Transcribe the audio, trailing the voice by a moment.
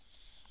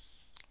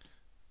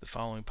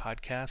following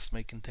podcast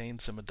may contain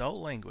some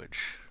adult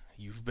language.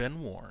 You've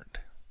been warned.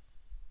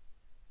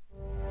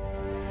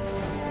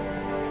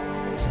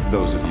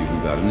 Those of you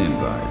who got an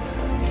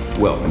invite,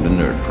 welcome to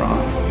Nerd Prom.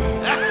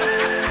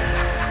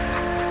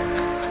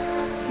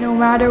 No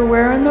matter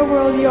where in the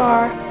world you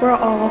are, we're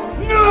all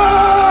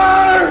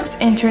Nerds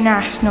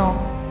International.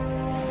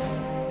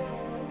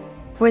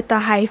 With the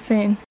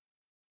hyphen.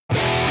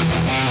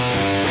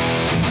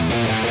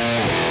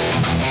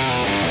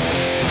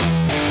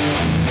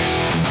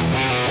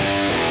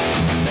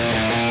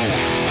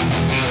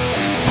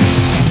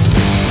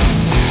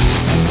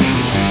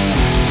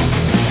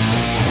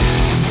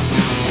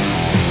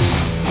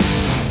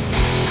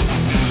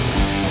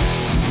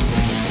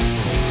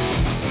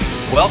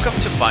 Welcome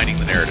to Finding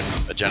the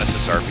Narrative, a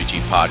Genesis RPG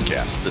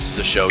podcast. This is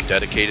a show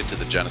dedicated to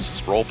the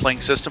Genesis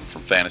role-playing system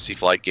from Fantasy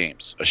Flight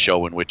Games, a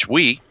show in which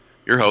we,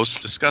 your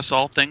hosts, discuss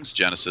all things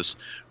Genesis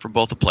from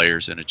both a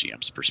player's and a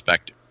GM's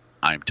perspective.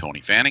 I'm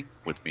Tony Fanning.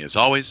 With me, as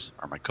always,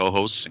 are my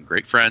co-hosts and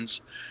great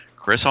friends,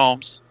 Chris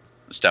Holmes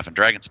and Stefan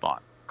Dragonspawn.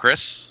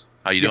 Chris,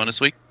 how you doing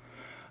this week?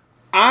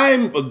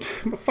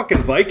 Fucking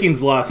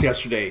Vikings lost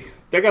yesterday.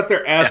 They got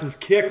their asses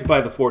kicked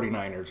by the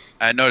 49ers.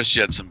 I noticed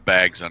you had some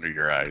bags under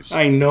your eyes.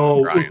 I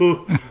know.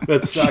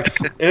 That sucks.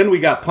 And we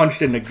got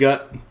punched in the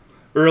gut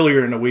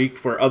earlier in the week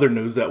for other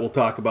news that we'll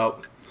talk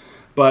about.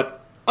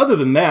 But other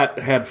than that,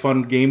 had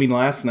fun gaming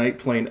last night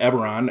playing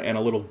Eberron and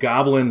a little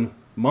goblin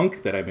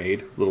monk that I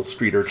made, little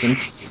street urchin.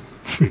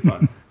 Pretty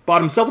fun.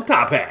 Bought himself a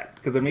top hat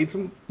because I made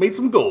some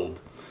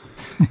gold.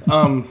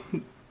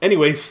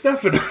 Anyway,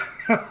 Stefan,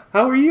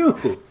 how are you?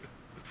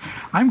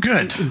 I'm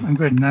good.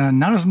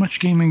 Not as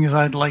much gaming as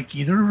I'd like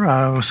either.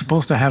 I was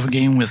supposed to have a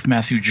game with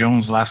Matthew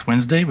Jones last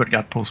Wednesday, but it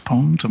got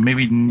postponed. So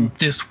maybe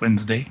this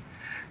Wednesday,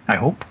 I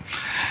hope.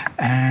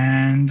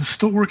 And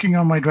still working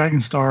on my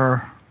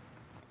Dragonstar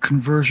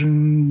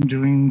conversion,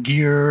 doing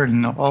gear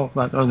and all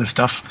that other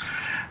stuff.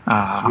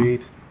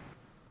 Sweet.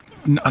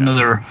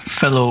 Another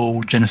fellow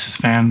Genesis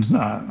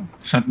fan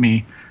sent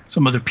me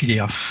some other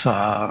PDFs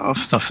of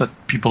stuff that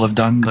people have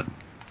done that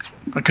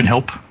could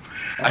help.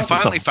 I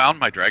finally found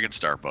my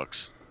Dragonstar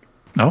books.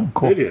 Oh,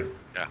 cool. Did you?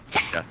 Yeah.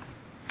 So,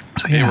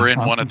 They were in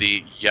one of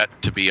the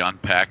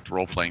yet-to-be-unpacked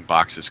role-playing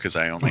boxes because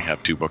I only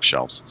have 2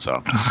 bookshelves.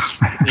 So,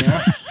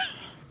 Yeah.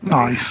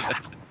 Nice.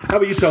 How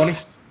about you, Tony?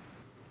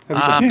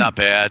 not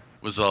bad.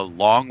 It was a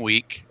long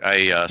week.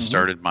 I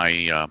started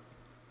my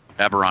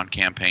Eberron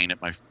campaign at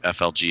my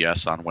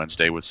FLGS on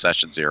Wednesday with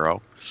Session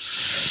 0.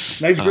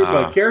 Nice group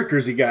of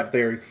characters you got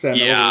there. Over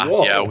the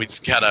wall. Yeah,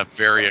 we've got a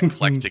very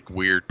eclectic,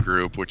 weird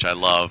group, which I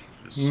love.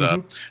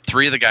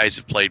 3 of the guys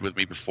have played with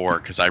me before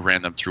because I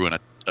ran them through a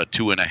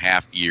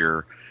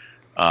 2.5-year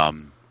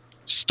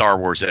Star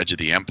Wars Edge of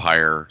the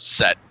Empire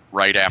set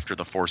right after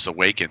the Force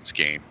Awakens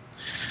game.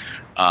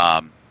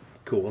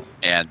 Cool.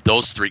 And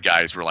those 3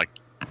 guys were like,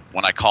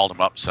 when I called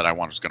them up and said I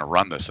was going to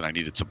run this and I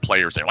needed some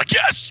players, they were like,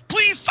 yes,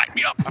 please sign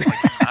me up. I'm like,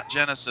 it's not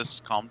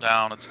Genesis. Calm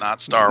down. It's not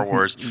Star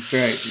Wars. That's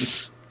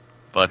right.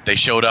 But they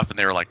showed up and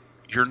they were like,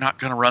 you're not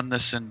going to run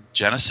this in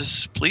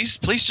Genesis? Please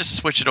just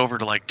switch it over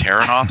to like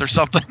Terranoth or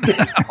something.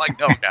 I'm like,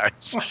 no,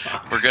 guys,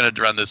 we're going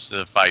to run this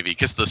 5e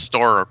because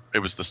it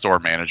was the store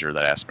manager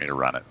that asked me to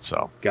run it.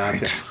 So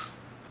Gotcha.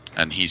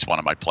 And he's one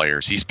of my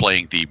players. He's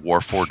playing the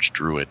Warforged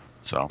Druid,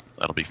 so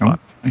that'll be fun.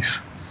 Oh,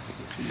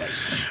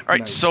 nice. All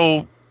right,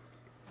 so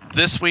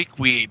this week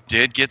we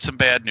did get some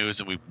bad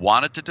news, and we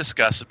wanted to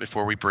discuss it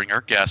before we bring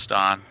our guest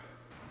on.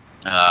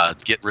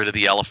 Get rid of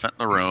the elephant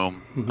in the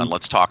room, and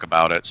let's talk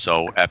about it.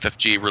 So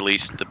FFG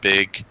released the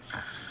big,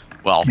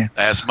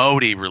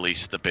 Asmodee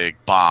released the big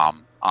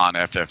bomb on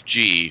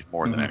FFG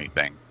more than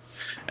anything,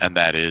 and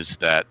that is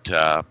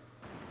that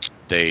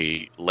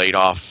they laid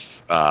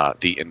off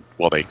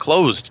they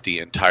closed the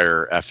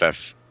entire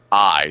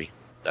FFI,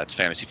 that's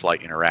Fantasy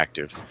Flight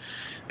Interactive,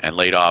 and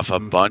laid off a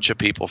bunch of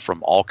people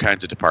from all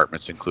kinds of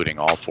departments, including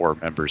all 4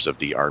 members of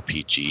the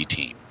RPG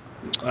team.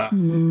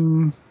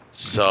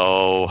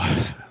 So,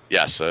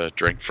 yes, a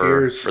drink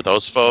for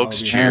those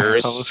folks.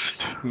 Cheers.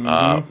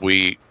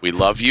 We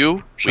love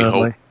you. Surely.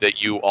 We hope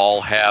that you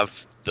all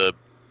have the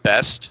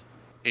best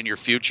in your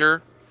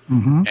future.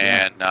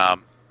 And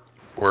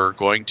we're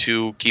going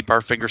to keep our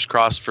fingers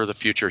crossed for the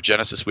future of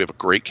Genesis. We have a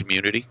great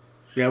community.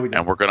 Yeah, we do.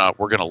 And we're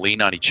gonna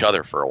lean on each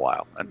other for a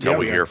while until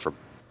we hear from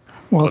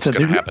what's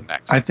going to happen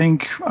next. I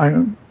think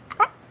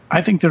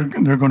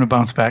they're going to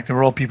bounce back.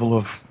 They're all people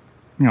of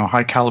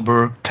high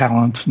caliber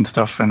talent and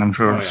stuff, and I'm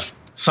sure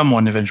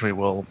someone eventually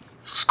will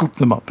scoop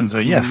them up and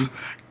say, yes,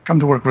 come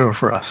to work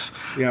for us.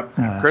 Yep.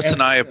 Chris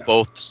and I have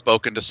both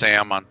spoken to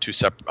Sam on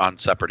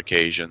separate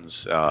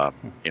occasions,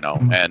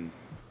 and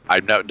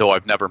I've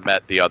never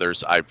met the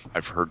others.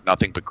 I've heard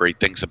nothing but great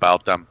things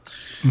about them,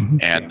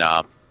 and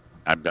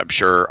I'm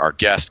sure our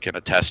guest can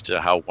attest to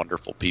how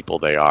wonderful people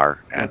they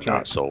are.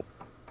 And so,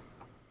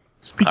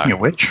 speaking of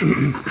which,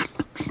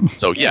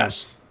 so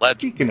yes,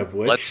 let's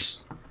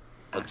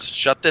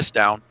shut this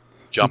down.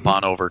 Jump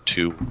on over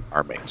to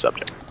our main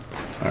subject.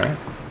 All right.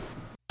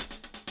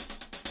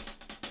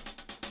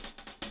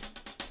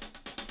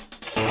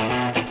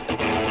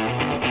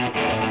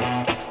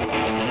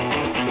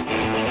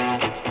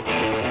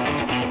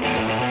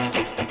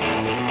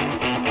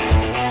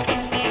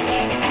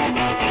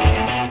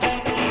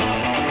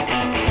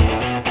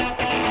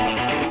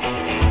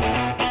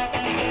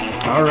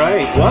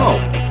 right. Well,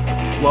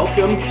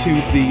 welcome to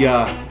the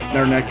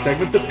our next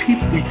segment.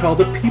 We call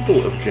the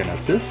People of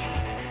Genesis,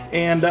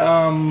 and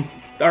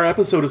our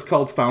episode is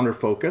called Founder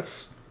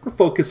Focus. We're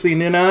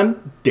focusing in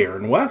on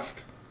Darren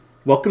West.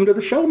 Welcome to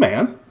the show,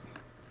 man.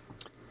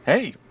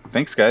 Hey,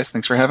 thanks, guys.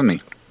 Thanks for having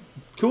me.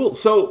 Cool.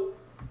 So,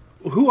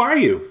 who are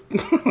you?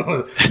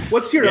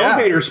 What's your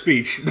elevator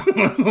speech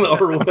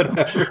or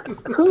whatever?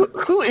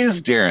 Who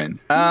is Darren?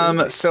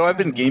 So I've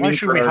been gaming. Why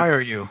should we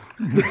hire you?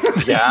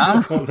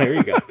 Yeah. Well, there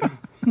you go.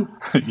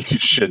 You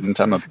shouldn't.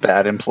 I'm a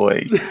bad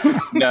employee.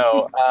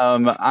 No,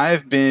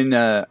 I've been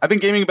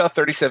gaming about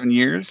 37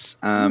 years.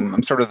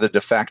 I'm sort of the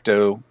de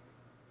facto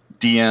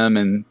DM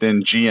and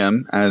then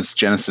GM as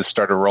Genesis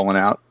started rolling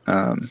out.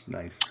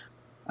 Nice.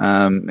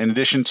 In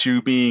addition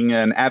to being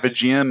an avid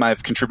GM,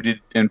 I've contributed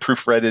and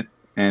proofreaded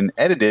and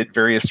edited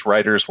various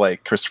writers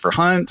like Christopher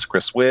Hunt,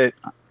 Chris Witt,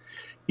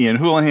 Ian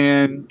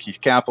Houlihan, Keith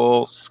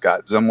Capel,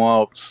 Scott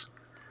Zumwalt,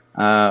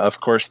 of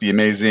course the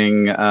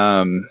amazing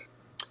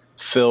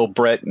Phil,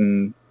 Brett,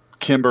 and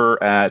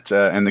Kimber at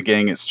and the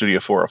gang at Studio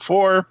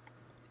 404.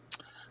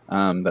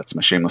 That's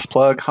my shameless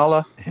plug.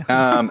 Holla.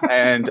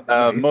 And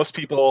most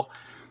people,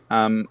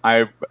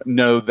 I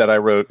know that I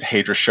wrote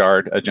Hadra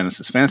Shard, a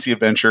Genesis fantasy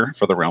adventure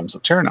for the Realms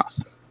of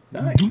Terranoth.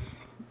 Nice.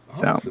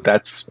 So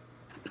that's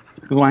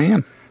who I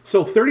am.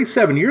 So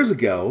 37 years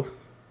ago,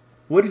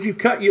 what did you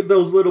cut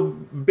those little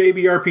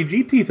baby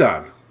RPG teeth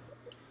on?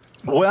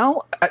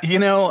 Well,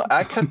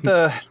 I cut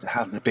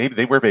the baby.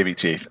 They were baby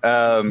teeth.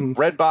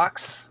 Red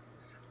Box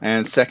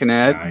and Second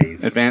Ed,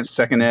 Nice. Advanced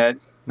Second Ed.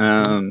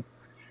 And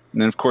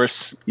then, of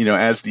course,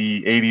 as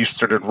the 80s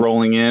started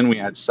rolling in, we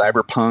had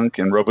Cyberpunk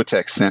and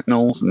Robotech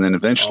Sentinels, and then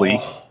eventually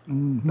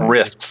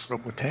Rifts.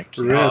 Robotech.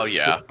 Oh,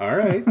 yeah. All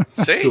right.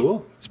 See?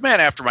 Cool. It's a man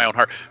after my own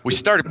heart. We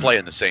started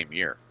playing the same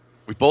year.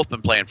 We've both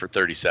been playing for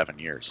 37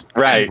 years.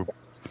 Right.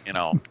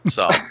 And,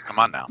 so come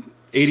on now.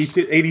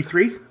 82,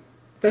 83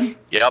 then?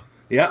 Yep.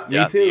 Yeah, me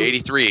Yeah, too. the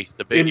 83,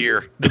 the big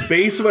year. The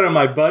basement of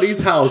my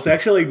buddy's house.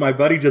 Actually, my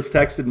buddy just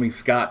texted me,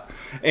 Scott,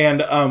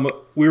 and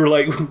we were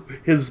like,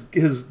 his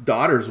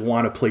daughters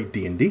want to play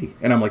D&D,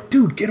 and I'm like,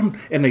 dude, get them.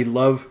 And they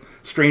love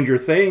Stranger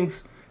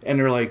Things, and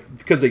they're like,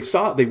 because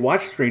they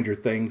watched Stranger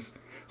Things,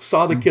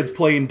 saw the kids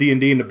playing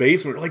D&D in the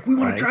basement. They're like, we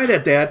want to try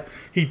that, Dad.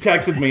 He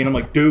texted me, and I'm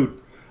like, dude,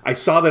 I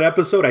saw that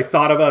episode. I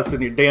thought of us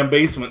in your damn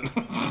basement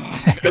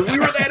because we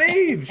were that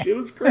age. It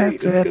was great.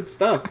 It's good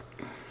stuff.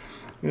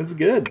 It's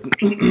good.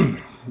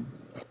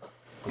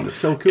 It's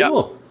so cool.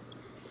 Yep.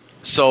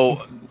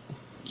 So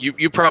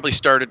you probably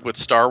started with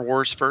Star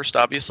Wars first,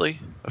 obviously,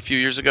 a few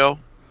years ago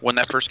when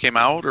that first came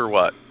out, or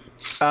what?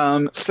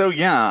 So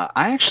yeah,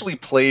 I actually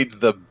played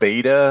the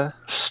beta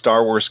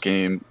Star Wars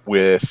game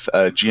with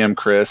GM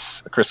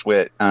Chris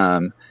Witt,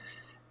 and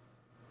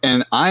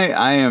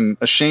I am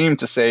ashamed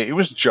to say it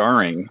was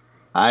jarring.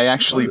 I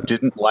actually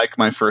didn't like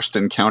my first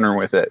encounter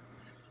with it.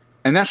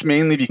 And that's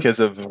mainly because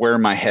of where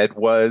my head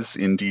was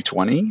in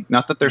D20.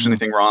 Not that there's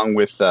anything wrong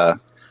with, what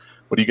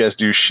do you guys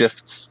do,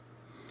 shifts?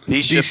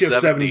 D-Shift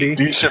 70.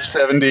 D-Shift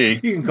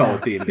 70. You can call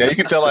it D&D. Yeah, you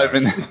can tell I've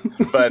been,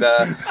 but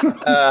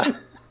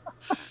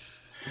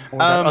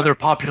Other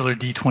popular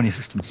D20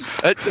 systems.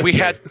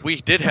 We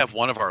did have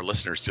one of our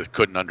listeners that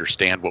couldn't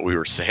understand what we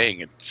were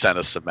saying and sent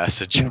us a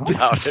message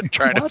about it,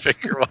 trying to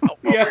figure out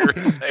what we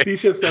were saying.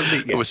 D-Shift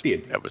 70. Yeah,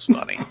 It was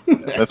funny.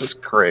 that's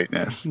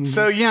greatness.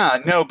 So yeah,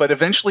 no, but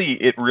eventually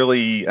it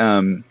really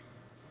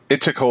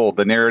it took hold.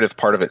 The narrative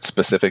part of it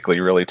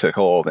specifically really took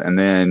hold, and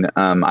then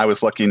I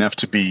was lucky enough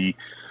to be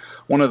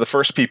one of the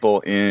first people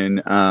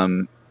in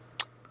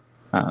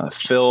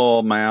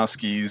Phil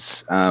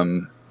Majowski's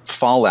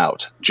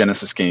Fallout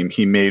Genesis game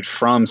he made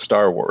from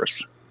Star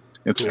Wars.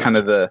 It's kind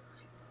of the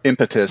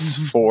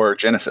impetus for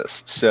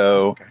Genesis.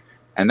 So,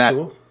 and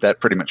that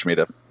pretty much made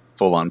a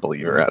full-on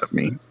believer out of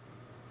me.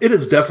 It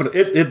is definitely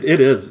it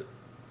is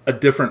a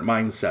different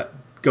mindset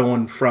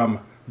going from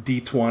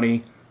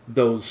D20,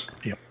 those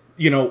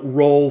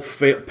roll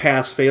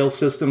pass fail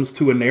systems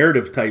to a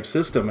narrative type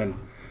system, and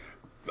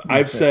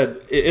I've said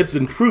it's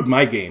improved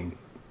my game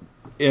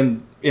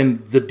in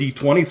the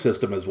D20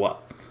 system as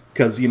well.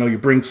 Because, you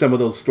bring some of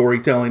those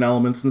storytelling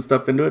elements and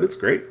stuff into it. It's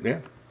great, yeah.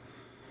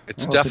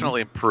 It's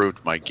definitely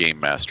improved my game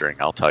mastering,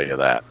 I'll tell you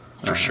that,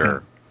 for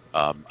sure.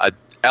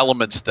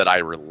 Elements that I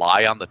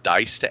rely on the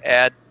dice to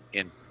add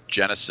in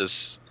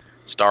Genesis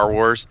Star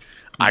Wars,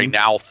 I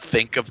now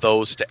think of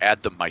those to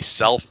add them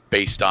myself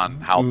based on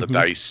how the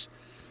dice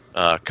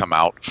come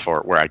out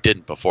for where I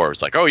didn't before. It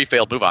was like, oh, you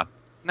failed, move on.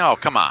 No,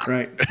 come on.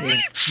 Right.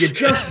 You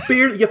just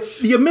barely,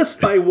 you missed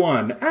by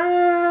one.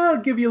 I'll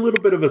give you a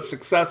little bit of a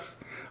success.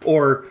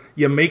 Or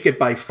you make it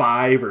by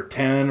 5 or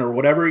 10 or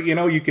whatever,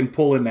 you can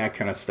pull in that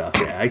kind of stuff.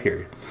 Yeah, I hear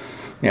you.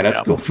 Yeah,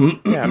 that's cool.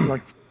 Yeah,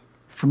 like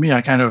for me,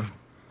 I kind of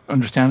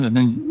understand it. And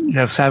then you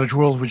have Savage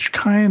Worlds, which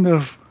kind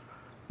of,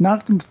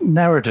 not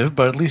narrative,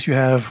 but at least you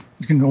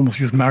can almost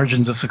use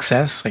margins of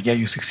success. Like, yeah,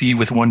 you succeed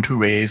with 1-2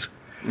 raise,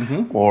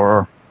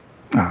 or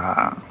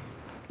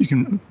you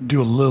can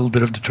do a little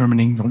bit of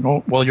determining.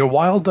 Oh, well,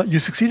 you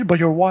succeeded, but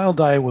your wild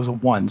die was a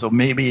 1, so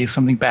maybe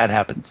something bad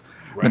happens.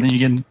 Right.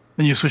 And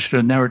then you switch to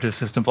a narrative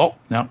system. Oh,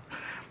 no.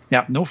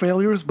 Yeah, no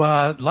failures,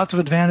 but lots of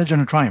advantage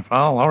and a triumph.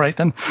 Oh, all right,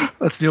 then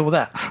let's deal with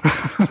that.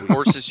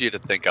 Forces you to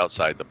think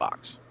outside the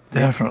box.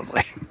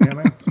 Definitely. Yeah,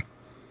 man.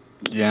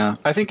 Yeah,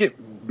 I think it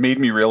made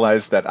me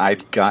realize that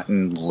I'd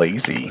gotten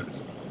lazy.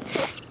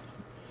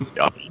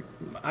 Yep.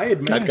 I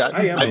admit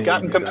I'd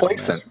gotten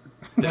complacent.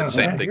 Yeah,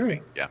 same I hear thing.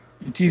 you. Yeah.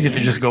 It's easy to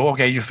just go,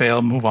 okay, you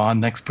failed, move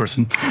on, next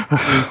person.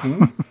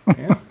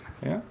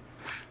 Yeah.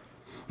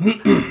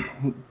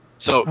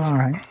 So, All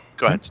right.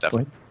 go ahead, Steph. Go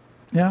ahead.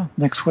 Yeah,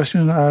 next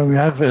question we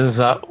have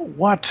is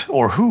what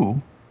or who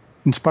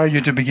inspired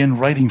you to begin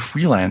writing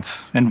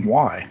freelance and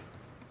why?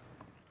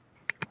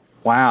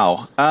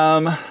 Wow.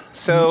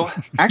 So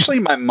actually,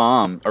 my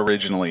mom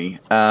originally,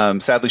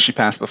 sadly, she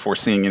passed before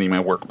seeing any of my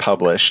work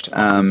published.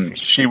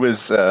 She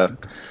was a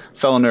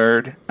fellow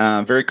nerd,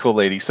 very cool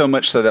lady, so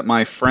much so that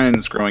my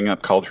friends growing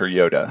up called her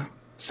Yoda.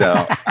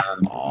 So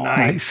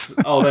Nice.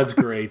 Oh, that's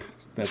great.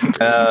 That's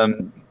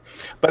great.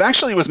 but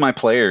actually, it was my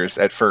players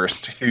at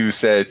first who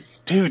said,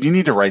 dude, you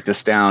need to write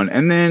this down.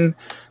 And then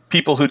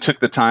people who took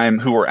the time,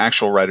 who were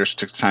actual writers,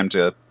 took the time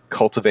to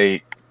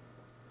cultivate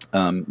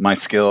my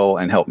skill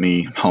and help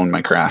me hone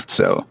my craft.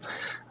 So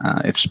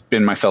it's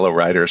been my fellow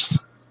writers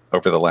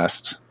over the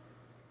last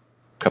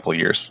couple of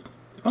years.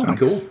 Oh,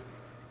 cool.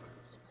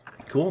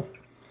 Cool.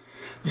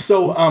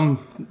 So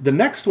the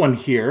next one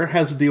here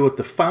has to deal with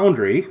the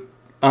Foundry.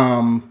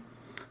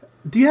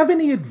 Do you have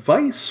any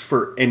advice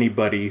for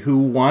anybody who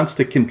wants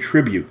to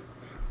contribute?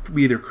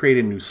 Either create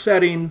a new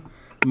setting,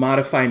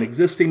 modify an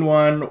existing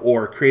one,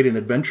 or create an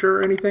adventure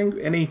or anything?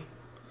 Any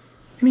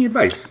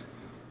advice?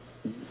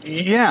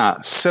 Yeah.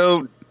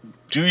 So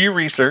do your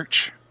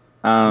research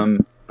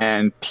and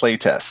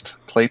playtest.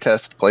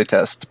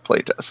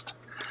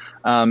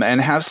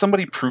 And have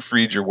somebody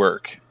proofread your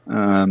work.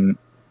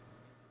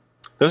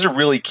 Those are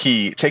really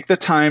key. Take the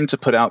time to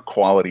put out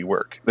quality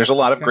work. There's a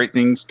lot of great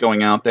things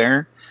going out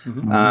there,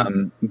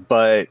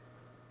 but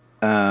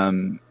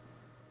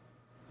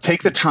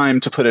take the time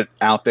to put it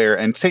out there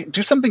and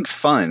do something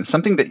fun,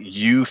 something that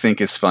you think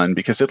is fun,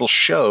 because it'll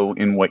show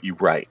in what you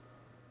write.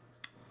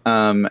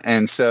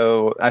 And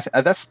so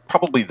that's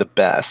probably the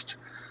best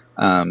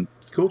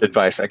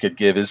advice I could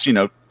give is,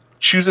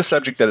 choose a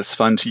subject that is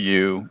fun to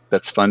you,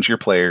 that's fun to your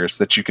players,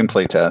 that you can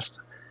play test,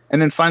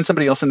 and then find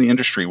somebody else in the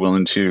industry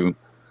willing to,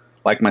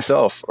 like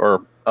myself or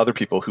other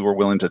people who are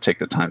willing to take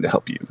the time to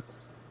help you.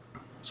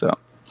 So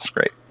it's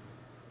great.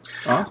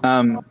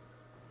 I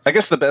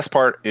guess the best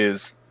part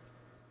is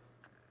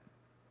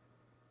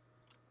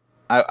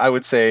I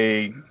would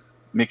say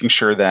making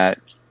sure that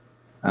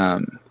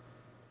that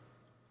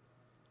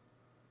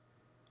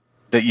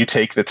you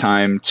take the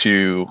time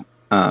to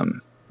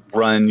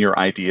run your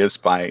ideas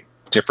by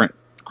different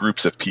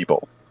groups of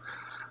people.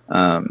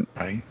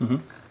 Right.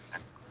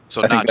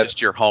 So not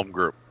just your home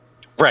group.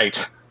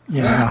 Right.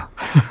 Yeah.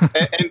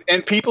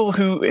 and people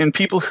who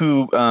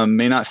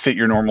may not fit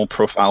your normal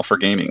profile for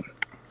gaming.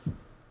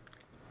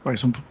 Right.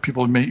 Some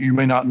people you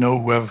may not know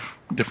who have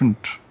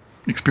different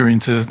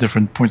experiences,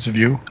 different points of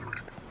view.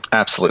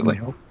 Absolutely.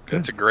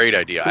 That's a great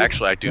idea.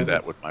 Actually, I do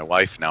that with my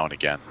wife now and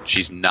again.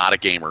 She's not a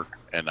gamer,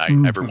 and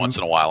every once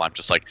in a while I'm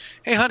just like,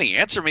 "Hey, honey,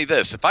 answer me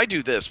this. If I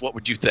do this, what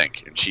would you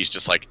think?" And she's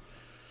just like,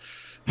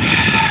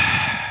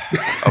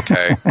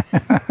 "Okay,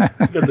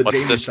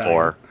 what's this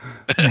for?"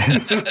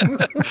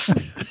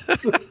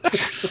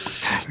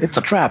 It's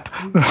a trap.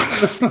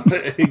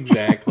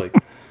 Exactly.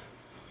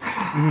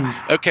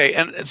 Okay,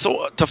 and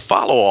so to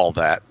follow all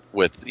that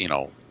with,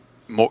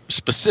 more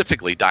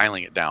specifically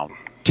dialing it down,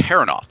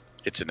 Terranoth.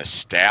 It's an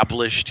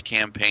established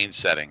campaign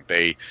setting.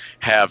 They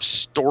have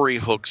story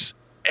hooks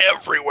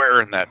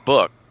everywhere in that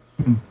book.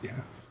 Yeah.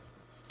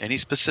 Any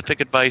specific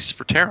advice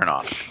for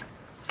Terranoth?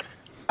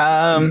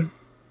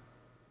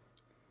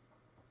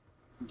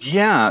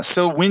 Yeah,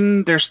 so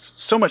when there's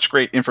so much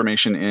great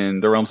information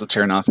in the Realms of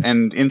Terranoth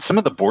and in some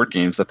of the board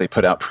games that they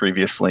put out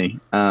previously,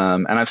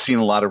 and I've seen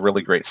a lot of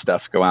really great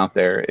stuff go out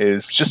there,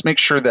 is just make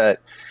sure that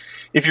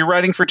if you're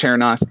writing for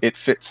Terranoth, it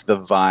fits the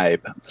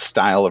vibe, the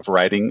style of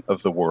writing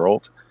of the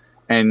world.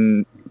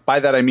 And by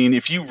that, I mean,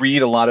 if you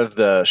read a lot of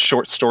the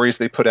short stories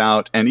they put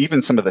out and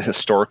even some of the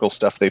historical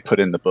stuff they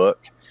put in the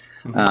book,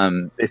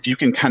 if you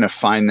can kind of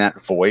find that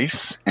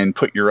voice and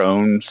put your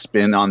own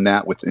spin on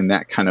that within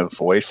that kind of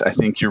voice, I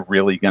think you're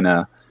really going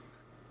to,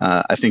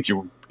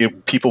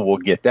 people will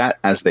get that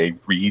as they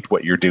read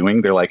what you're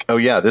doing. They're like, oh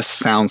yeah, this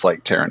sounds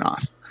like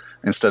Terranoth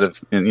instead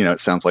of, it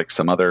sounds like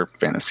some other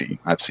fantasy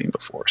I've seen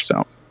before.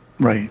 So,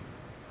 right.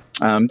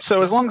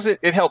 So as long as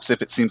it helps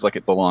if it seems like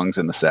it belongs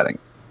in the setting.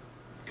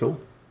 Cool.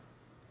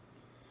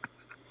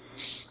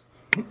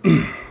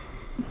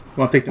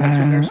 Want to take the next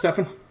one there,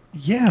 Stefan?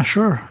 Yeah,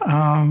 sure.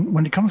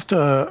 When it comes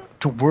to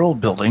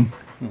world building,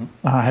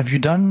 have you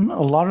done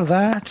a lot of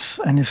that?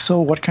 And if so,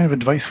 what kind of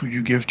advice would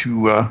you give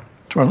to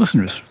our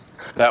listeners?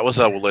 That was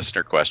a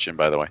listener question,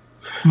 by the way.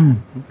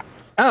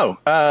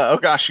 Oh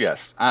gosh,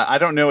 yes. I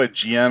don't know a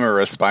GM or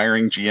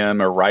aspiring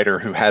GM or writer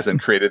who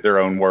hasn't created their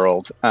own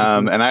world.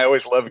 And I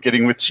always love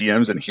getting with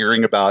GMs and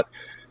hearing about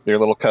their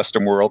little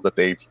custom world that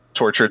they've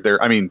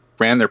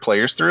ran their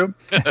players through.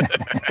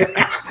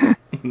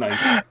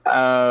 Nice.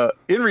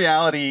 In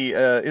reality,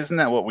 isn't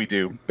that what we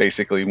do?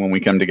 Basically, when we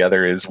come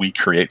together, is we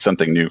create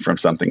something new from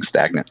something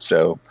stagnant.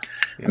 So,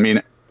 Yeah. I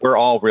mean, we're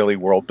all really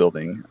world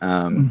building.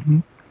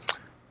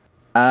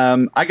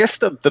 I guess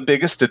the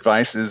biggest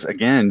advice is,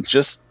 again,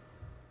 just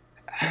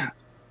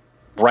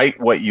write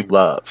what you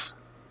love,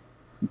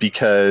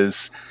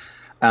 because,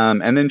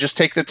 and then just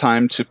take the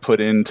time to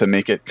put in to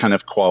make it kind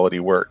of quality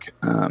work.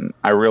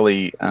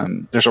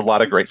 There's a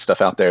lot of great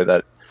stuff out there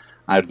that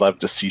I'd love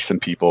to see some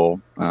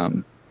people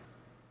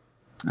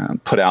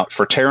put out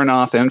for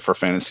Terranoth and for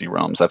Fantasy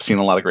Realms. I've seen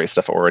a lot of great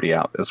stuff already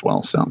out as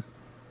well. So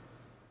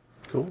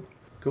Cool.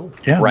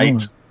 Yeah.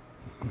 write,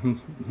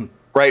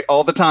 write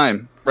all the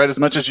time. Write as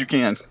much as you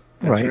can.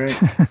 Right.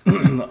 That's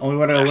right. The only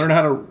way to learn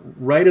how to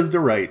write is to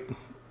write.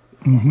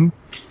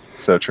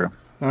 So true.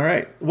 All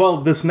right. Well,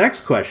 this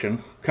next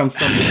question comes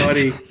from your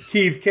buddy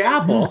Keith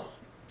Capel.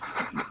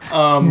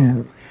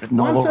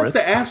 Wants us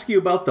to ask you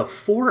about the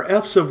 4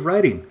 F's of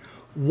writing.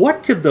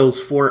 What could those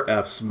 4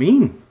 F's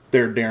mean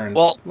there, Darren?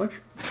 Well, What?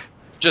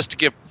 Just to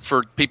give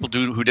for people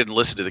who didn't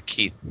listen to the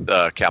Keith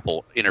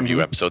Capel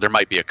interview episode, there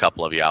might be a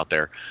couple of you out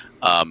there.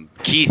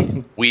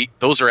 Keith,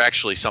 those are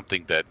actually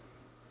something that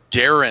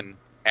Darren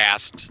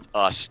asked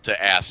us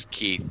to ask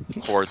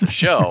Keith for the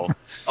show.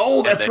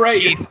 Oh, that's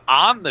right. Keith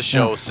on the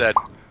show said,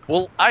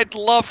 "Well, I'd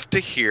love to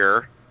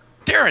hear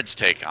Darren's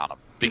take on them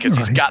because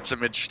he's got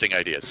some interesting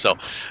ideas." So,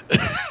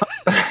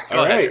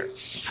 All right.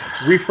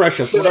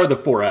 Refresh us. What are the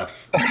 4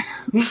 F's?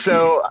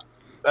 So,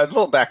 a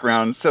little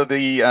background. So,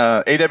 the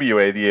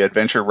AWA, the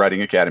Adventure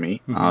Writing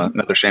Academy,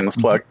 another shameless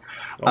plug.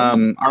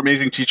 Our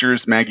amazing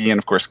teachers, Maggie and,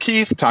 of course,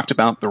 Keith, talked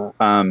about the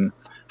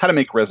how to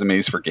make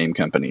resumes for game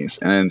companies.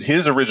 And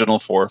his original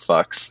 4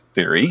 fucks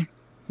theory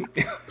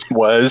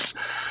was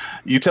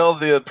you tell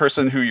the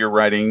person who you're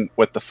writing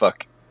what the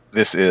fuck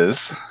this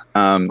is,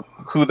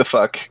 who the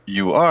fuck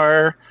you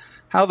are,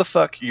 how the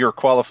fuck you're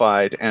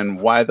qualified,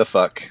 and why the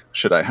fuck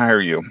should I hire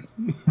you?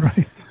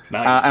 Right.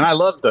 Nice. And I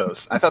loved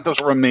those. I thought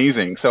those were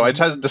amazing. So I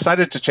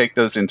decided to take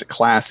those into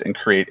class and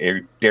create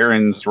a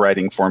Darren's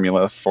writing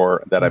formula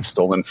that I've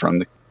stolen from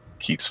the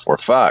Keith's 4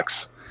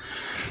 fucks.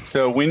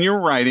 So when you're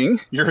writing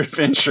your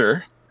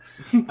adventure,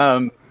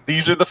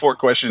 these are the 4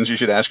 questions you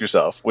should ask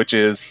yourself, which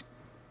is,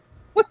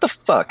 what the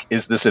fuck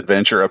is this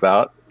adventure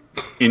about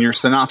in your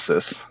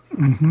synopsis?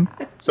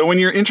 So when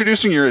you're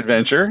introducing your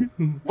adventure,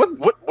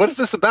 what is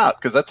this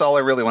about? Because that's all I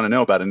really want to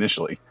know about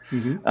initially.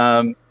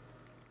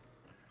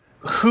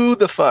 Who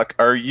the fuck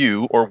are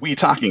you or we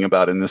talking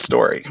about in this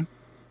story?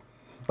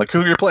 Like,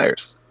 who are your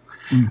players?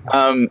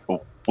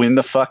 When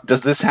the fuck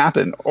does this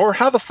happen? Or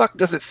how the fuck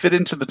does it fit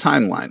into the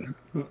timeline?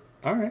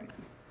 All right.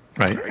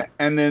 Right.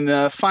 And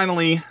then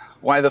finally,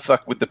 why the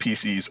fuck would the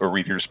PCs or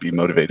readers be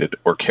motivated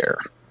or care?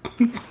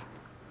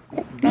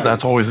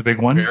 That's always a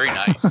big one. very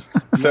nice.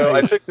 So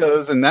I took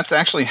those, and that's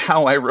actually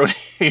how I wrote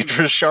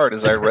Haedra's Shard,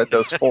 as I read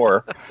those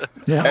 4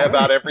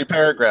 about every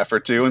paragraph or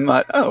 2 and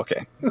thought, oh,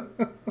 okay.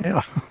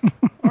 Yeah.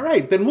 All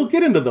right. Then we'll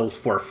get into those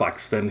 4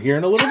 fucks then here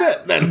in a little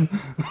bit then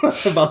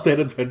about that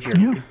adventure.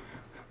 Yeah.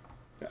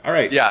 All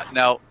right. Yeah.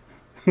 Now,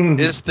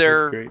 is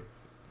there? Great.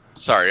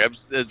 Sorry,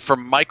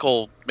 from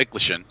Michael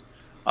Miklashin,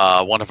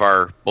 one of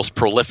our most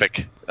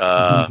prolific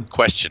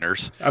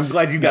questioners. I'm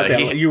glad you got that.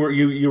 he- You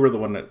were the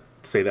one that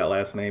say that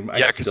last name.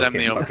 Yeah, because I'm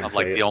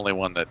the only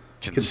one that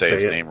can say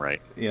his name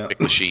right. Yeah.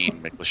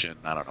 Miklashin.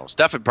 I don't know.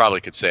 Stefan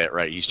probably could say it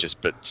right. He's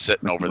just been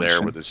sitting over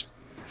there with his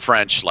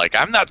French, like,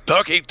 I'm not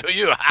talking to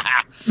you.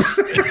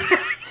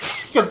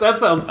 Because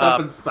that's how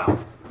Stefan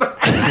sounds.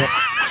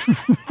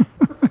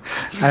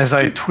 As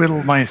I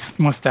twiddle my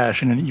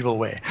mustache in an evil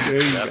way.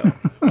 There you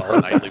go.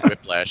 Nightly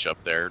whiplash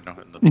up there in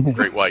the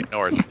Great White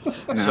North.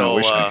 I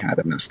wish I had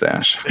a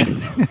mustache.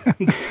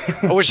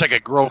 I wish I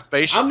could grow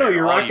facial. I know hair.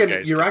 you're All rocking.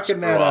 guys You're can rocking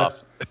screw that.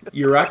 off.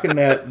 You're rocking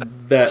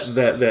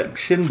that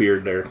shin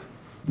beard there.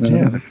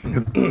 Yeah,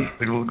 the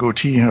little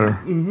goatee or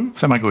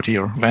semi-goatee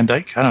or Van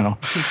Dyke. I don't know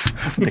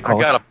what they I call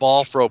got it. a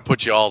ball throw,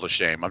 put you all to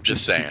shame. I'm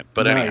just saying.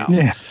 But Nice. anyhow.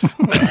 Yeah.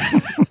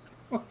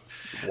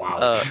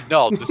 Wow.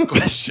 No, this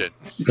question.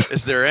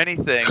 Is there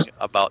anything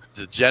about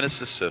the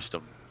Genesis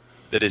system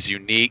that is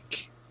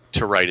unique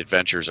to write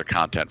adventures or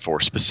content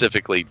for?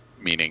 Specifically,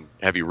 meaning,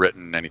 have you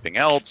written anything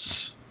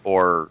else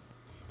or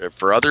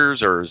for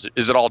others, or is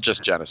it all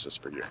just Genesis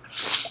for you?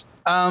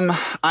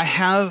 I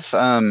have.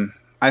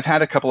 I've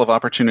had a couple of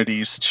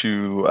opportunities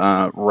to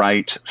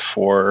write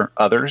for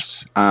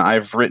others.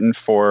 I've written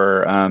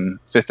for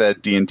 5th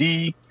Ed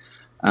D&D.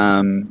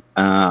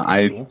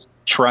 I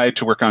tried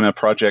to work on a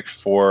project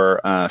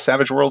for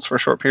Savage Worlds for a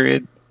short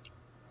period.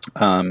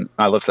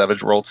 I love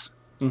Savage Worlds.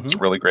 It's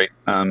really great.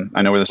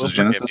 I know where this is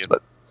Genesis,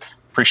 but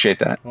appreciate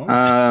that.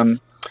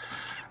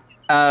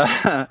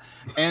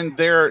 And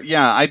there,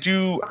 yeah, I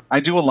do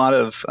a lot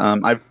of.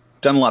 I've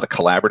done a lot of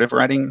collaborative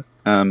writing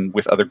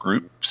with other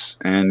groups,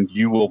 and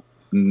you will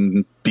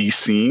be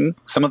seeing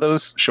some of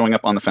those showing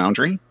up on the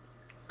Foundry.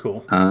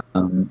 Cool.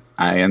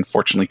 I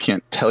unfortunately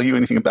can't tell you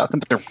anything about them,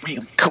 but they're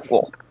really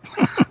cool.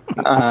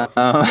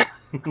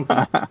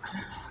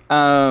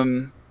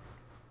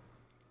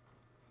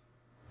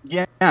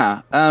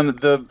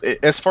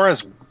 As far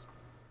as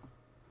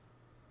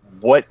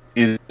what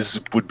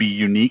would be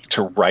unique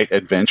to write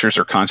adventures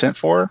or content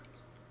for,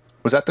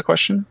 was that the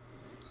question?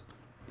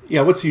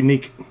 Yeah, what's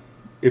unique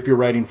if you're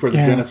writing for the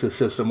Genesis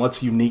system?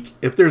 What's unique?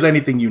 If there's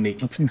anything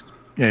unique.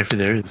 If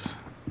there is.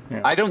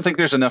 Yeah. I don't think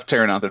there's enough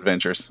Terranoth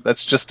adventures.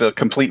 That's just a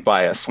complete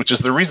bias, which is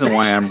the reason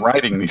why I'm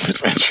writing these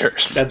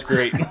adventures. That's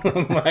great.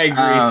 I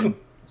agree.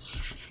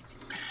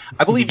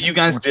 I believe you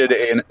guys did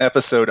an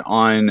episode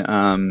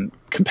on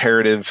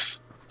comparative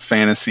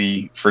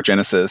fantasy for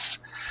Genesis.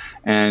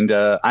 And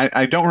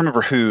I don't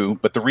remember who,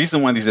 but the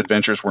reason why these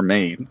adventures were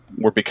made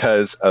were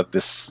because of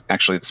this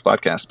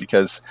podcast,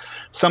 because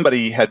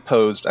somebody had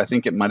posed, I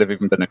think it might have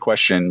even been a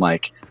question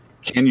like,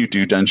 can you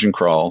do dungeon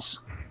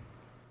crawls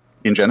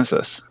in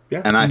Genesis?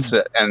 Yeah. And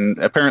and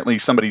apparently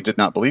somebody did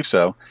not believe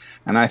so.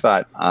 And I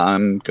thought,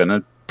 I'm going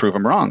to prove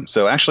them wrong.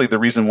 So actually the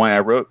reason why I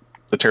wrote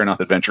the Terranoth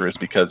adventure is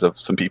because of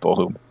some people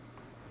who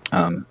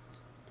kind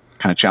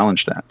of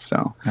challenged that.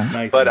 So,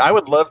 nice. But I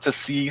would love to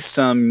see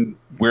some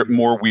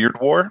more Weird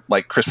War,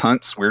 like Chris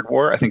Hunt's Weird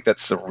War. I think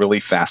that's a really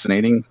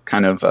fascinating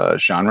kind of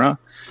genre.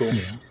 Cool.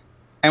 Yeah.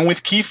 And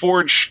with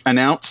Keyforge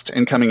announced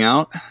and coming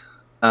out,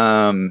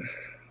 I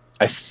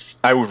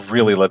would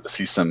really love to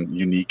see some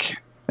unique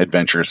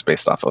adventures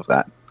based off of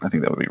that. I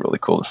think that would be really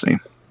cool to see.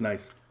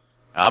 Nice.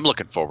 I'm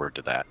looking forward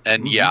to that.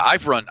 And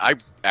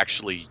I've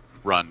actually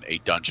run a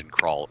dungeon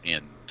crawl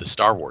in the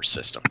Star Wars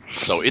system,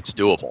 so it's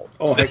doable.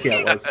 Oh, heck yeah,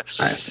 it was.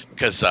 Nice.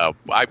 Because I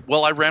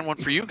ran one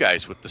for you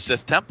guys with the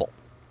Sith Temple.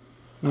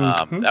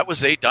 That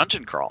was a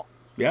dungeon crawl.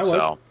 Yeah, it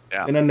was.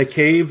 Yeah. And then the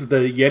cave,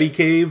 the Yeti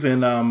Cave,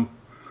 and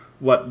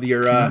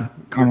your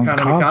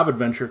Kana Macabre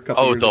adventure a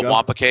couple years ago.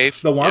 Wampa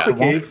Cave? The Wampa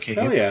Cave.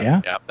 Hell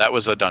yeah. Yeah, that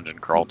was a dungeon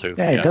crawl too.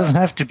 Yeah, it doesn't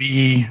have to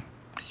be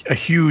a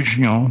huge,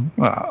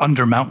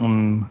 under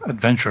mountain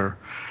adventure.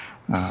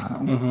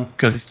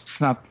 Because it's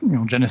not,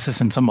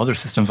 Genesis and some other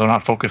systems are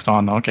not focused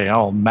on,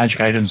 all magic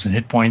items and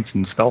hit points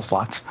and spell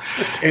slots.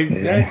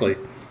 Exactly.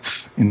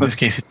 In this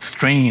case, it's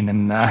strain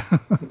and...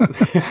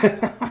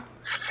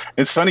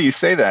 It's funny you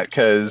say that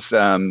because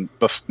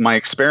my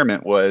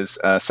experiment was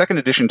 2nd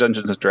edition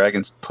Dungeons &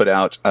 Dragons put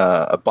out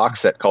a box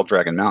set called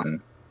Dragon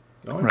Mountain.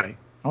 Oh, right.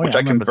 Which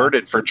I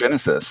converted for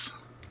Genesis.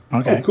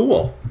 Okay. Oh,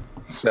 cool.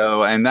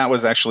 So, and that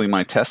was actually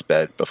my test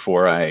bed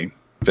before I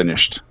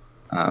finished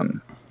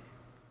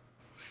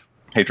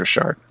Hadra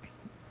Shard.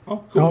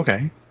 Oh, cool.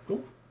 Okay.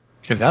 Cool.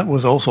 Because that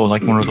was also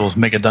like one of those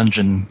mega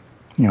dungeon,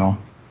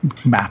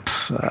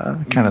 maps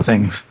kind of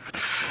things.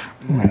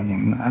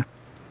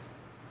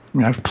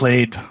 I've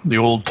played the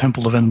old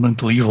Temple of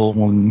Elemental Evil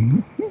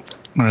when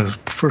I was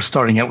first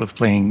starting out with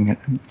playing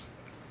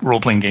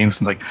role-playing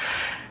games. And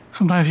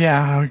sometimes,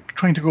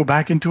 trying to go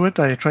back into it.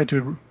 I tried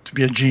to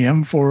be a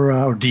GM or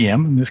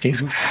DM in this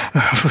case,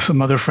 for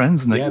some other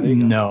friends, and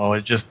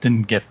it just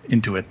didn't get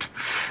into it.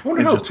 I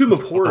wonder how Tomb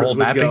of Horrors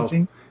would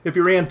go if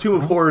you ran Tomb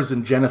of Horrors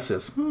in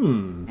Genesis.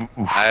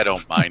 I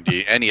don't mind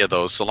any of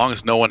those, so long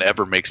as no one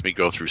ever makes me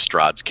go through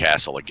Strahd's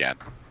castle again.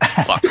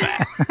 Fuck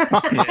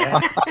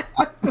that.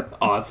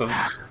 Awesome.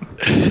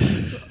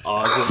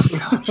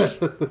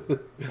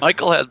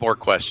 Michael had more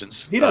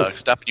questions. He does.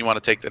 Stefan, you want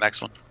to take the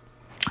next one?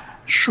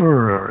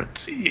 Sure.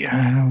 Let's see.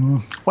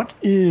 What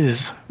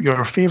is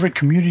your favorite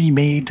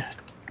community-made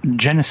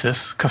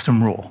Genesis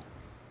custom rule?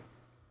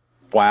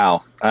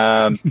 Wow,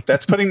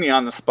 that's putting me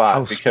on the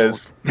spot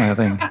because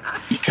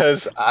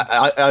there's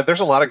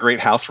a lot of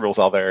great house rules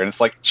out there, and it's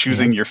like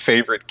choosing your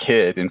favorite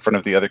kid in front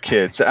of the other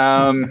kids.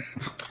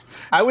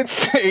 I would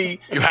say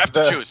you have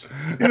to choose.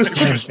 You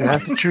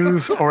have to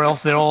choose, or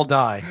else they all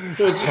die.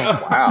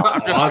 Wow,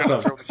 I'm just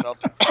going to throw this out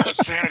there.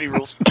 Sanity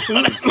rules.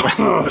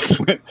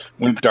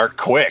 Went dark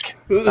quick.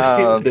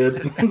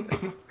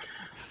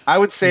 I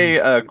would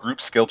say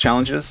group skill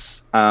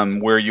challenges,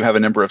 where you have a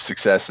number of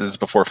successes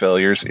before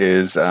failures,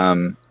 is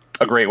a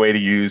great way to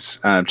use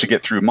to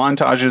get through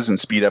montages and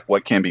speed up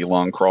what can be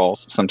long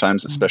crawls.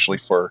 Sometimes, especially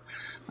for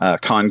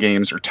con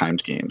games or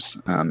timed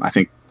games. I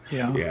think.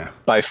 Yeah.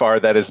 By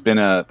far, that has been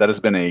a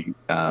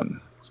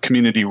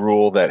community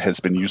rule that has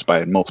been used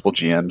by multiple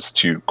GMs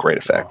to great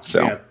effect.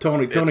 So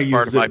Tony it's uses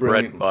part of my it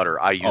bread and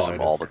butter. I use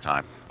them all the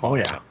time. Oh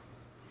yeah.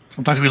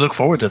 Sometimes we look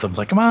forward to them. It's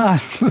like, come on,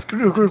 let's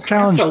do a group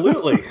challenge.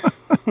 Absolutely.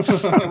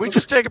 Can we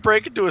just take a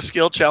break and do a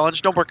skill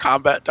challenge? No more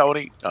combat,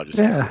 Tony. No,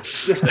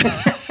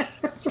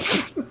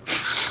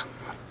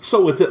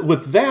 So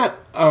with that,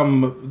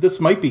 this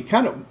might be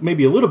kind of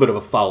maybe a little bit of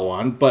a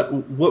follow-on. But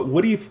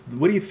what do you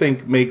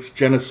think makes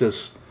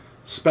Genesis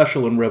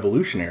special and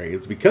revolutionary?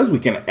 It's because we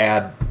can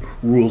add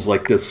rules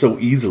like this so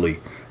easily,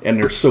 and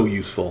they're so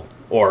useful.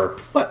 Or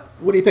what?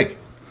 What do you think?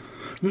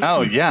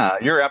 Oh yeah,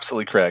 you're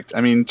absolutely correct.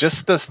 I mean,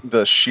 just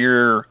the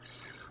sheer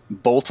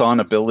bolt-on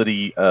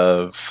ability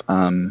of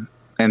and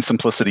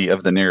simplicity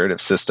of the narrative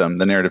system,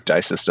 the narrative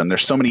dice system.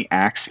 There's so many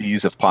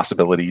axes of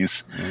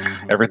possibilities.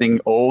 Mm-hmm. Everything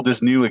old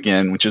is new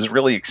again, which is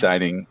really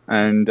exciting.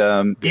 And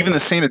even the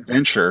same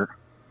adventure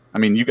I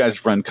mean, you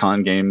guys run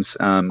con games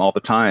all the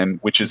time,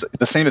 which is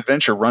the same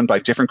adventure run by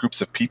different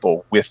groups of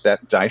people with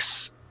that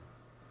dice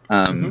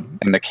and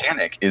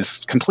mechanic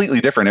is completely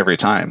different every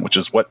time, which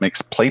is what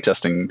makes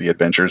playtesting the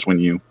adventures when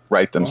you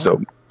write them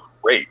so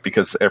great,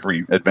 because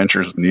every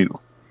adventure is new.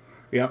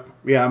 Yeah.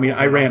 I mean,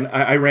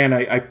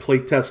 I play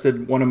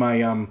tested one of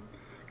my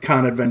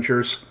con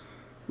adventures,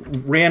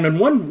 ran in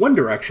one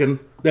direction,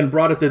 then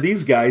brought it to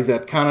these guys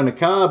at Con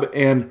Nacob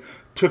and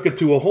took it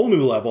to a whole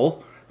new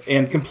level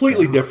and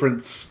completely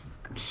different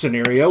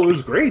scenario. It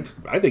was great.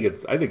 I think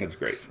it's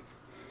great.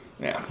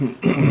 Yeah.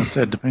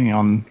 Said depending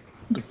on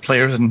the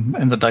players and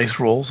the dice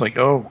rolls, like,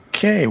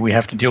 okay, we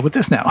have to deal with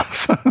this now.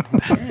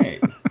 Right.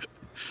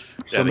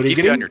 Yeah, they keep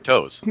you on your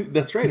toes.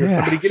 That's right. Or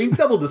somebody getting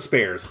double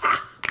despairs.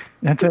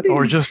 That's it.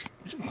 Or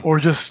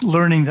just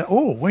learning that,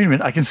 oh, wait a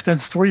minute, I can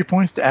spend story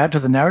points to add to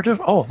the narrative.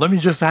 Oh, let me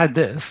just add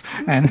this.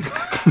 And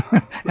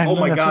oh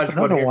my gosh,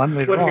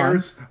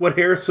 what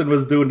Harrison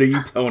was doing to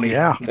you, Tony.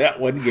 Yeah. That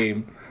one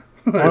game.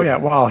 Oh yeah,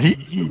 well, he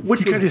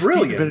Which was got his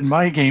brilliant. teeth a bit in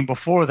my game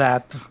before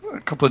that,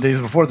 a couple of days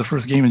before the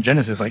first game in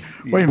Genesis. Like,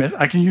 wait a minute,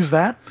 I can use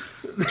that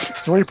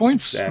story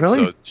points,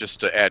 really? So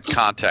just to add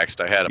context,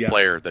 I had a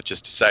player that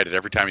just decided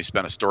every time he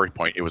spent a story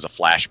point, it was a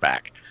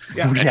flashback,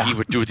 and he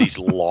would do these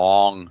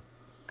long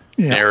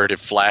narrative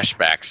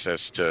flashbacks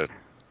as to,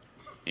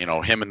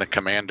 him and the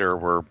commander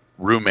were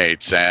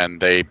roommates, and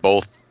they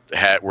both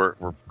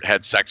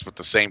had sex with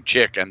the same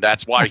chick, and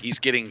that's why he's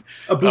getting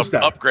a boost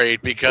upgrade,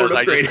 because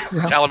I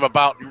just tell him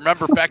about,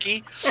 remember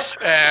Becky,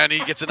 and he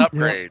gets an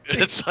upgrade.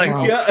 It's like,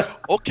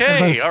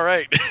 okay, all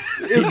right.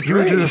 He would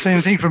do the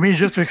same thing for me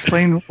just to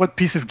explain what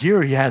piece of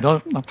gear he had.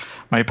 Oh,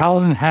 my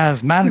paladin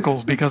has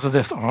manacles because of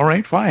this. All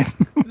right, fine.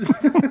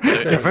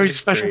 They're very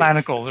special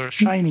manacles. They're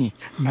shiny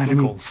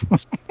manacles.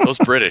 Those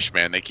British,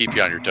 man, they keep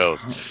you on your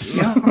toes.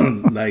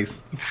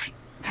 Nice.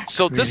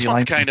 So this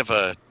one's kind of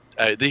a...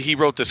 he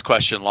wrote this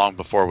question long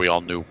before we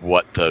all knew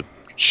what the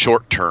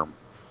short-term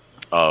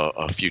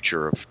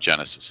future of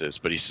Genesis is.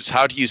 But he says,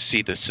 how do you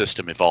see the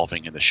system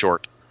evolving in the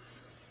short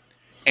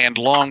and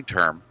long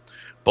term,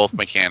 both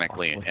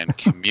mechanically and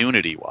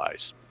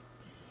community-wise?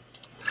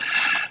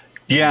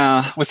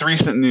 Yeah, with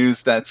recent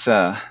news, that's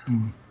a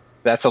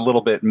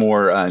little bit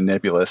more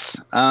nebulous.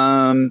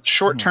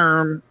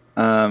 Short-term,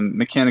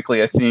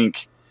 mechanically, I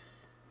think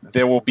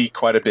there will be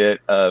quite a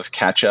bit of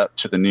catch-up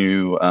to the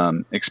new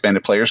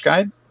expanded player's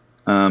guide.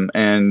 As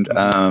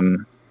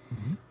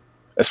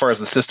far as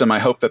the system, I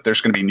hope that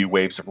there's going to be new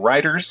waves of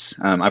writers.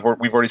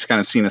 We've already kind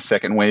of seen a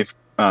second wave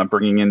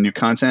bringing in new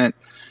content.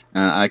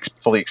 I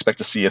fully expect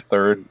to see a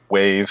third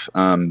wave,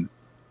 and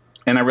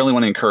I really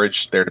want to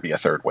encourage there to be a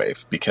third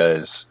wave,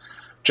 because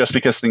just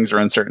because things are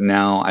uncertain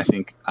now, I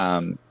think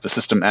as the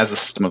system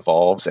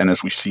evolves and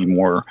as we see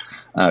more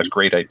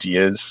great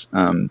ideas,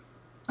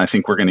 I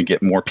think we're going to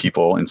get more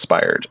people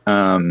inspired.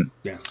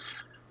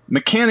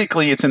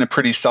 Mechanically, it's in a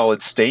pretty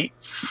solid state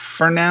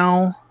for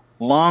now.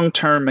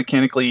 Long-term,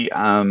 mechanically,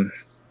 I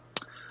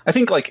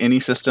think like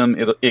any system,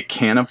 it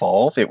can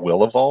evolve. It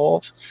will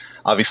evolve.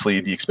 Obviously,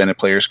 the Expanded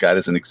Player's Guide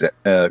is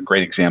a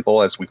great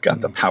example, as we've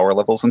got the power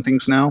levels and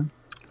things now.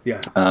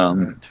 Yeah.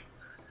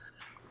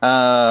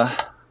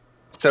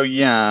 So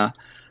yeah.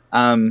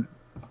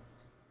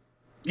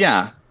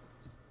 Yeah.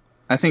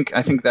 I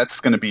think that's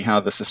going to be how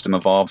the system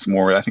evolves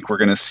more. I think we're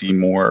going to see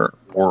more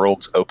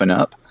worlds open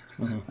up.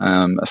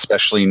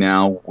 Especially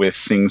now with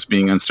things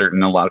being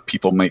uncertain, a lot of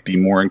people might be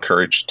more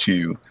encouraged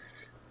to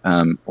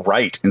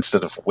write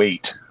instead of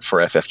wait for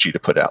FFG to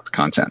put out the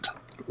content.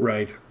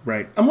 Right.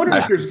 I'm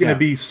wondering if there's going to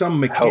be some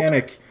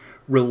mechanic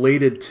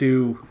related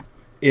to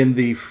in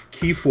the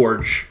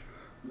Keyforge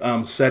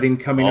setting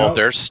coming out. Oh,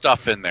 there's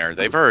stuff in there.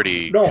 They've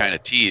already kind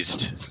of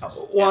teased.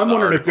 Well, I'm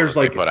wondering if there's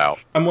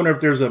I'm wondering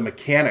if there's a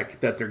mechanic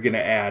that they're going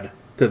to add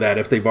to that,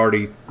 if they've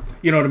already,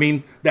 you know what I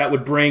mean? That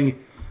would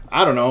bring,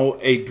 I don't know,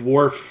 a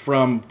dwarf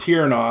from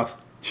Tiernoth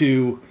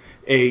to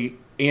a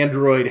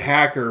android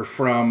hacker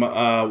from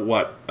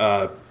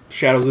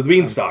Shadows of the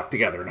Beanstalk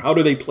together. And how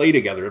do they play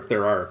together if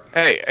there are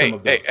Hey,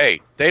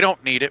 they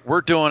don't need it.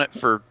 We're doing it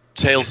for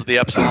Tales of the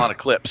Epsilon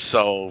Eclipse,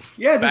 so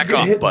back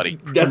off, buddy.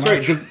 That's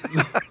right.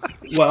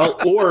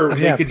 Or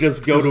they could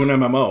just go to an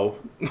MMO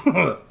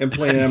and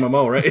play an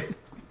MMO, right?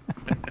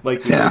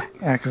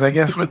 Because I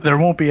guess there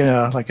won't be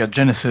a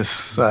Genesis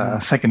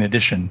second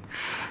edition,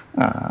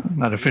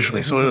 not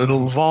officially. So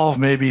it'll evolve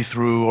maybe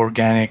through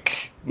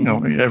organic,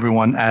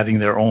 everyone adding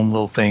their own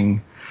little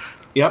thing.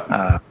 Yep.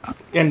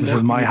 And this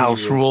is my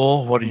house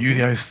rule. What do you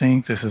guys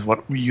think? This is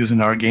what we use in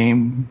our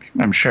game.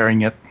 I'm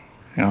sharing it.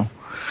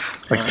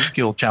 Like the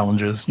skill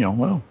challenges.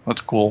 Well,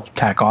 that's cool.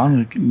 Tack on.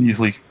 You can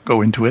easily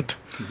go into it.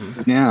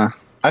 Mm-hmm. Yeah,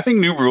 I think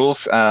new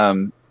rules,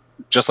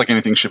 just like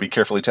anything, should be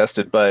carefully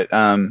tested. But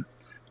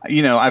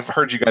I've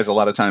heard you guys a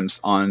lot of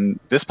times on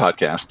this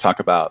podcast talk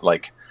about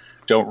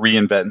don't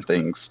reinvent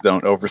things,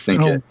 don't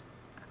overthink it.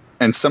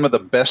 And some of the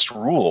best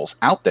rules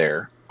out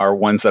there are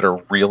ones that are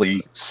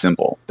really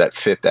simple, that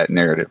fit that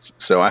narrative.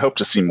 So I hope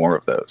to see more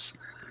of those.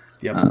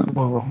 Yep. I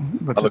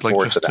look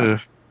forward to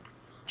that.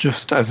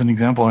 Just as an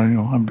example,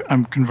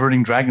 I'm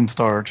converting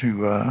Dragonstar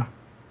to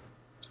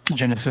the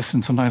Genesis,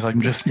 and sometimes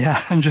I'm just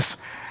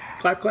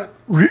Clap, clap.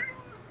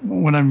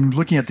 when I'm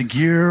looking at the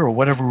gear or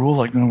whatever rules,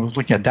 like when I was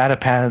looking at data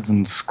pads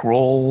and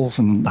scrolls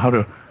and how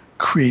to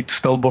create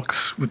spell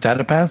books with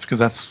data pads, because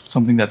that's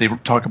something that they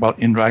talk about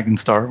in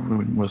Dragonstar,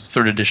 when it was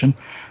 3rd edition.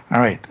 All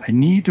right, I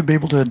need to be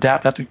able to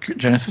adapt that to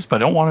Genesis, but I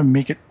don't want to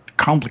make it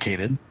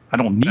complicated. I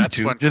don't need That's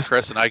to. when Just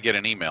Chris and I get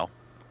an email.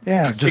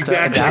 yeah, just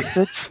Exactly. adapt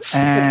it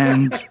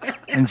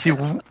and see.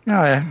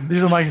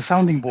 These are my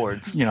sounding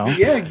boards. Yeah, Is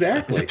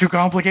exactly. it too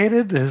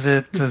complicated? Is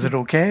it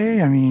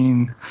okay? I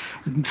mean,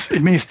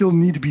 it may still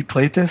need to be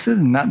play tested,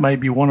 and that might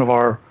be one of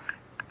our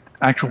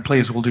actual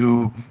plays we'll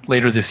do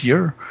later this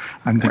year.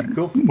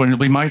 Cool. When it'll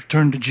be my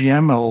turn to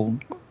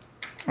GM,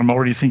 I'm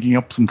already thinking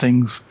up some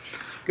things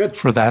Good.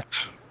 for that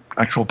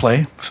actual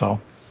play. So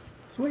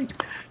Sweet.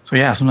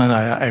 yeah, sometimes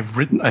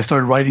I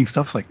started writing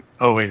stuff like,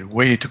 oh wait,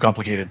 way too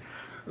complicated.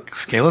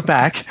 Scale it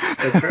back.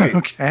 That's right.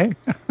 Okay.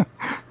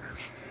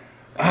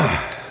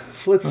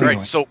 So let's see. All right,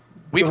 so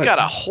we've ahead. got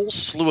a whole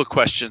slew of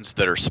questions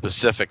that are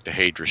specific to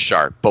Hadra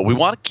Sharp, but we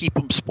want to keep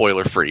them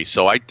spoiler free.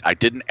 So I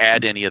didn't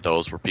add any of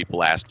those where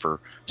people asked for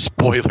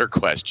spoiler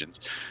questions,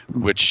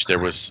 which there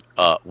was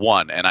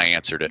one, and I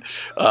answered it.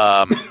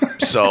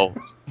 So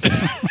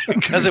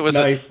because it was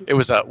Nice.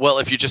 well,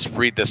 if you just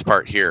read this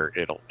part here,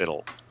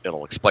 it'll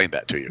explain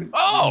that to you.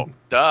 Oh,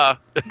 duh.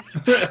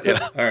 You know,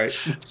 All right.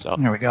 so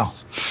There we go.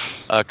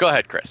 go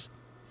ahead, Chris.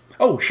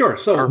 Oh, sure.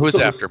 So Or who's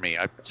so after me?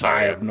 I'm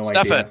sorry. I have no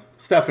Stefan. idea.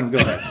 Stefan, go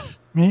ahead.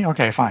 Me?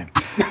 Okay, fine.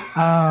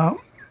 Or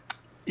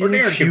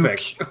Darren If can you-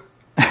 pick.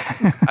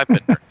 I've been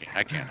drinking.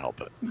 I can't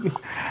help it.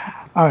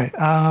 All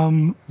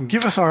right.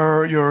 Give us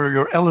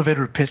your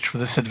elevator pitch for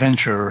this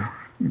adventure.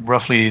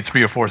 Roughly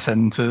 3 or 4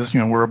 sentences.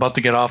 We're about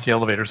to get off the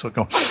elevator, so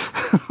go.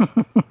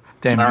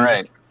 Damn. All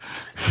right.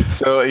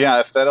 So yeah,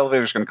 if that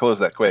elevator is going to close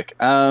that quick.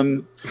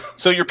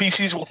 So your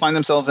PCs will find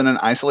themselves in an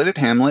isolated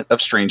hamlet of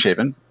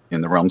Strangehaven in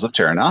the realms of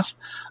Terranoth.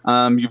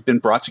 You've been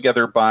brought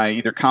together by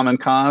either Common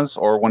Cause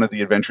or one of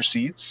the Adventure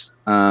Seeds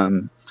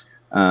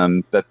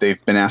that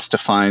they've been asked to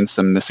find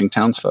some missing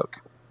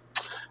townsfolk.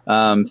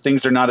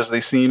 Things are not as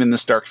they seem in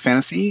this dark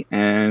fantasy,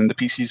 and the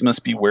PCs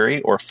must be wary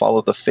or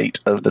follow the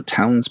fate of the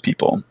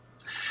townspeople.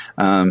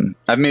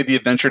 I've made the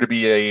adventure to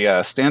be a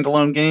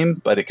standalone game,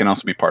 but it can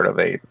also be part of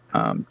a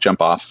jump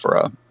off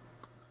for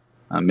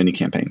a mini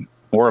campaign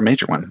or a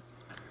major one.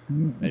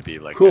 Maybe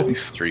like Cool. a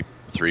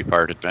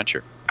three-part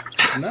adventure.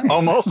 Nice.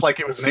 Almost like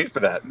it was made for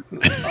that.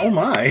 Oh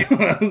my!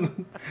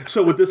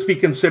 So would this be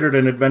considered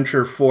an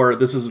adventure for?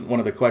 This isn't one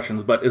of the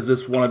questions, but is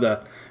this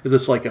Is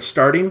this like a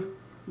starting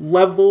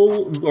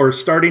level or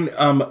starting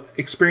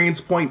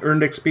experience point,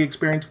 earned XP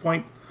experience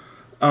point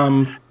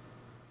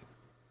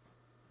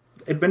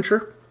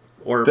adventure?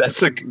 Or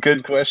That's a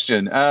good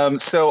question.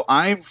 So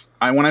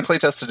when I play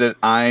tested it,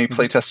 I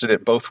play tested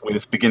it both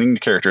with beginning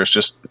characters,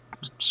 just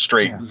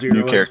straight zero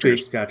new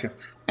characters, XP? Gotcha.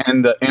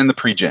 and the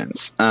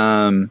pre-gens.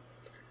 In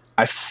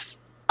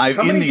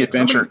the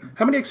adventure,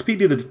 How many XP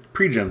do the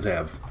pre-gens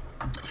have?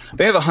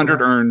 they have 100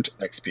 earned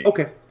XP.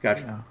 Okay,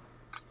 gotcha.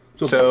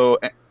 So,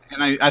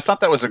 and I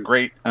thought that was a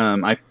great.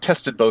 I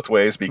tested both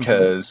ways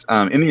because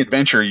in the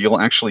adventure you'll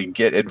actually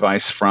get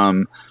advice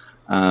from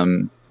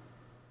the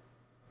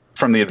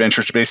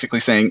adventurers, basically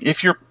saying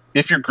if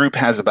your group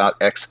has about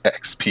X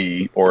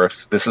XP, or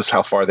if this is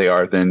how far they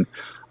are, then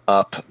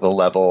up the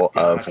level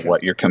of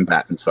what your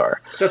combatants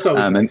are. That's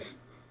always and nice.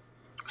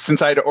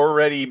 Since I'd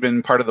already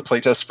been part of the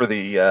playtest for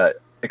the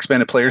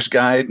expanded player's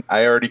guide,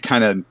 I already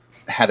kind of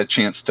had a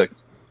chance to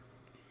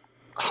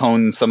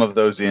hone some of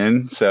those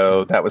in,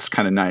 so that was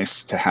kind of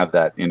nice to have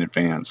that in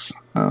advance.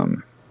 Oh,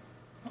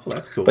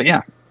 that's cool. But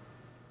yeah,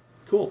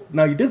 Cool.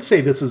 Now, you did say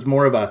this is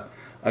more of a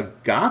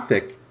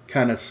gothic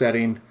kind of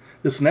setting.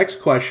 This next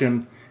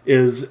question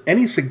is,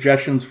 any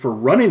suggestions for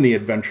running the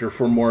adventure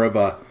for more of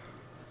a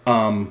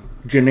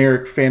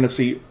generic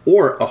fantasy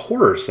or a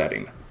horror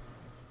setting?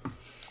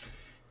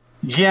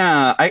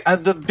 yeah.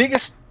 The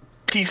biggest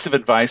piece of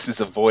advice is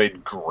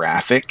avoid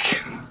graphic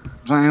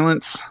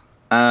violence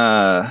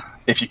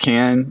if you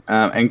can,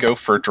 and go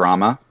for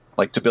drama,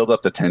 like to build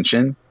up the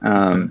tension.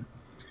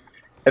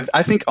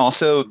 I think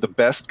also the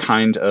best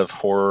kind of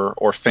horror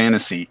or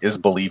fantasy is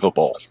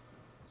believable.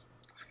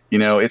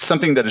 It's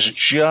something that is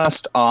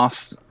just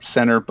off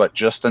center, but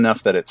just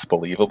enough that it's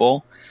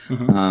believable.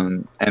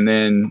 And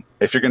then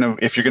if you're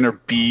gonna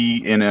be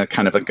in a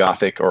kind of a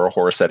gothic or a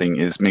horror setting,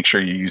 is make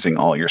sure you're using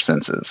all your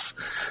senses.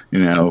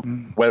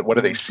 What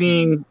are they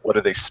seeing? What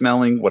are they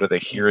smelling? What are they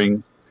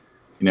hearing?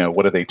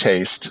 What do they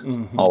taste?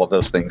 All of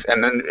those things,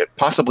 and then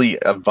possibly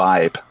a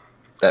vibe,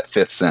 that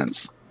fifth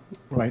sense.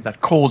 Right,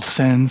 that cold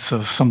sense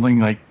of something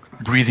like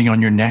breathing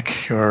on your neck,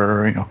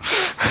 or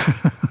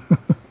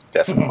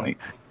Definitely.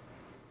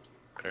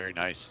 Very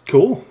nice.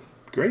 Cool.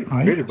 Great. All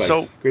right. Great advice.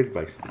 So- Great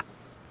advice.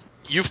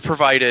 You've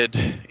provided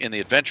in the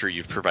adventure.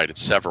 You've provided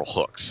several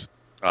hooks,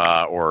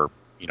 or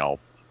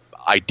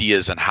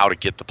ideas on how to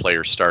get the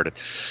players started.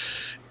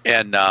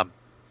 And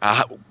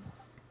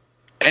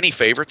any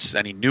favorites?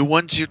 Any new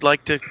ones you'd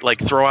like to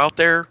throw out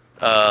there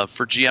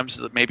for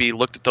GMs that maybe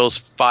looked at those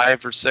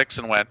 5 or 6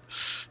 and went,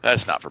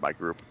 "That's not for my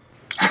group."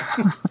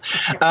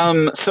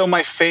 So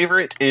my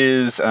favorite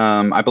is,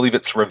 I believe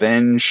it's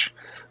Revenge.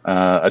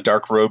 A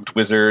dark-robed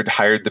wizard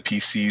hired the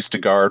PCs to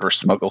guard or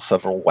smuggle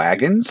several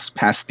wagons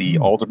past the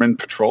Alderman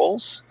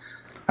patrols.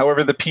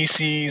 However, the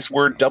PCs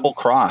were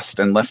double-crossed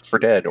and left for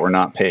dead or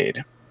not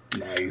paid.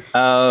 Nice.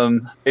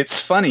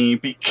 It's funny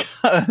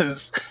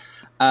because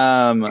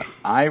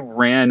I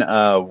ran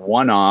a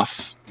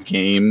one-off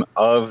game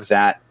of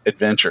that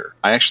adventure.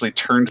 I actually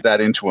turned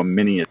that into a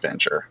mini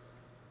adventure.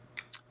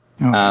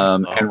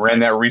 And ran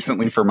that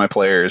recently for my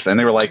players, and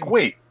they were like,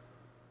 "Wait,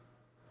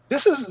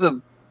 this is the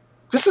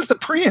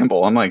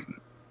preamble." I'm like,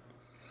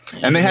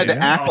 and they had to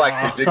act like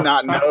they did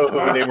not know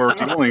who they were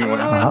dealing with.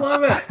 Oh, I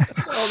love it.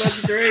 Oh,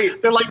 that's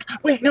great. They're like,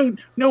 "Wait,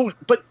 no,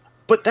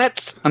 but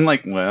that's." I'm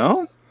like,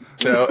 "Well."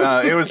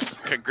 So it was.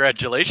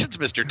 Congratulations,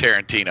 Mr.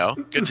 Tarantino.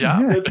 Good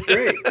job. That's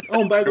great.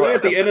 Oh, and by the way,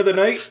 at the end of the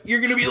night, you're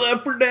going to be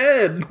left for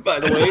dead, by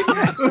the way.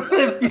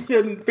 If you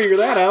didn't figure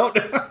that out.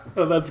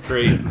 Oh, that's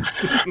great.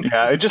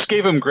 Yeah, it just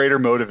gave them greater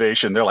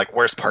motivation. They're like,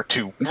 "Where's part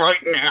 2? Right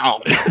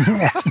now."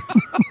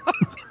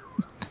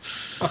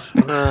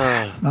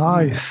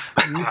 Nice.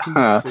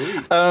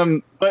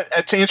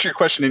 But to answer your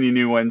question, any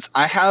new ones?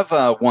 I have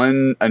a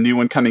new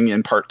one coming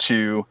in part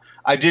 2.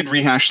 I did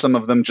rehash some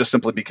of them just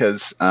simply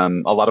because a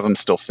lot of them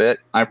still fit.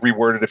 I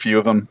reworded a few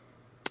of them.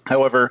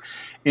 However,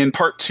 in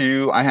part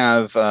 2, I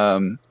have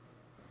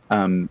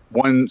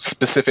one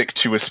specific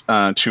to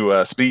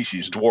a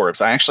species,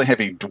 dwarves. I actually have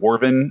a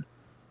dwarven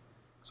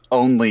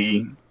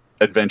only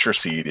adventure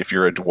seed if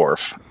you're a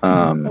dwarf.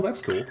 Oh, that's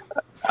cool.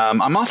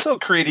 I'm also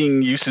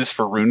creating uses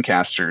for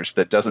runecasters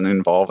that doesn't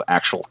involve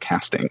actual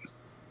casting.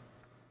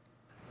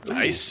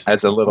 Nice.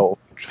 As a little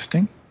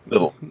Interesting.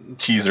 little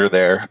teaser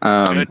there.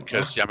 Good,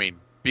 because, I mean,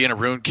 being a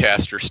rune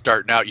caster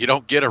starting out, you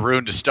don't get a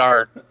rune to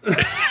start.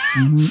 The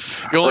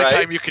only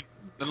time you could,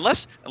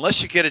 unless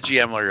you get a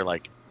GM where you're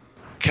like,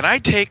 can I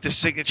take the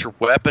signature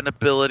weapon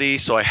ability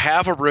so I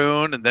have a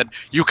rune and then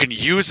you can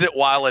use it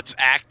while it's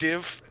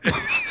active?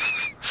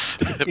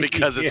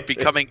 Because it's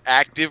becoming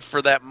active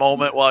for that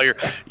moment while you're,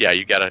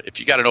 you gotta, if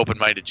you got an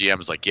open-minded GM,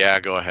 it's like, yeah,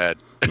 go ahead.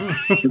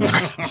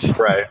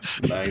 Right.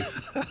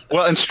 Nice.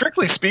 Well, and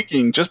strictly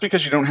speaking, just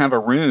because you don't have a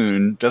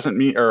rune doesn't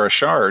mean, or a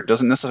shard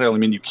doesn't necessarily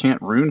mean you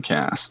can't rune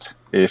cast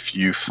if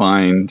you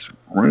find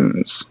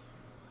runes.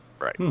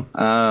 Right.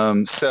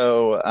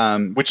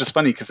 Which is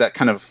funny because that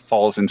kind of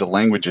falls into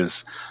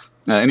languages.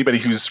 Anybody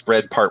who's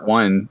read part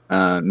 1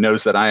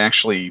 knows that I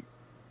actually,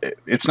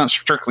 it's not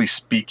strictly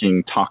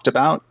speaking talked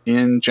about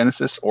in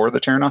Genesis or the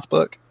Terranoth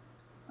book,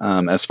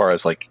 as far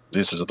as like,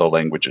 this is the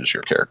languages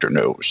your character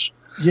knows.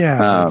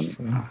 Yeah.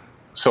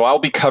 So I'll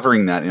be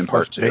covering that in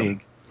part 2.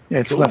 Vague. Yeah,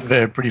 it's left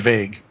pretty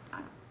vague.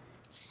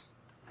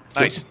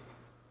 Nice.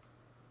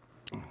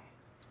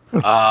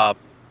 What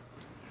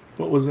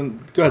was in?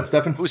 Go ahead,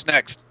 Stefan. Who's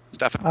next?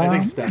 Stefan. I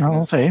think Stefan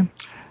I'll is. say.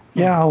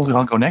 Yeah,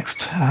 I'll go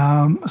next.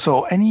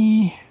 So,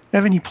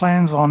 have any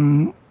plans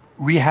on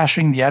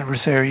rehashing the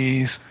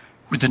adversaries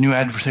with the new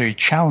adversary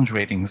challenge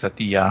ratings that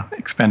the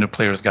expanded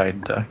players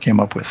guide came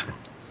up with?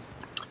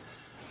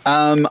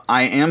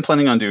 I am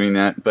planning on doing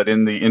that, but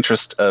in the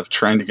interest of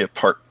trying to get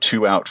part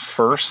 2 out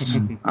first,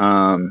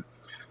 I'm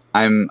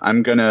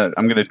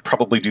gonna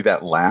probably do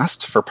that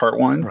last for part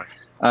 1. Right.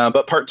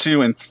 But part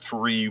 2 and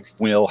 3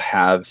 will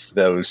have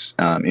those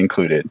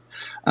included.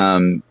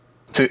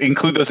 To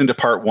include those into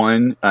part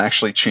 1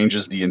 actually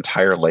changes the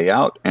entire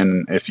layout.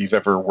 And if you've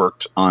ever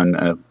worked on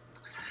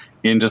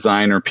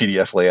InDesign or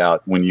PDF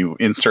layout, when you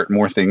insert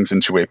more things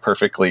into a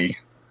perfectly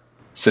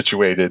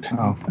situated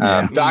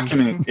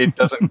document, it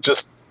doesn't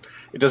just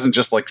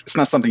like, it's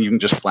not something you can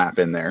just slap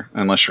in there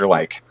unless you're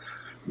like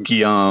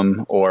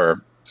Guillaume or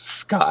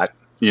Scott,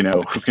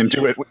 who can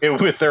do it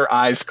with their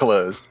eyes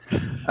closed. You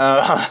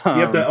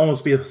have to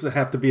almost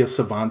have to be a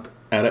savant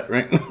at it,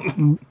 right?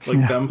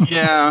 Like them.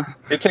 Yeah,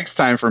 it takes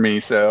time for me.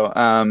 So,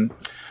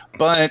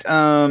 but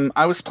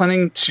I was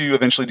planning to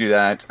eventually do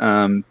that.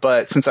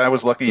 But since I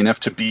was lucky enough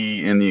to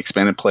be in the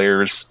expanded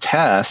players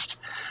test,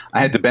 I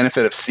had the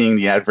benefit of seeing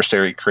the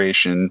adversary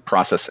creation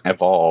process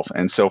evolve.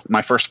 And so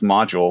my first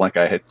module, like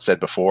I had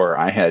said before,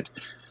 I had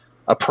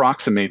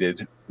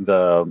approximated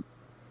the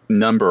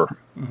number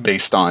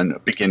based on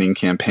beginning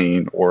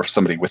campaign or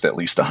somebody with at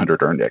least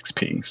 100 earned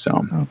XP.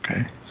 So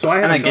Okay. So I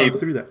haven't gone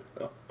through that.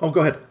 Oh,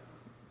 go ahead.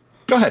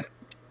 Go ahead.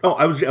 Oh,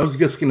 I was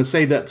just going to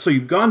say that. So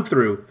you've gone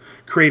through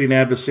creating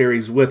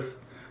adversaries with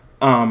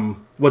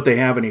what they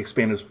have in the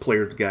expanded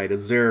player guide.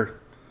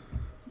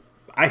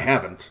 I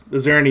haven't.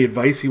 Is there any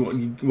advice you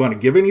want to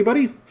give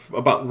anybody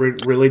about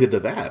related to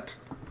that?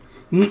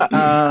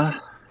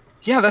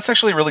 Yeah, that's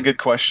actually a really good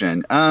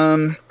question.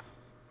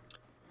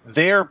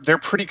 They're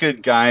pretty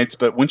good guides,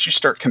 but once you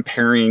start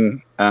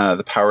comparing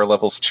the power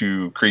levels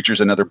to creatures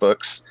in other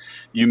books,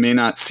 you may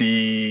not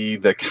see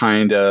the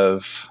kind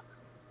of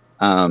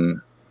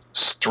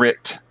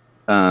strict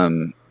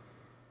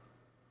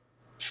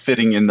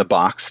fitting in the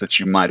box that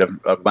you might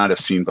have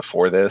seen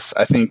before this.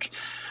 I think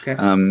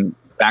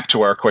back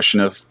to our question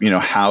of,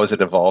 how is it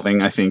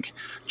evolving? I think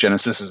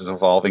Genesis is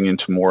evolving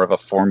into more of a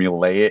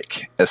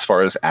formulaic as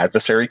far as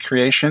adversary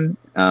creation,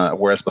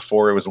 whereas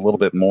before it was a little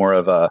bit more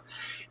of a,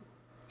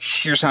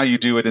 here's how you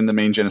do it in the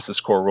main Genesis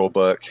core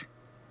rulebook.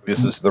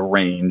 This is the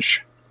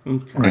range.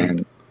 Okay.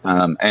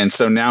 And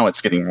so now it's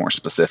getting more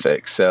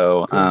specific.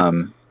 So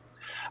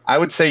I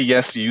would say,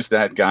 yes, use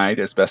that guide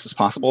as best as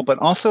possible, but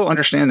also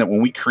understand that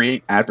when we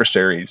create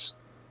adversaries,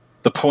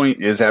 the point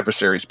is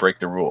adversaries break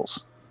the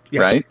rules. Yeah.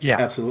 Right? Yeah.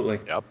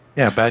 Absolutely. Yep.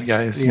 Yeah, bad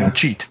guys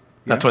cheat.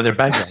 That's why they're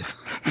bad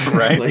guys.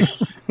 Right.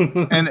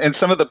 and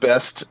some of the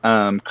best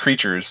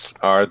creatures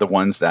are the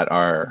ones that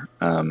are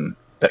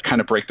that kind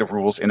of break the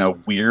rules in a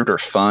weird or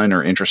fun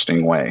or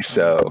interesting way.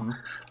 So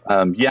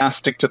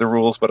stick to the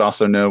rules, but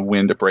also know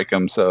when to break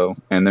them. So,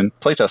 and then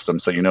playtest them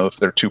so you know if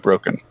they're too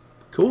broken.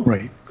 Cool.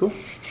 Right. Cool.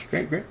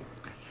 Great.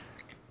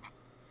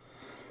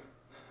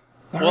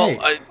 All Well,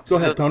 right. Go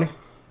ahead, Tony.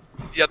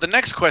 Yeah, the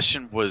next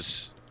question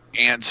was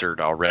answered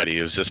already.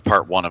 Is this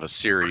part 1 of a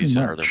series,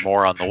 and are there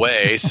more on the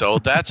way? So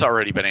that's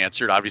already been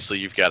answered. Obviously,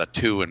 you've got a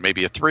 2 and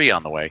maybe a 3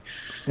 on the way.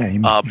 Yeah, you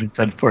even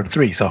said 4 to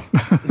 3. So,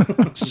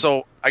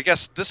 So I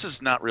guess this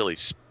is not really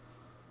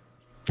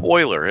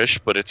spoilerish,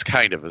 but it's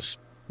kind of a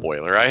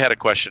spoiler. I had a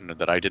question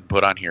that I didn't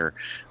put on here.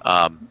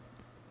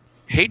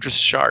 Hadra's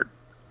Shard.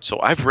 So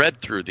I've read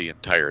through the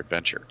entire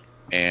adventure,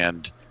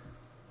 and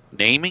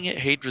naming it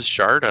Hadra's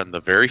Shard on the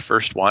very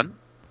first one,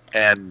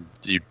 and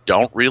you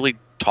don't really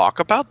talk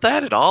about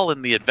that at all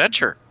in the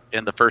adventure,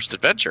 in the first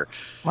adventure.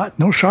 what?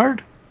 No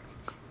shard?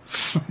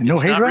 No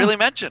It's Hadra? not really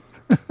mentioned.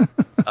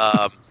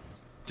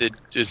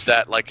 Is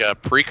that like a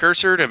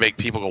precursor to make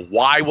people go,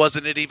 why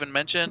wasn't it even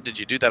mentioned? Did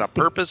you do that on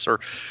purpose, or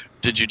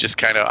did you just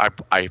kind of,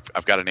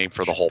 I've got a name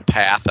for the whole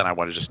path, and I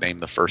want to just name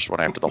the first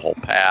one after the whole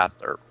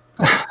path? Or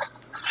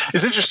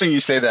It's interesting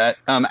you say that.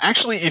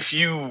 Actually, if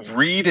you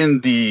read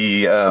in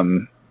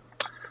the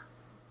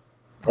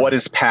what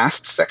is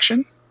past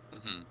section,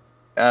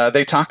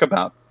 they talk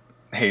about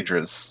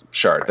Hadra's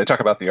Shard. They talk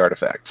about the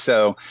artifact.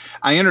 So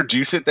I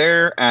introduce it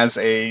there as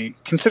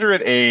consider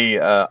it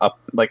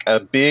a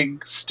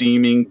big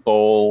steaming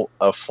bowl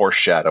of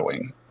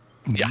foreshadowing.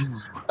 Yeah.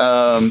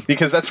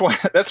 Because that's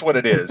what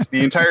it is.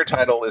 The entire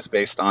title is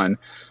based on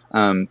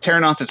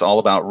Terranoth is all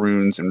about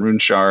runes and rune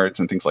shards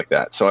and things like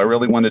that. So I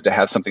really wanted to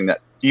have something that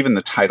even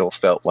the title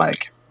felt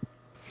like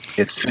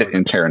it fit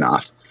in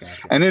Terranoth.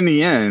 Gotcha. And in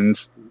the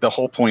end, the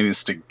whole point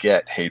is to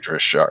get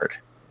Hadra's Shard.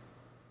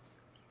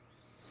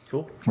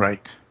 Cool.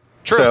 Right.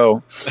 So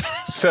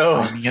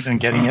Finding it and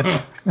getting it.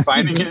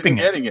 finding it and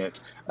getting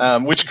it,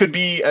 which could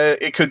be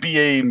it could be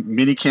a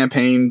mini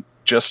campaign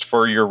just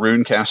for your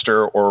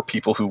runecaster or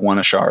people who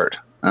want a shard.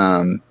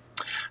 That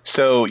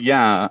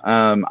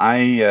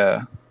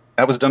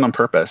was done on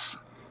purpose.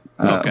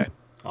 okay.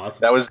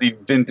 Awesome. That was the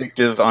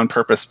vindictive on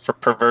purpose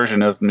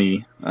perversion of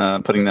me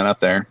putting that up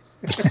there.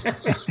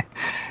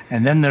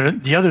 And then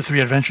the other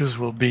 3 adventures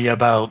will be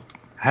about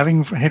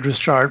having Hadra's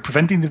Shard,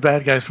 preventing the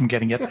bad guys from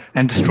getting it,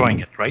 and destroying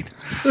it, right?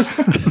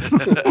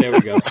 There we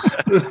go.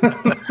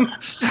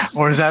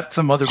 Or is that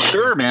some other...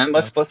 Sure, man.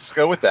 Let's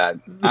go with that.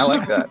 I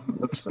like that.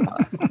 Let's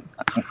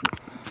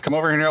come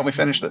over here and help me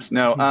finish this.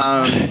 No.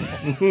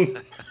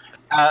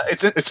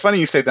 It's funny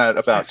you say that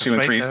about Texas, 2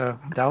 and right? 3.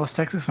 Dallas,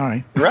 Texas? All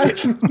right.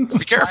 Right.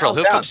 Be careful.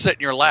 He'll down. come sit in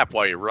your lap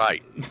while you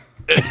write.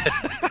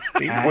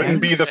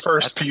 Wouldn't be the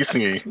first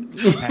PC.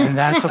 And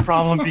that's a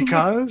problem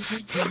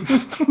because...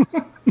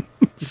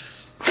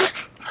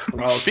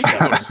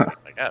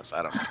 I guess.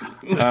 I don't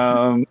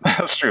know.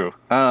 That's true.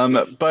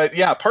 But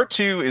yeah, part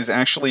 2 is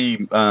actually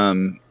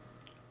in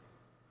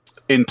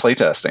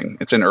playtesting.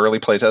 It's in early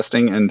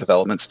playtesting and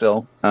development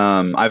still.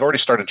 I've already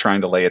started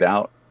trying to lay it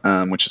out,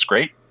 which is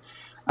great.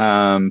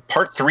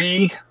 Part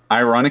 3,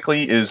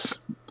 ironically, is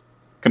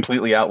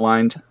completely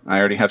outlined. I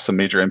already have some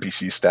major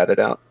NPCs statted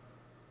out.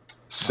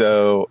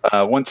 So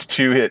once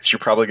 2 hits, you're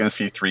probably going to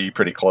see 3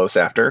 pretty close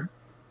after.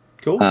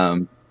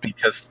 Cool.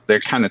 Because they're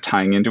kind of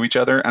tying into each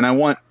other. And I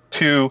want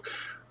 2,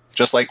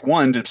 just like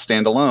 1, to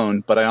stand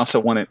alone, but I also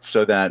want it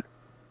so that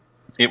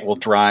it will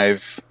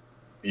drive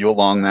you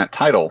along that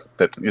title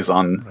that is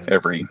on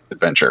every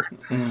adventure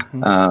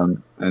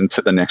and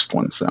to the next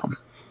one. So,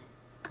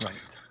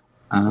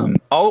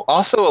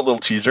 also a little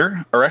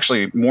teaser, or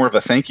actually more of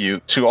a thank you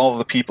to all of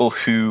the people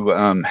who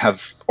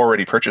have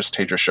already purchased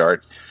Hadra's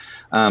Shard.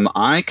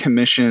 I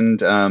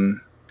commissioned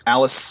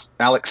Alex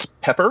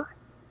Pepper.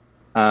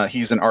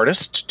 He's an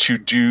artist to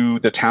do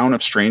the town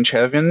of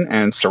Strangehaven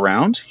and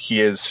surround. He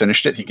has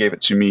finished it. He gave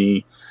it to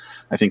me,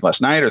 I think,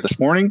 last night or this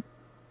morning.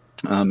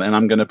 And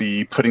I'm going to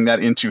be putting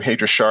that into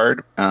Hadra's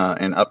Shard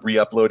and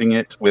re-uploading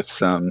it with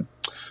some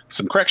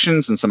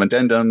corrections and some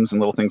addendums and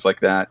little things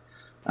like that.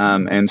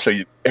 And so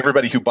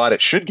everybody who bought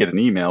it should get an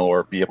email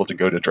or be able to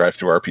go to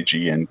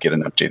DriveThruRPG and get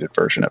an updated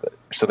version of it.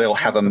 So they'll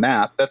have a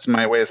map. That's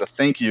my way as a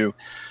thank you.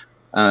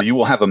 You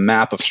will have a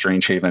map of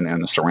Strangehaven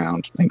and the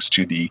surround, thanks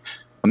to the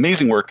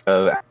amazing work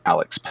of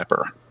Alex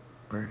Pepper.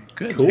 Very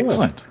good. Cool.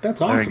 Excellent.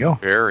 That's awesome. There you go.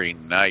 Very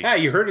nice. Yeah,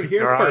 you heard it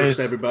here Your first,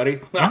 eyes- everybody.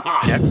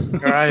 Yeah.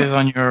 Your eyes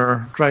on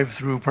your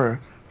drive-through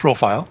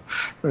profile,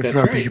 or That's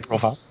your RPG right.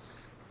 profile,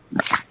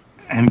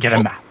 and get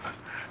a map.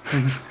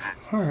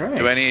 All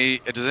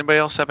right. Does anybody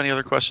else have any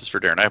other questions for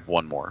Darren? I have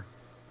one more.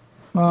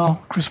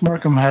 Well, Chris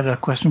Markham had a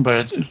question,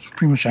 but it's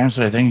pretty much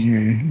answered, I think.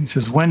 He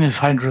says, when is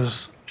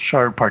Hydra's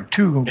Shard Part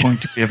 2 going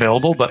to be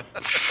available? But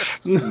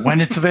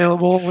when it's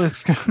available,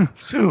 it's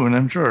soon,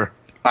 I'm sure.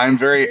 I'm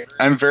very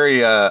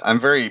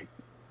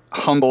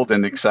humbled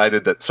and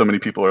excited that so many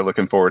people are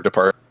looking forward to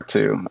Part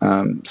 2.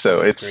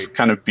 So it's Great.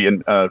 kind of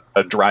being a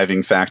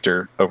driving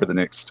factor over the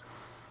next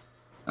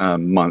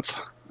month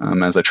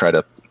as I try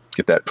to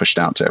get that pushed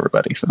out to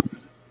everybody. So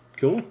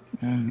Cool.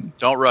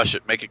 Don't rush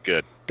it. Make it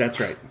good. That's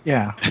right.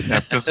 Yeah,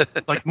 because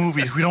like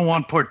movies, we don't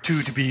want Part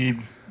 2 to be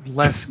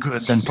less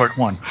good than Part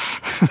 1.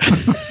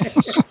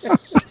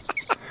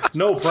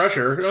 No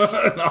pressure.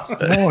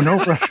 No. No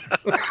pressure.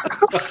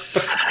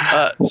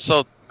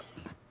 So, go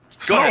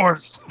Star ahead.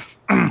 Wars.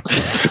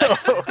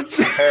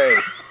 Hey,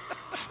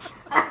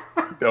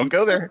 don't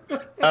go there.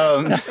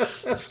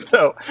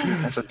 So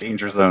that's a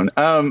danger zone.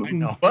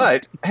 know.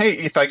 But hey,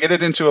 if I get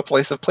it into a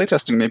place of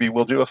playtesting, maybe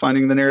we'll do a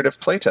Finding the Narrative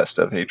playtest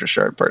of Hadra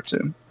Shard Part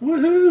 2.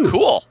 Woohoo.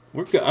 Cool.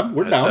 We're good.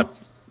 We're That's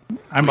down.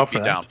 I'm We'd up be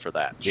for down that. for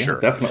that. Yeah, Sure.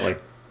 definitely.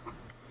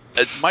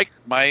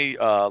 My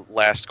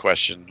last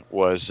question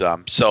was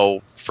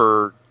so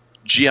for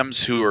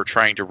GMs who are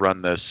trying to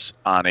run this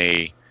on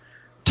a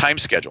time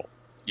schedule,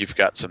 you've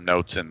got some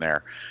notes in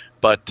there,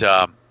 but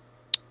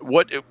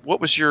what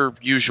was your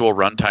usual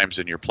run times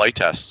in your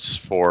playtests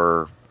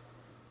for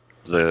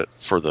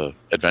the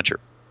adventure?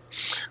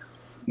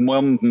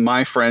 Well,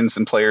 my friends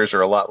and players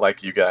are a lot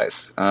like you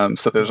guys,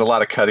 so there's a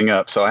lot of cutting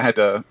up. So I had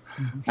to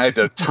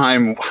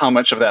time how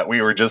much of that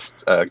we were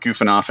just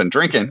goofing off and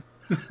drinking.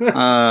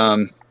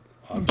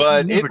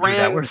 But Never it do that.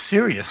 ran. We're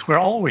serious. We're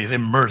always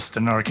immersed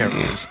in our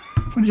characters.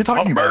 What are you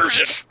talking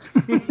Immersion.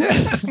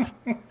 about?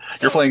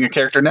 You're playing a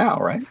character now,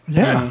 right?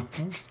 Yeah.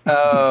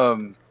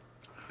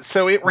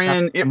 So it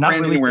ran. It Not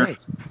ran really anywhere. gay.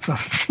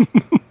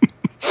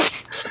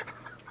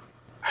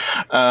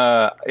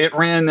 It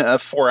ran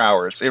 4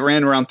 hours. It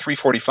ran around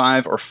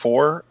 3:45 or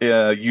 4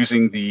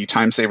 using the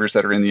time savers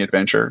that are in the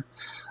adventure.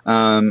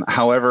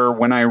 However,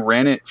 when I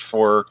ran it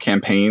for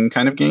campaign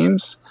kind of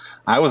games,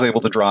 I was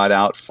able to draw it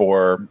out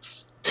for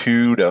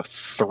 2 to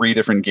 3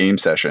 different game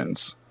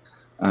sessions.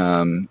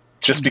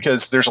 Just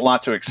because there's a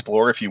lot to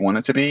explore if you want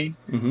it to be.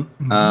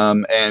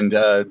 And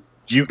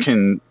you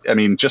can, I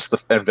mean, just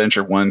the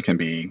adventure one can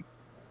be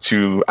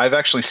 2. I've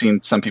actually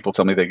seen some people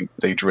tell me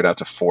they drew it out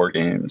to 4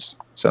 games.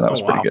 So that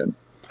was pretty wow. good.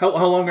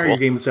 How long are your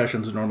game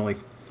sessions normally?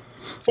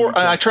 4.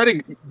 I try to.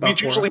 We About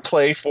 4? usually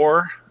play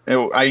 4.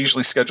 I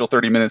usually schedule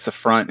 30 minutes up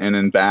front and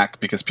then back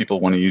because people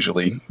want to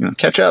usually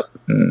catch up.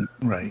 And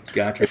Right.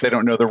 Gotcha. if they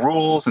don't know the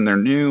rules and they're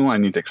new, I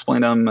need to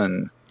explain them.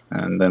 And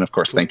then, of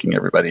course, thanking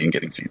everybody and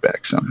getting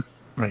feedback. So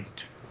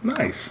Right.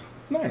 Nice.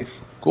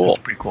 Cool.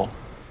 Pretty cool.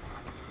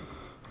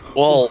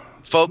 Well,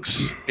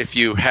 folks, if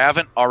you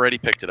haven't already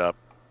picked it up,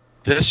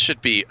 this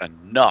should be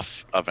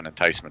enough of an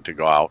enticement to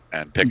go out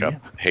and pick up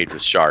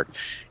Hadra's Shard.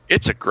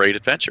 It's a great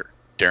adventure.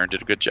 Darren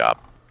did a good job.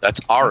 That's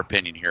our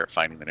opinion here at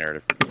Finding the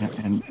Narrative.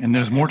 And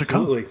there's more to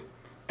come.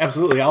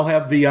 Absolutely. I'll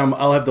have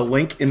the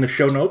link in the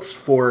show notes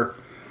for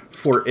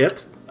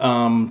it.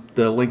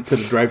 The link to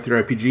the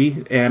Drive-Thru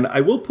RPG, and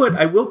I will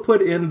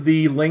put in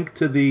the link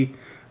to the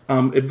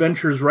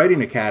Adventures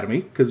Writing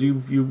Academy because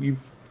you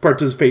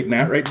participate in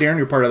that, right, Darren?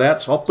 You're part of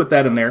that, so I'll put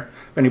that in there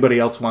if anybody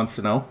else wants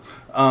to know.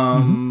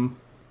 And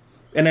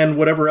then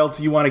whatever else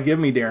you want to give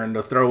me, Darren,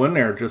 to throw in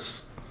there,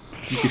 just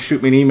you can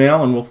shoot me an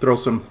email and we'll throw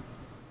some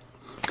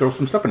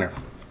stuff in there.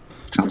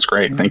 sounds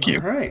great. Thank you.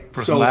 All right.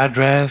 Personal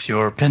address,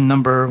 your PIN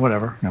number,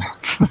 whatever. No.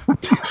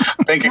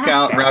 Bank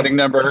account, routing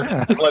number,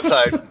 blood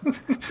type,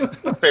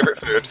 favorite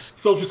food.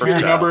 Social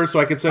security child. number, so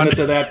I could send it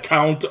to that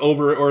count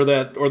over or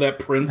that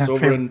prince over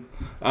favorite- in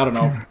I don't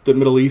know the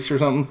Middle East or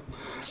something.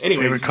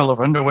 Anyway, Favorite color of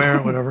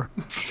underwear, whatever.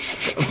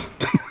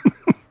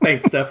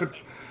 thanks, Stefan.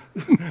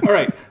 All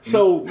right,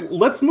 so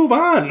let's move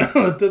on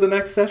to the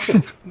next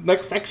session.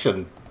 Next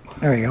section.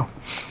 There you go.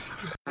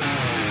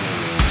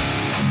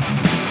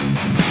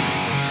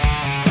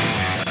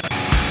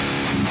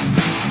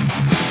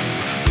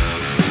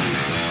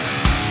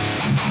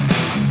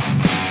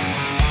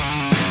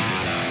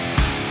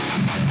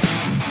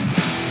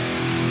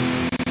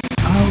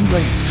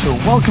 Alright, so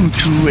welcome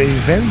to a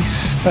very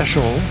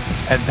special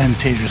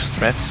Advantageous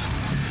Threats.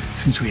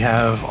 Since we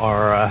have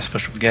our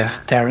special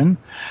guest, Darren,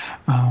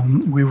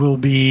 we will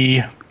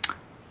be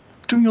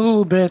doing a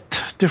little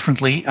bit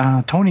differently.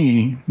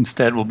 Tony,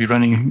 instead, will be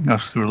running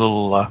us through a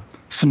little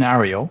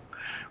scenario.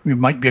 We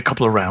might be a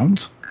couple of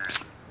rounds.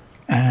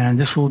 And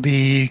this will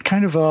be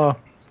kind of a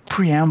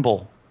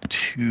preamble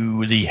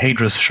to the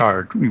Hadra's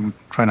Shard. We will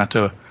try not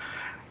to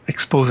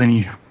expose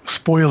any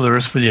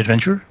spoilers for the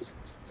adventure.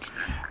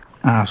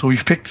 So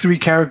we've picked 3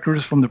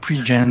 characters from the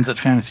pre-gens that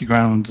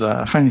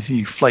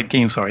Fantasy Flight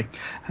Games,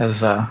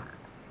 has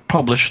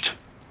published.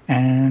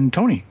 And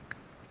Tony,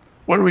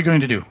 what are we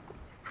going to do?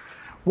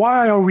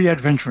 Why are we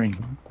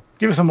adventuring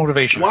Give us some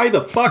motivation. Why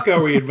the fuck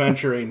are we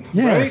adventuring?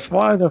 Yes, Right?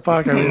 why the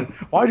fuck are we?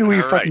 Why do we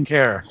All fucking right.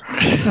 care?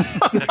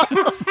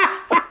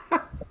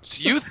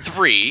 So you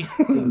three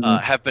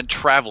have been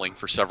traveling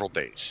for several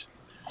days.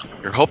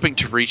 You're hoping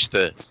to reach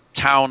the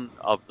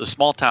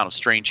small town of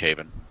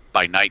Strangehaven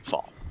by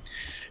nightfall.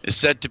 It's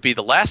said to be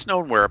the last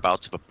known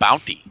whereabouts of a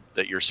bounty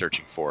that you're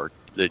searching for,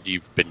 that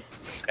you've been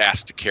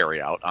asked to carry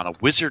out on a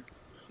wizard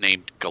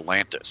named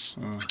Galantis.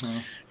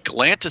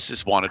 Galantis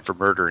is wanted for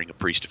murdering a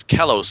priest of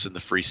Kelos in the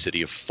free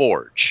city of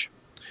Forge.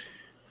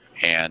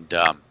 And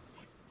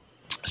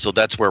so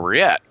that's where we're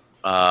at.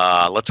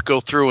 Let's go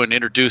through and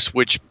introduce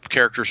which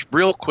characters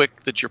real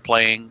quick that you're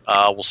playing.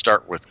 We'll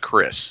start with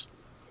Chris.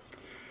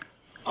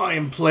 I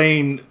am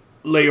playing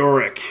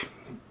Leoric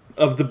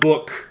of the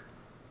book.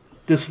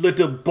 This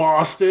little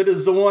bastard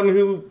is the one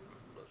who...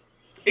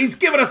 He's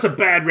given us a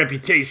bad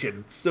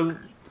reputation. So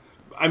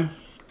I'm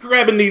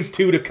grabbing these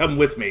two to come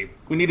with me.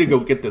 We need to go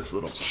get this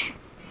little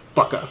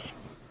fucker. All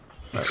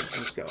right,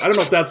 let's go. I don't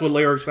know if that's what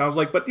Leoric sounds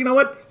like, but you know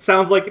what?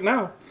 Sounds like it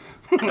now.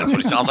 That's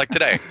what he sounds like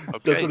today. Okay,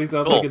 That's what he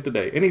sounds cool. like it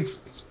today. And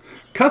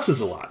he's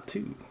cusses a lot,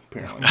 too,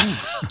 apparently.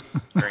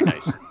 Very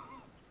nice.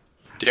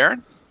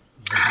 Darren?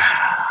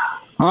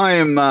 I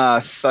am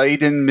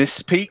Thaden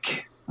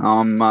Misspeak.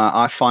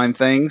 I find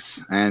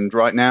things, and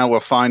right now we're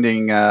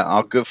finding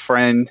our good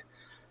friend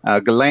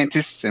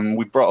Galantis, and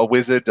we brought a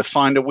wizard to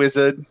find a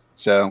wizard.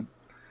 So,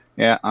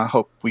 yeah, I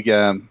hope we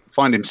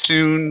find him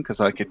soon,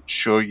 because I could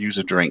sure use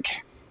a drink.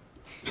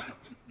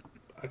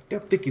 I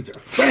don't think he's our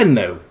friend,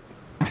 though.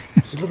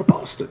 It's a little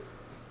bastard.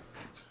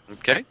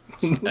 Okay.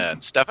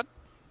 And Stefan?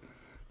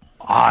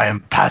 I am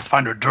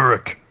Pathfinder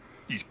Durek.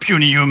 These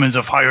puny humans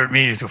have hired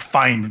me to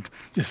find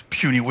this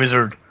puny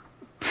wizard.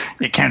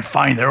 They can't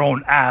find their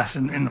own ass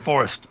in the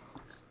forest.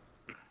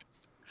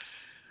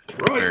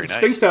 Right, Very it nice.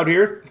 stinks out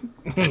here.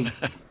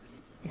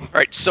 All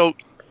right, so...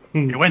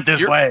 It went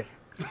this You're- way.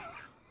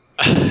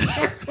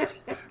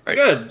 Right.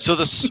 Good. So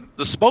the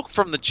smoke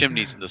from the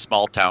chimneys in the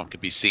small town can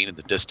be seen in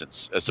the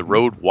distance as the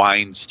road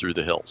winds through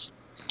the hills.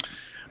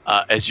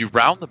 As you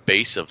round the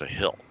base of a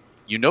hill,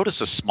 you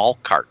notice a small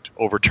cart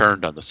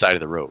overturned on the side of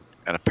the road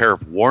and a pair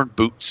of worn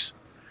boots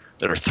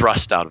that are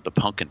thrust out of the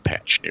pumpkin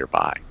patch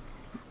nearby.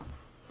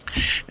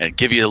 And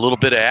give you a little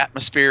bit of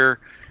atmosphere.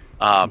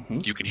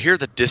 You can hear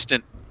the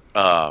distant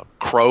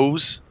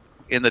crows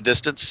in the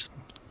distance,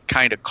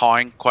 kind of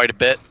cawing quite a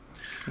bit.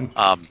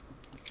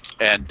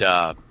 And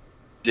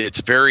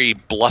it's very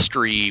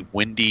blustery,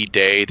 windy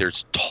day.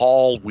 There's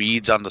tall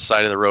weeds on the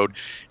side of the road,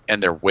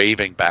 and they're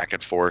waving back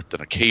and forth.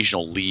 An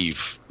occasional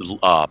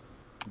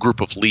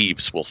group of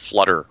leaves will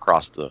flutter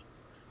across the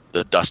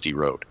dusty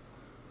road.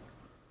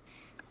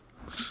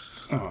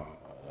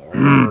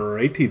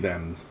 Alrighty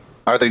then.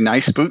 Are they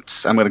nice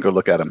boots? I'm going to go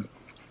look at them.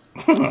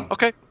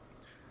 Okay.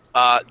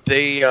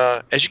 They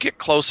as you get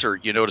closer,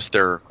 you notice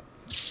they're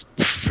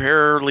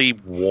fairly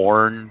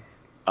worn.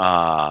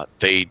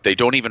 They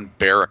don't even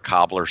bear a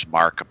cobbler's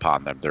mark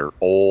upon them. They're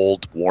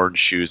old, worn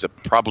shoes that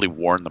probably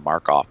worn the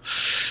mark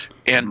off.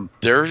 And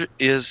there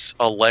is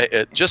a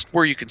leg, just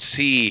where you can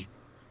see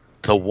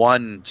the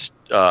one.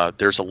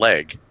 There's a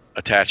leg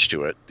attached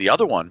to it. The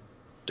other one,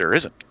 there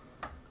isn't.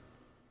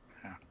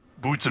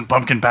 Boots and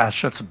pumpkin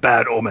patch. That's a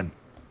bad omen.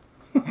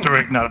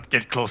 Durek, not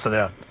get close to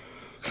that.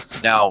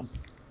 Now,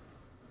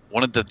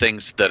 one of the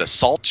things that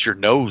assaults your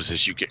nose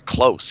as you get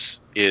close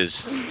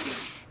is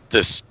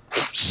this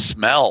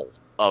smell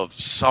of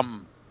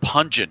some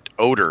pungent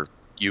odor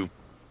you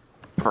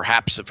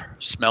perhaps have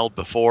smelled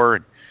before,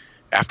 and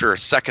after a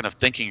second of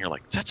thinking, you're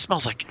like, that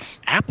smells like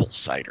apple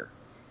cider.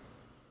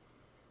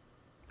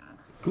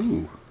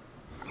 Ooh.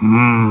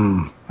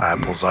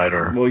 Apple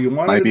cider. Well, you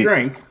wanted Might be. a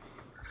drink.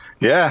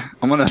 Yeah,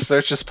 I'm going to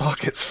search his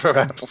pockets for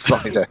apple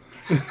cider.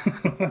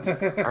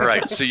 All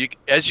right, so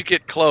as you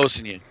get close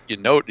and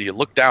you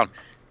look down,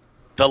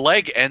 the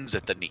leg ends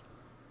at the knee.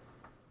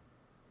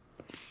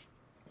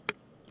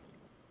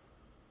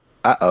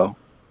 Uh-oh.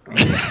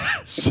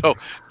 So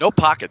no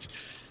pockets.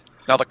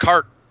 Now the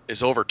cart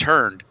is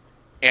overturned,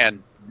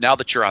 and now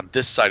that you're on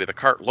this side of the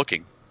cart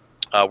looking,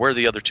 where are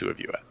the other two of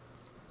you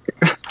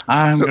at?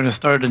 I'm going to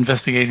start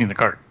investigating the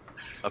cart.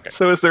 Okay.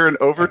 So is there an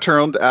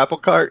overturned apple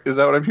cart? Is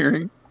that what I'm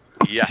hearing?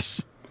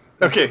 Yes.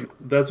 Okay.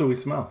 That's what we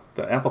smell.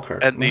 The apple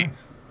cart. And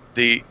Nice.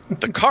 the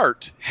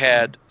cart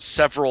had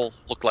several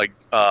look like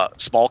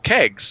small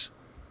kegs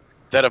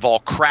that have all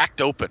cracked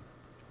open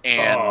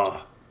and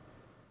Oh,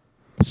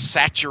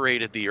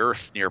 saturated the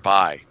earth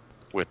nearby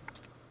with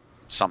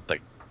something.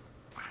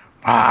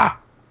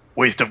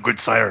 Waste of good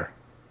cider.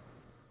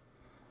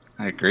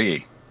 I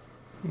agree.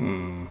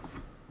 And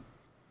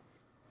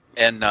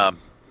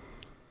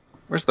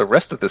Where's the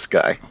rest of this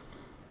guy?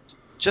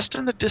 just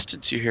in the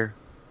distance you hear,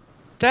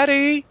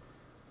 "Daddy!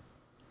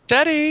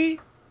 Daddy!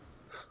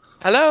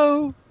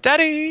 Hello?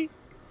 Daddy!"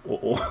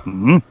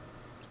 oh.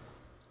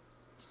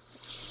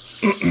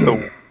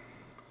 So,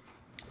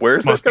 where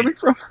is this Must be. coming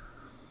from?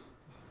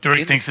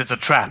 Durek thinks it's a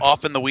trap.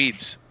 Off in the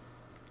weeds,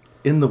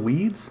 In the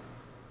weeds?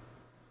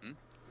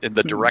 in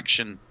the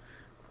direction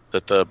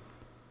that the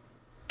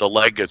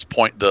leg is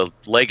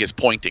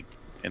pointing.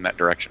 in that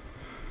direction.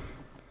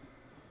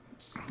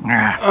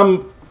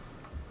 Ah,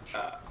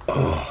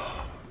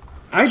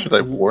 Should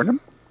I warn him?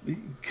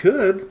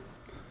 could.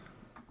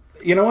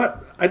 You know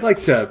what? I'd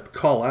like to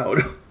call out.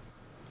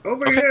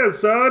 Over here,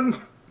 son.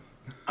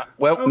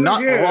 Well, Over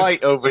not here.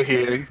 right over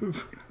here.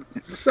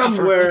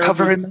 Somewhere.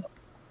 Cover in.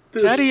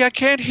 this- Daddy, I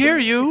can't hear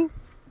you.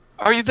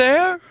 Are you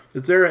there?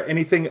 Is there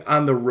anything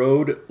on the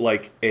road,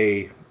 like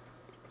a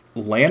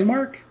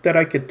landmark, that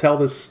I could tell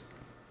this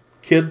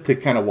kid to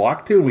kind of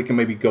walk to? We can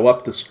maybe go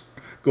up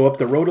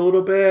the road a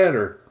little bit,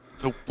 or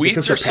The weeds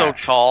Because are they're so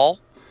patched. tall.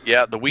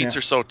 Yeah, the weeds Yeah.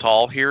 are so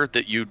tall here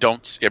that you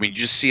don't. I mean, you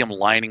just see them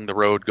lining the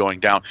road going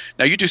down.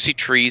 Now you do see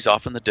trees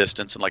off in the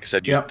distance, and like I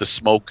said, Yep. the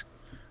smoke.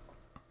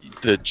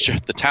 The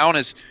town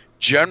is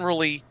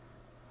generally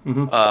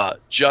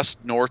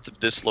just north of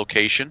this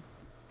location.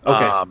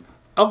 okay.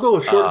 I'll go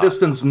a short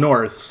distance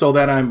north so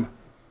that I'm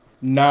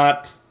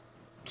not.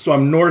 So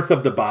I'm north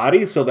of the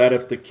body, so that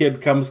if the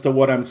kid comes to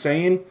what I'm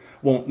saying,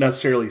 won't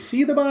necessarily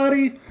see the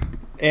body,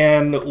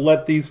 and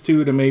let these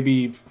two to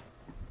maybe,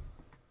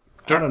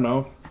 I don't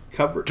know,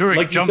 cover. Durek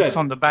like you jumps said,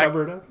 on the back.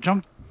 cover it up.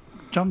 Jump.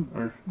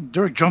 Or-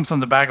 Durek jumps on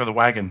the back of the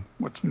wagon.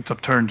 It's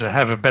upturned to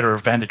have a better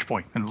vantage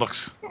point and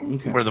looks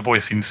where the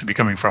voice seems to be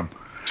coming from.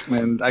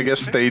 And I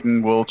guess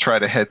Thaden will try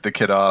to head the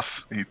kid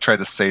off. He tried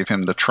to save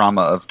him the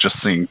trauma of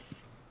just seeing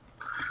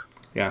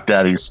Yeah.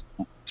 Daddy's.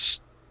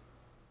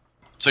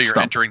 So you're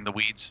Stump. entering the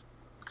weeds.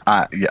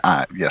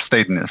 Yes,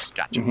 Thaden is.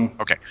 Gotcha.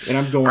 Okay, And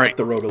I'm going Right. up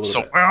the road a little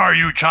So- bit. Where are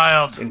you,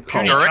 child? And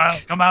Here, call-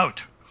 child, come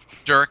out.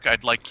 Dirk,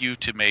 I'd like you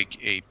to make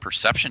a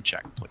perception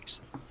check,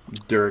 please.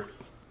 Dirk.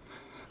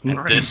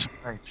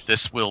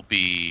 This will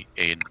be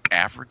an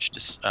average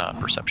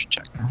perception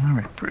check. All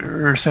right,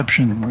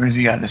 perception. Where's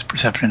he got his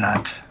perception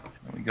at?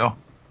 There we go.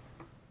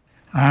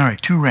 All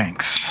right, 2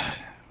 ranks.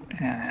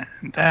 And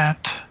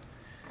that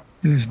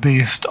is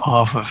based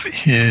off of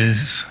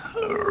his,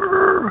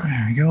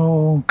 there we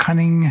go,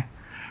 cunning.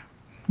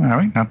 All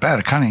right, not bad,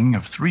 a cunning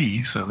of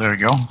 3, so there we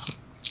go.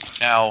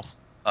 Now,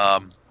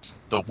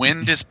 the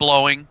wind is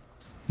blowing,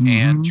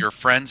 and your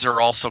friends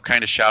are also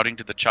kind of shouting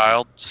to the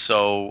child,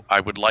 so I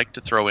would like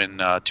to throw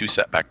in 2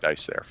 setback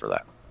dice there for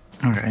that.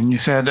 Okay, and you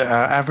said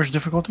average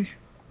difficulty?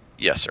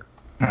 Yes, sir.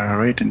 All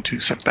right, and 2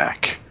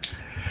 setback.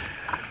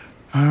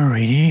 All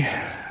righty,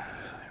 there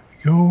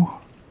we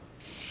go.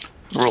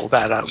 Roll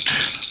that out.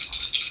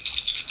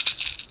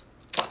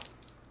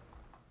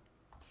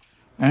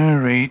 All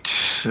right,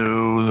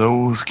 so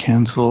those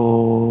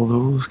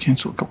cancel a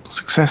couple of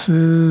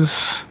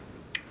successes.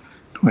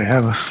 Do we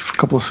have a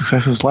couple of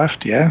successes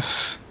left?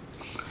 Yes.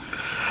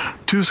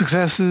 2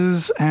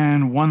 successes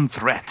and 1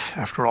 threat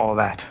after all of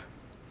that.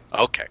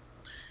 Okay.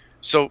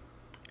 So,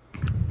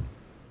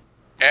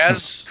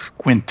 as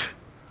Squint.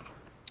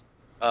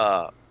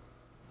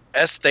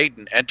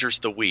 Thaden enters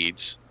the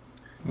weeds,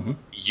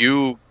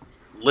 you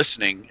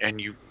listening, and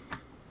you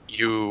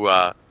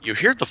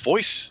hear the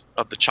voice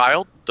of the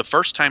child. The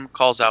first time it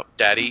calls out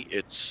 "Daddy,"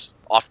 it's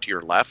off to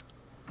your left,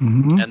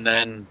 and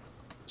then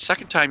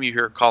second time you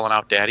hear it calling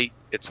out "Daddy,"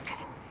 it's a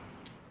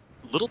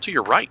little to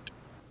your right,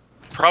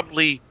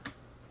 probably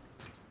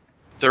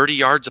 30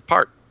 yards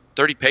apart,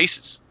 30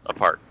 paces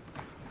apart.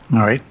 All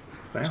right.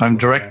 So I'm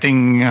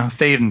directing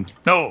Thaden.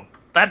 No,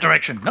 that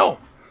direction. No,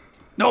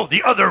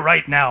 the other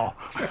right now.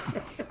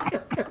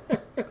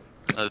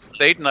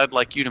 Thaden, I'd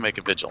like you to make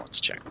a vigilance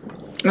check.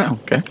 Oh,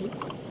 okay.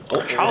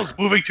 Child's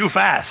moving too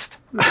fast.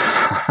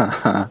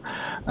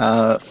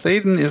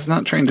 Thaden is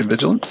not trained in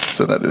vigilance,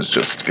 so that is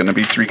just going to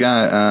be 3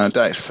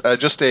 dice.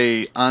 Just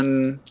a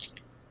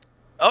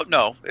Oh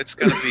no, it's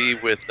going to be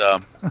with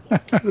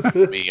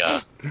let me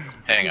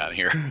hang on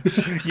here.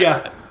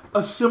 Yeah,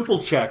 a simple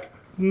check.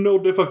 No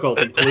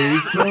difficulty,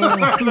 please. We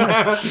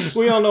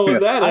all know what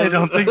that is. I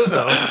don't think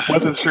so.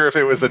 Wasn't sure if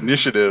it was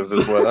initiative,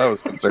 is what I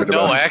was concerned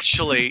about. No,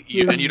 actually,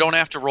 and you don't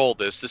have to roll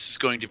this. This is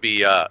going to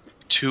be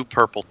 2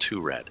 purple,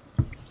 2 red.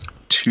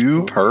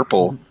 2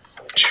 purple,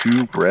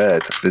 2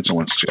 red.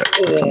 Vigilance check.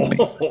 That's amazing.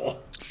 All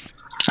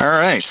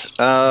right.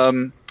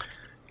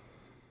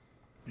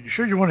 You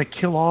sure you want to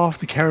kill off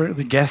the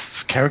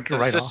guest's character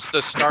right This is off?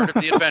 the start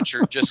of the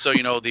adventure. Just so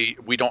you know,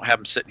 we don't have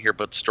them sitting here,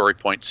 but the story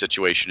point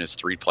situation is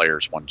 3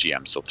 players, 1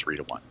 GM, so 3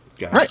 to 1.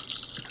 Right.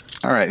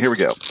 All right, here we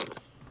go.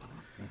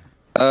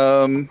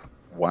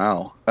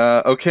 Wow.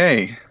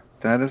 Okay.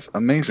 That is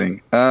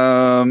amazing.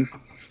 That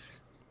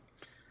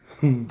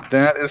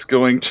is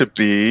going to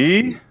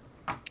be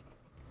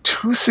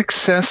 2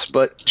 success,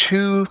 but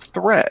 2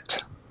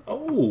 threat.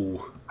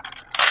 Oh,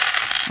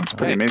 That's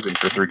pretty amazing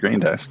for 3 green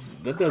dice.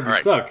 that doesn't All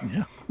right. suck.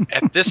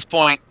 At this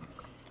point,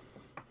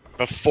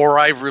 before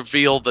I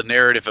reveal the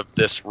narrative of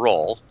this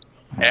roll,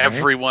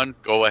 everyone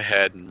go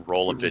ahead and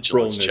roll a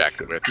vigilance check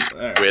with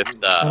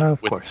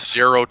Of course.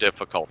 0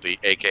 difficulty,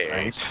 aka.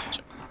 Right.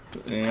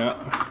 Yeah,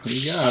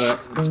 you got it.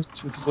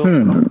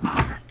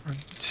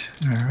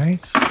 All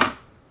right.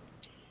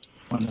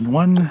 1 and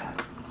 1.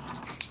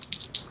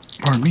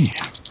 Pardon me.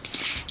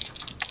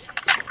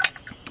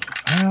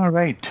 All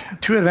right.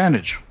 2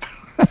 advantage.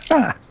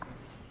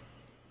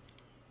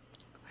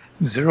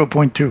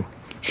 0.2.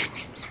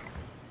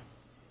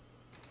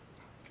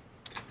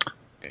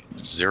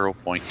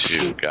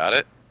 0.2. Got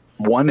it.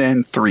 1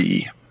 and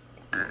 3.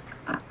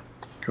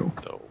 Cool.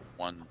 So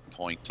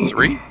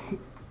 1.3.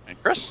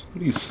 And Chris?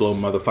 You slow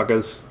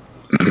motherfuckers.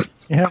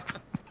 Yep.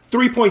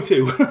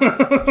 3.2.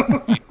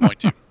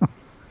 3.2.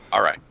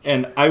 All right.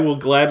 And I will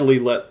gladly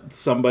let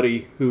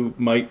somebody who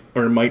might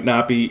or might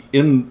not be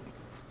in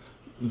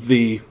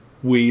the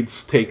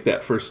weeds take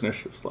that first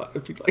initiative slot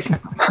if you'd like.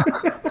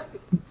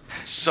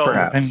 So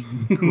Perhaps.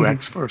 And who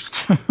acts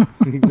first?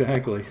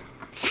 Exactly.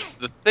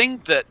 the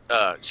thing that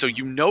so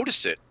you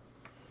notice it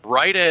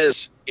right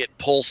as it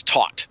pulls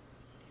taut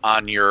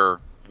on your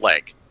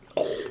leg.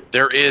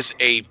 There is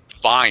a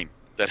vine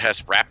that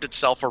has wrapped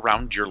itself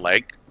around your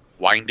leg,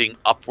 winding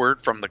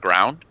upward from the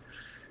ground,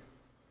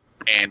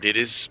 and it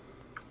is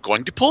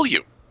going to pull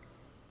you.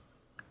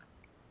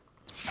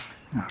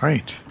 All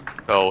right.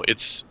 So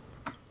it's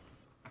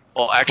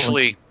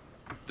actually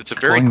it's a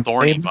very Pulling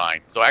thorny blade?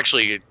 vine. So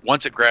actually,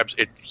 once it grabs,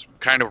 it's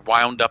kind of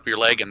wound up your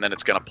leg, and then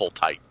it's going to pull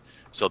tight.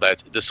 So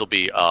this will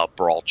be a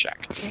brawl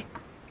check.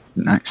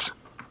 Nice.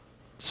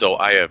 So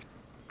I have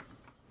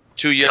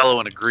 2 yellow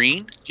and a green.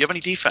 Do you have any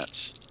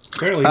defense?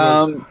 Apparently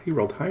he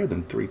rolled higher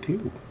than 3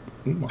 too.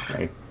 Oh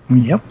my.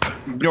 Yep.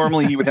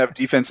 Normally he would have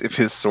defense if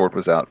his sword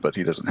was out, but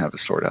he doesn't have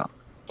his sword out.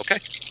 Okay.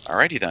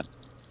 Alrighty then.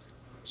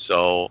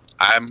 So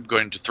I'm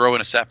going to throw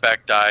in a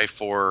setback die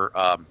for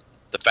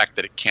the fact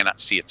that it cannot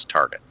see its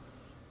target.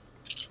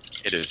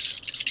 It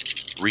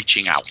is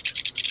reaching out.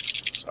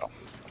 So,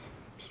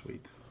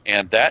 Sweet.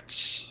 and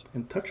that's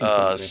And touching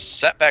somebody.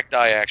 setback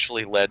die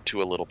actually led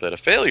to a little bit of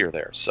failure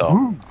there.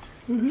 So,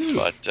 Woohoo.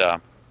 but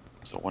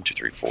so 1, 2,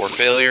 3, 4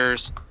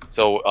 failures.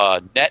 So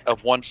net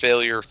of 1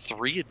 failure,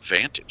 3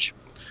 advantage.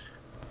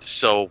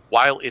 So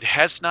while it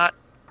has not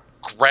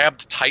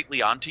grabbed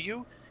tightly onto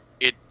you,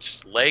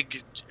 its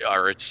leg,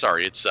 or it's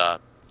a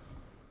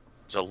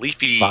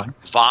leafy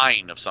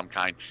vine of some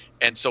kind,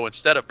 and so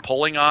instead of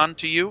pulling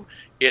onto you,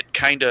 it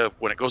kind of,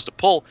 when it goes to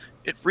pull,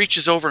 it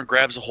reaches over and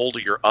grabs a hold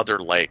of your other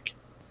leg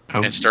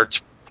and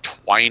starts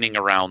twining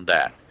around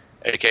that.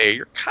 Okay,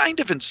 you're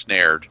kind of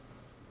ensnared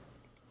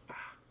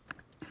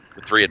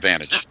with 3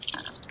 advantage.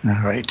 All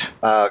right.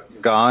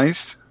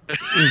 Guys,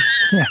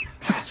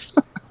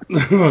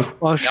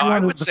 Well, if Now, you I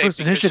wanted would the say first because-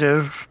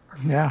 initiative,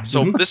 yeah.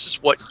 So this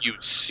is what you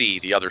see,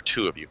 the other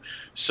 2 of you.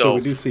 So So we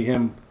do see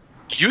him.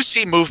 you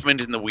see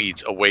movement in the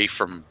weeds away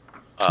from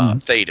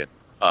Thaden,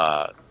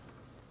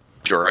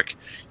 Jurek.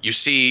 You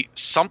see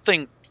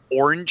something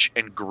orange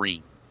and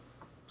green.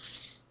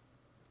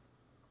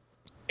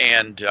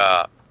 And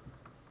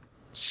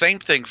same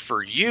thing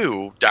for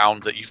you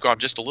you've gone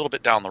just a little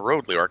bit down the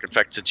road, Leoric. In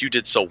fact, since you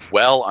did so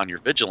well on your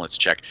vigilance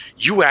check,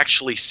 you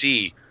actually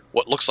see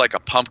what looks like a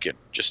pumpkin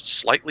just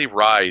slightly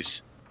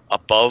rise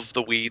above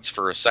the weeds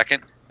for a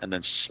second and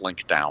then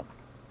slink down.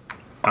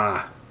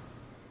 Ah.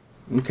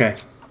 Okay.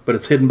 But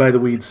it's hidden by the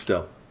weeds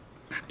still.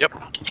 Yep.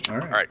 All right. All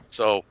right.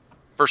 So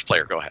first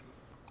player, go ahead.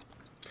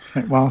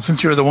 Well,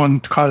 since you're the one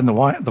caught in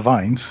the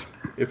vines,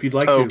 If you'd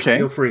like Okay.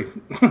 to, feel free.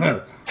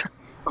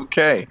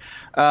 okay.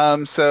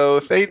 So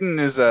Thaden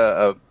is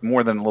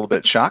more than a little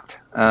bit shocked.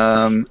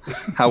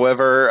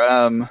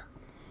 However,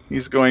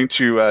 he's going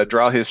to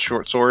draw his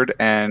short sword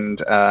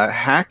and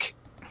hack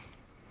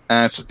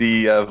at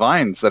the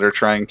vines that are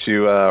trying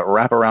to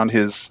wrap around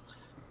his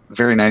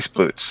very nice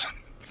boots.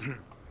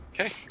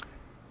 Okay.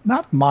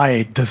 not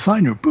my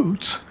designer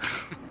boots.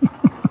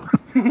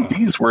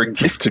 These were a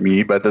gift to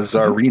me by the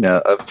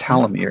Tsarina of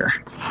Talamir.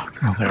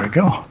 Well, there we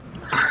go.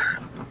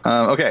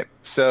 Okay,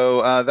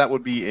 so that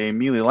would be a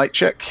melee light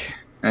check,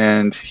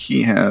 and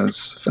he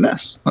has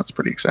finesse. That's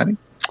pretty exciting.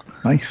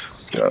 Nice.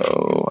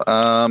 So,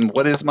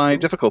 what is my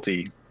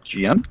difficulty,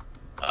 GM?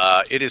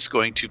 It is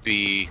going to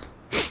be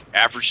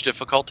average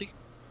difficulty,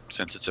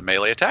 since it's a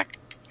melee attack,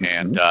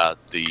 and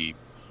the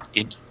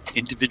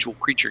individual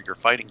creature you're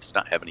fighting does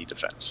not have any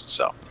defense.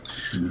 So,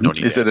 no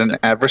need Is to it add an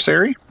that.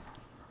 adversary?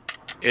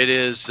 It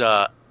is.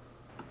 Don't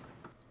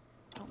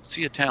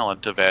see a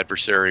talent of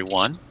adversary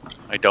 1.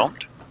 I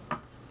don't.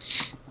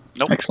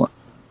 Nope. Excellent.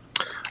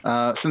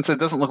 Since it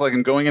doesn't look like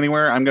I'm going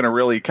anywhere, I'm going to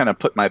really kind of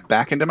put my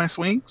back into my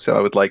swing. So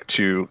I would like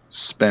to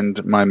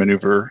spend my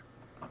maneuver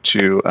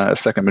to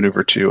second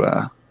maneuver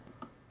to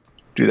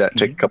do that.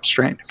 Take a couple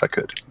strain if I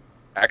could.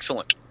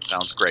 Excellent.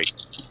 Sounds great.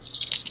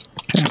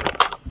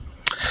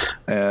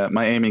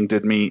 My aiming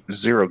did me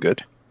 0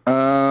 good.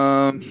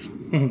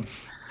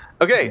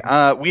 Okay,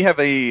 we have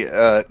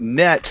a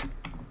net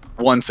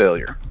 1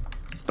 failure.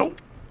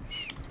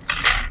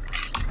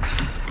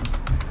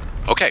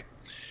 Okay.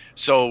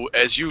 So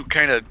as you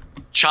kind of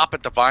chop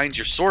at the vines,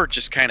 your sword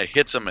just kind of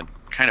hits them and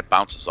kind of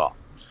bounces off,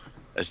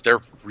 as they're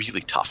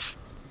really tough.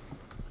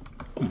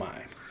 Oh my.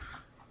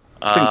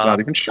 Thing's not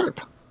even sharp.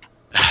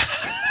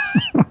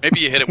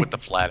 Maybe you hit it with the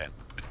flat end.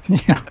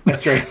 Yeah.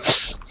 That's right.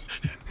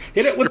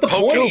 Hit it with the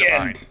poking pointy the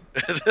end.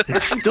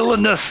 It's still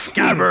in the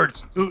scabbard,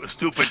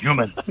 stupid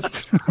human.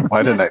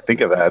 Why didn't I think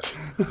of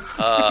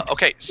that?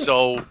 Okay,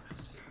 so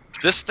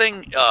this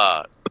thing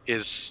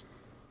is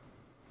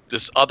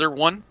this other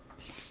one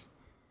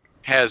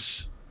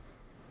has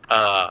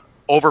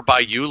over by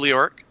you,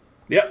 Leoric.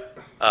 Yep.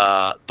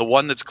 the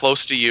one that's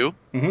close to you,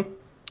 you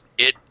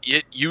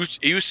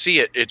see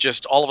it. It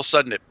just all of a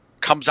sudden it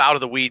comes out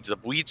of the weeds. The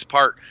weeds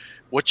part.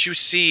 What you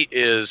see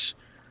is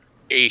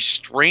a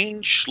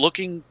strange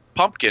looking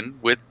pumpkin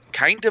with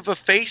kind of a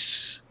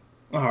face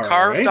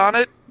carved on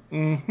it.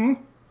 Mm-hmm.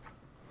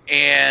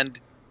 And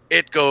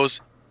it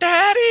goes,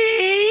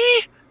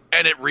 "Daddy!"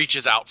 and it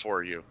reaches out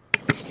for you.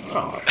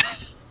 Oh,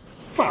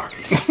 fuck.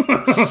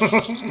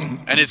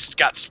 And it's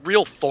got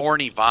real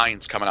thorny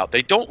vines coming out.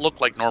 They don't look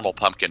like normal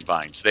pumpkin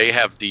vines. They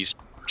have these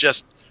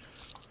just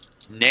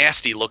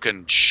nasty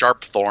looking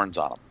sharp thorns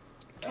on them.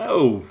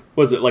 Oh,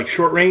 was it like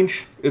short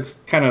range? It's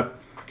kind of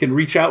can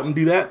reach out and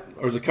do that?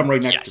 Or does it come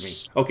right next to me?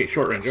 Okay,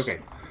 short range, okay.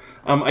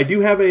 I do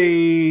have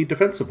a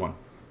defensive one.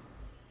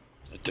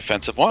 A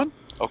defensive one?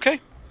 Okay.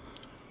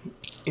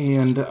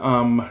 And,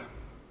 yeah.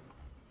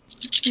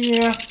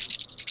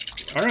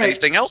 All right.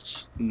 Anything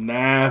else?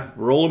 Nah,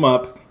 roll them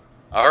up.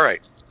 All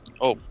right.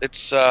 Oh,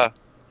 it's,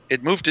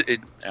 it moved it.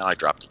 I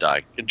dropped the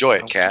die. Enjoy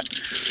it, cat.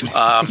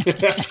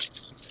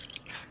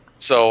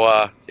 So,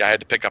 yeah, I had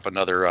to pick up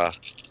another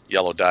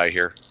yellow die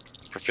here.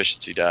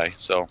 Proficiency die.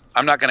 So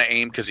I'm not going to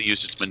aim because it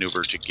used its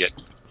maneuver to get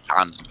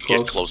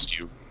close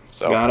to you.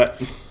 So. Got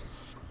it.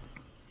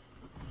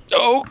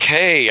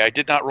 Okay, I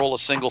did not roll a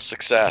single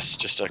success.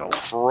 Just a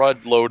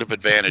crud load of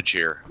advantage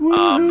here.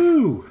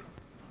 Woohoo!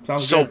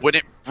 Sounds so good. when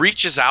it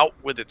reaches out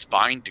with its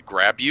vine to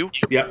grab you,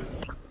 Yep.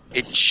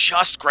 it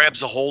just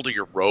grabs a hold of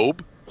your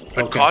robe and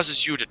Okay.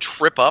 causes you to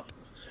trip up,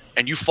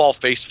 and you fall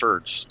face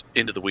first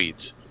into the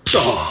weeds.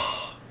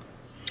 Oh.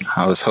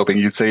 I was hoping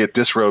you'd say it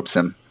disrobes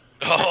him.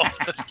 Oh,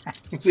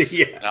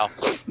 Yeah. no.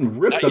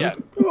 Ripped Not them. yet.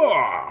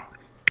 Oh,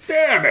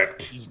 damn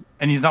it.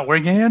 And he's not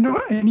wearing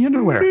any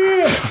underwear.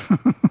 Yeah.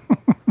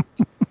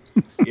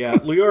 Yeah,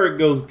 Leoric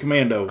goes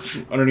commando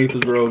underneath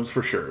his robes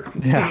for sure.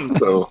 Yeah.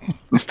 So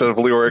instead of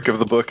Leoric of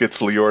the book, it's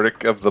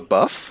Leoric of the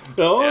buff.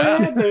 Oh, Yeah.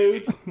 yeah,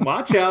 dude.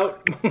 Watch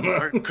out.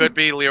 Or it could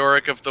be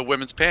Leoric of the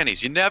women's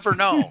panties. You never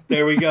know.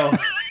 There we go.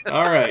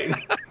 All right.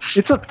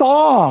 It's a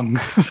thong.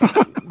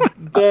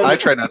 Then, I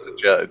try not to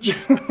judge.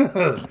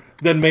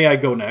 then may I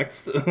go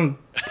next?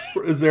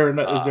 Is there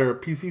a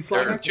PC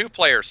slot There are next? 2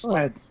 players. Go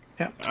ahead.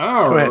 Yeah. ahead.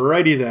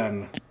 Alrighty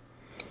then.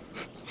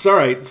 It's all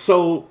right.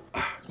 So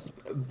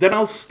then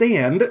I'll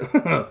stand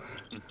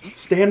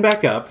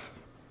back up.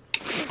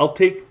 I'll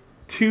take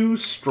 2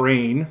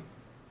 strain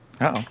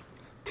Uh-oh.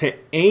 to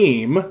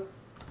aim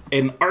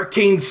an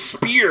arcane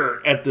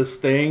spear at this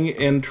thing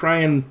and try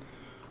and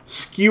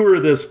skewer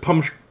this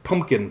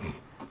pumpkin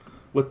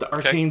with the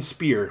arcane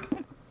spear.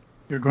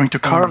 You're going to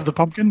carve the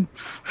pumpkin?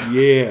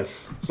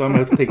 Yes. So I'm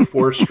going to have to take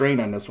 4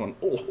 strain on this one.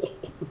 Oh,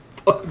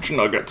 fudge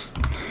nuggets.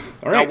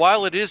 All Now, right.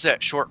 while it is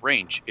at short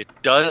range, it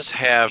does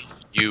have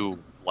you,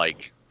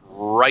 like,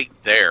 right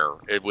there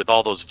with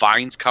all those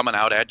vines coming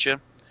out at you.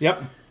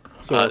 Yep.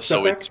 So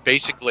setback? it's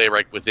basically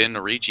right within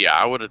the reach. Yeah,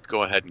 I would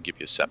go ahead and give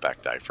you a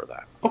setback die for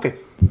that, Okay.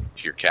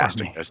 if you're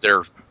casting, as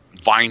their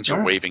vines are All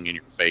right. waving in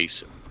your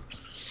face.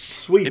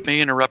 Sweet. It may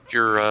interrupt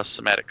your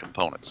somatic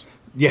components.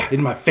 Yeah,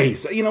 in my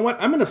face. You know what?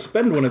 I'm going to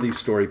spend one of these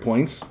story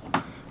points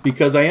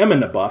because I am in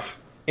the buff.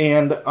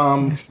 And,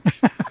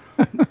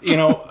 you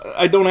know,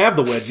 I don't have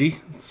the wedgie,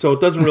 so it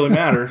doesn't really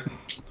matter.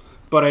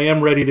 But I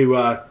am ready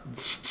to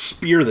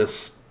spear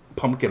this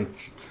pumpkin.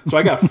 So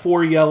I got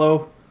 4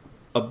 yellow,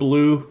 a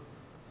blue,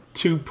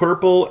 2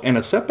 purple, and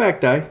a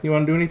setback die. You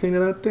want to do anything to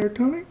that there,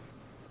 Tony?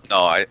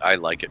 No, I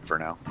like it for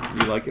now.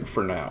 You like it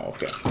for now.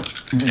 Okay.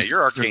 Yeah,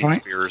 your arcane fine.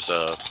 spear is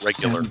a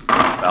regular.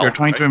 You're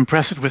trying to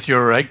impress it with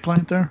your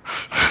eggplant there?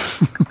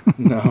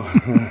 No.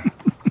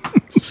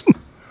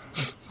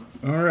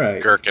 All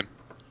right. Gherkin.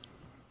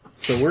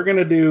 So we're going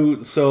to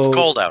do... So It's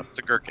cold out. It's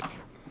a gherkin.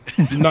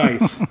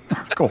 Nice.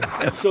 Cool.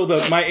 So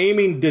my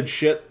aiming did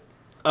shit.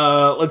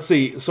 Let's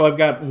see. So I've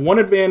got 1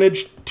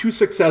 advantage, 2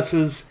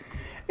 successes,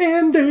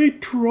 and a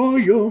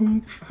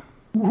triumph.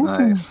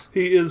 Nice.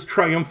 He is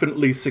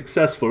triumphantly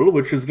successful,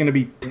 which is going to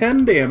be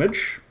 10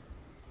 damage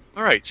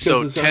All right,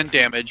 so it's 10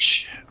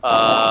 damage.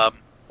 to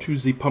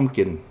the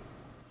pumpkin.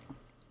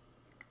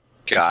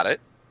 Got it.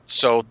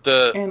 So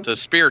And- the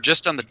spear,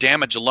 just on the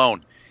damage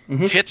alone,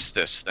 hits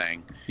this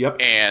thing, Yep.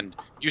 and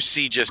you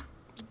see just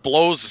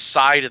blows the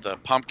side of the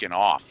pumpkin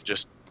off.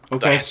 Just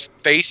Okay. the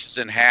face is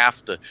in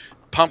half. The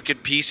pumpkin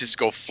pieces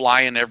go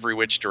flying every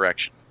which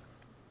direction.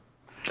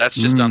 That's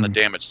just on the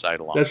damage side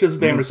alone. That's just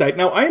the damage side.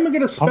 Now I am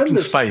going to spend Pumpkin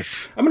this.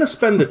 spice. I'm going to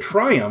spend the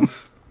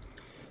triumph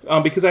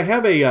because I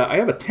have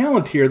a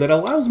talent here that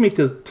allows me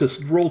to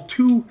roll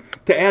 2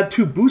 to add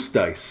 2 boost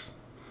dice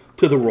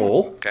to the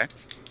roll, Okay.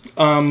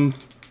 and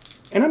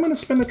I'm going to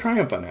spend a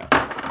triumph on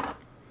that.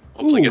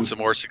 Hopefully Ooh. get some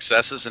more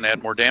successes and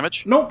add more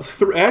damage. Nope.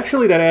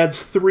 Actually, that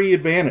adds 3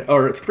 advantage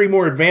or 3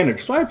 more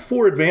advantage. So I have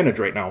 4 advantage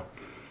right now. I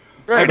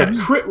Very have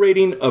nice. a crit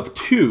rating of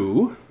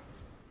 2.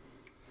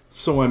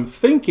 So I'm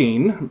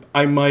thinking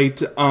I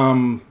might.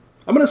 I'm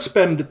going to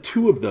spend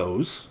 2 of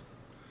those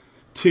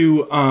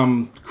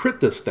to crit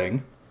this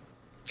thing,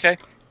 Okay.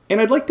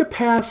 and I'd like to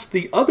pass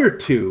the other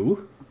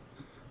 2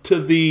 to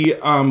the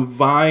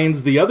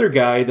vines. The other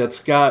guy that's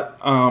got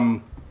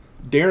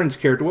Darren's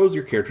character. What was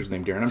your character's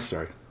name, Darren? I'm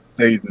sorry.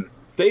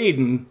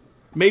 Thaden.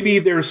 Maybe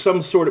there's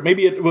some sort of...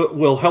 Maybe it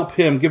will help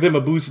him, give him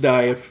a boost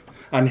die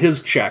on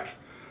his check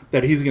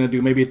that he's going to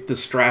do. Maybe it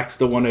distracts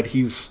the one that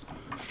he's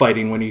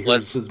fighting when he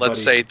hears his buddy.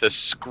 Let's say the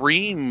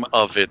scream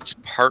of its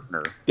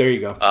partner. There you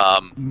go.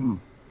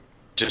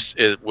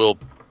 It will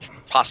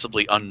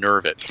possibly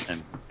unnerve it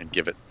and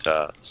give it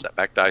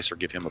setback dice or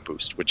give him a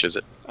boost. Which is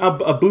it?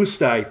 A boost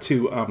die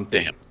to him.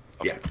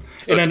 Yeah.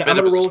 So and then I'm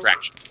gonna roll.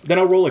 Then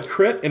I'll roll a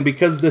crit, and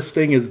because this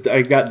thing is,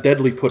 I got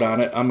deadly put on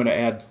it. I'm gonna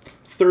add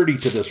 30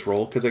 to this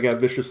roll because I got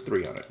vicious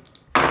 3 on it.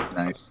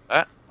 Nice.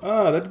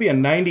 That'd be a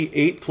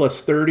 98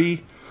 plus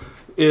 30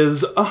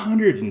 is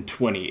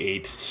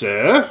 128,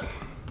 sir.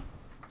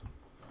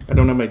 I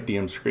don't have my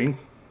DM screen.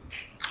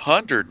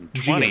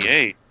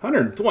 128.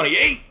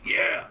 128,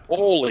 yeah.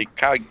 Holy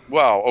cow!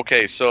 Wow.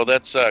 Okay, so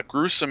that's a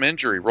gruesome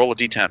injury. Roll a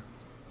d10.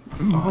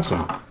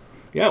 Awesome.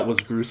 Yeah, it was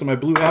gruesome. I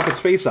blew half its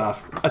face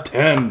off. A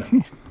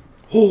 10.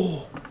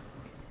 Oh.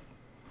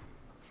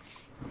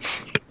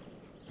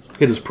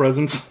 Hit his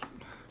presence.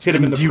 Hit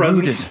him in the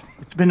presence.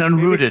 It's been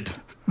unrooted.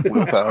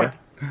 Willpower.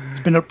 It's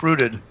been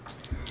uprooted.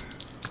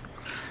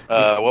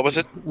 What was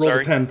it?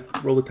 Sorry.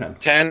 Roll a 10.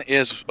 10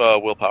 is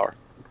willpower.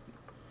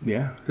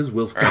 Yeah, his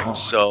will's All right, gone.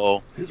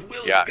 so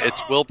Gone.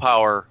 it's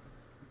willpower.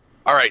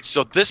 All right,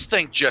 so this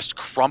thing just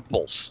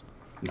crumples.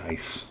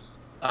 Nice.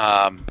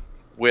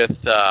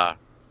 With a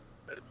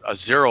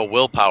 0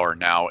 willpower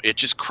now. It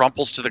just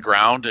crumples to the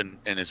ground and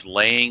is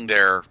laying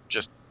there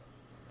just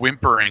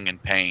whimpering in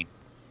pain.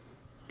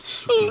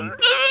 Sweet.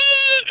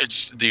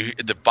 It's the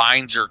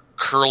vines are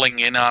curling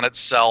in on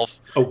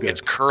itself. Oh, good.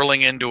 It's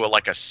curling into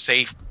like a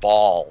safe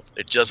ball.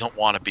 It doesn't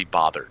want to be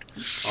bothered.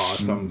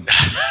 Awesome.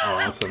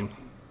 Awesome.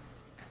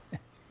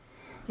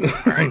 All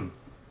right.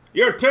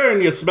 Your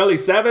turn, you smelly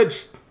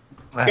savage.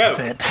 That's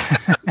Go. it.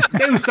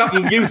 Do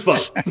something useful.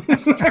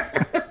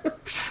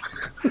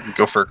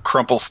 Go for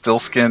crumple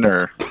stillskin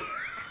or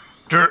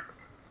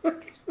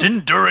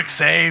Didn't Durik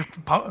say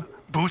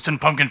boots and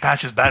pumpkin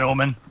patch is bad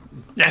omen?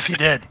 Yes, he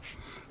did.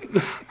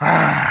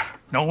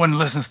 No one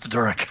listens to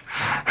Durik.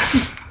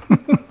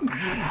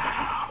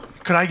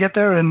 Could I get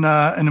there in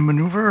a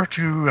maneuver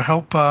to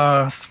help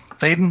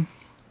Thaden?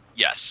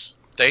 Yes.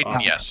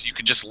 Thaden, yes. You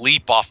can just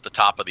leap off the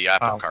top of the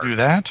apple I'll cart. do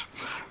that.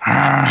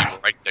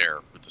 Right there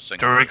with the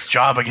single. Durik's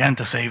job again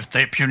to save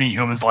the puny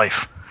human's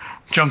life.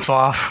 Jumps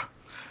off.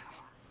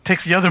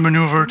 Takes the other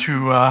maneuver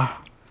to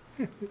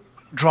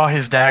draw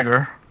his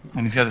dagger.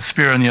 And he's got a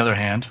spear in the other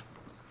hand.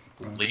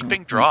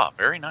 Leaping draw.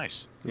 Very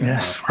nice. Yeah.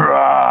 Yes. For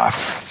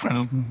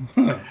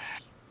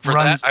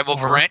that, I will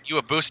grant you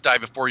a boost die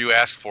before you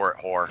ask for it,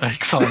 whore.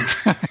 Excellent.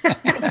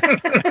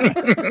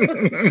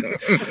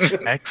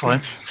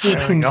 Excellent.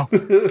 There we go.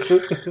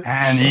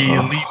 And he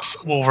leaps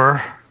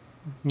over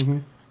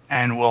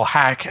and will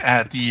hack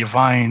at the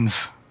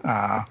vines,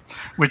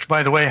 which,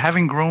 by the way,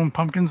 having grown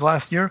pumpkins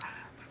last year,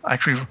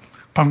 actually,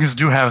 pumpkins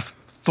do have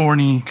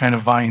thorny kind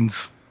of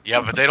vines.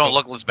 Yeah, but they don't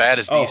look as bad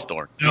as these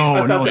thorns. No,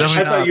 I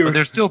thought you were- but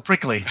they're still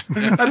prickly.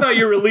 I thought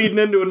you were leading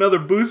into another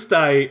boost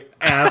die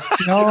ask.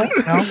 No.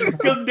 Because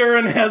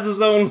Darren has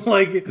his own,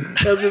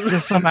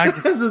 There's some has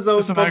his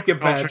own some pumpkin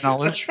agriculture patch.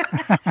 knowledge.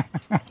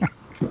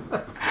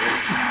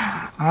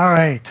 All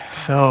right,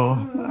 so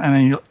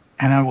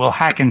and I will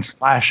hack and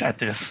slash at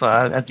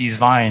these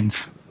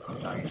vines.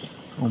 Nice.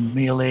 So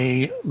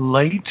melee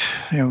light.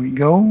 There we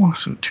go.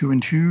 So 2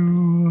 and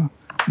 2.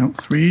 No,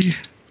 3.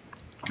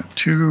 Got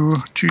two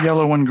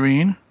yellow, 1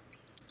 green.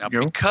 Now,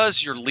 Go.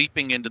 because you're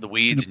leaping into the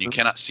weeds and you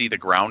cannot see the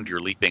ground you're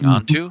leaping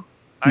onto,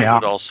 I Yeah.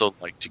 would also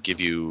like to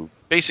give you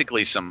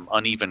basically some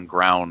uneven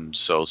ground,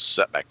 so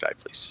setback die,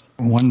 please.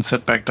 1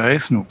 setback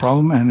dice, no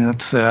problem, and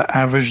it's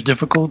average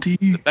difficulty.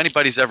 If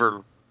anybody's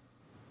ever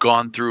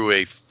gone through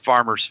a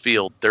farmer's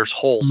field, there's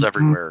holes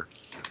everywhere.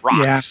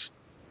 Rocks.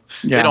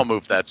 Yeah. They don't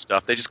move that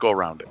stuff. They just go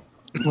around it.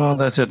 Well,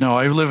 that's it. No,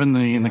 I live in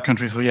the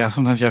country, so yeah,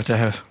 sometimes you have to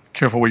have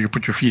careful where you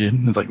put your feet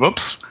in. It's like,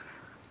 whoops,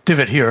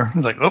 divot here.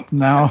 It's like, oh,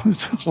 now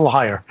it's a little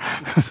higher.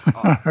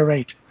 All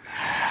right.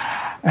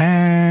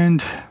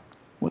 And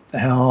what the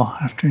hell?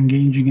 After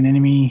engaging an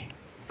enemy.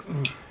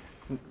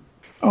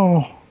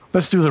 Oh,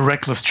 let's do the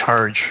reckless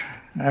charge.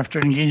 After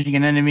engaging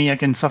an enemy, I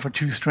can suffer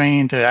 2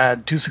 strain to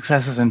add 2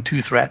 successes and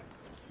 2 threat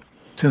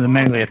to the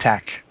melee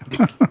attack.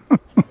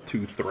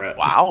 2 threat.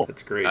 Wow.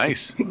 That's great.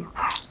 Nice.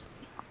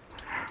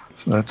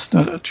 So that's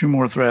 2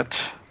 more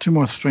threat, 2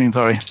 more strain,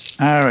 sorry.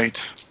 All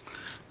right.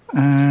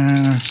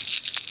 And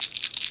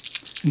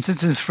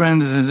since his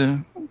friend is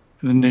a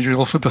ninja,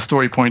 he'll flip a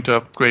story point to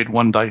upgrade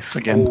 1 dice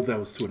again. Oh, that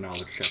was to a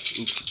knowledge check.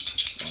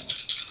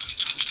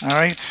 Oops. All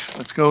right,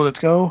 let's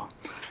go.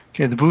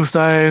 Okay, the boost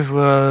dice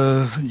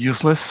was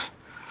useless.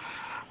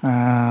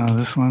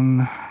 This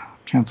one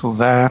cancels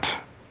that.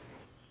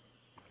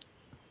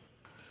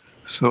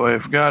 So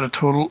I've got a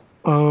total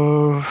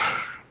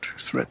of 2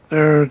 threat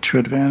there, 2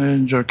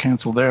 advantage, or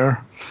cancel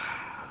there.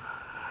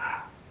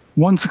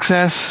 1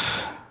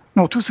 success.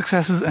 No, 2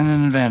 successes and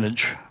an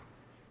advantage.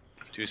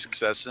 2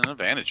 successes and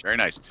advantage. Very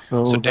nice.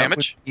 So So that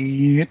damage? would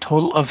be a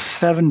total of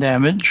 7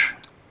 damage.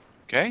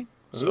 Okay.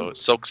 So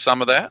soak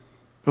some of that.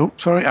 Oh,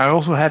 sorry. I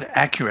also had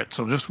accurate.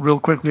 So just real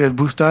quickly, I had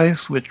boost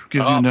dice, which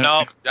gives you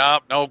No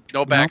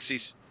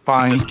backsies.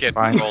 Fine. Just kidding.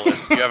 Fine. Roll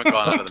it. You haven't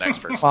gone on to the next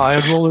person. Well, I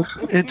roll it.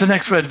 It's an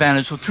extra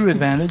advantage, so 2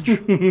 advantage.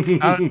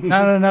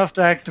 Not enough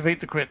to activate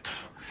the crit,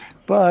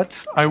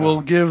 but I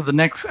will give the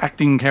next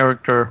acting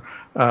character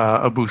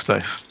a boost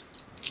dice.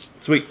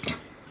 Sweet.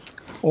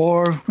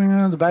 Or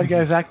the bad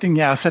guy's acting.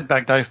 Yeah,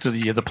 setback dice to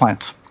the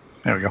plants.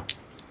 There we go.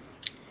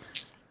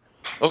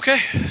 Okay,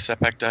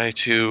 setback die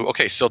to.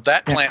 Okay, so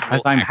that plant.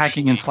 As will I'm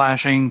hacking and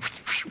slashing,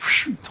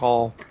 it's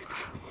all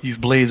these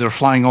blades are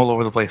flying all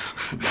over the place.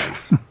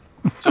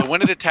 So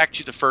when it attacked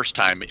you the first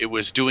time, it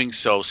was doing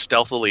so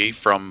stealthily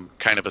from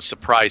kind of a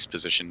surprise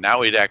position.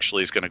 Now it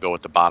actually is going to go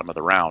at the bottom of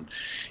the round.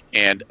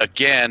 And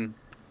again,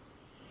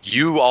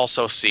 you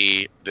also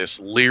see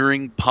this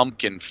leering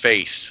pumpkin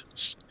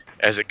face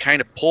as it kind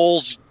of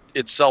pulls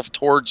itself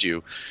towards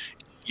you.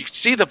 You can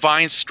see the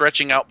vines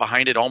stretching out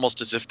behind it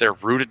almost as if they're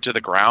rooted to the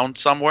ground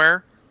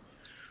somewhere.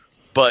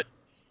 But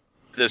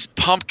this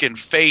pumpkin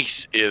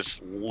face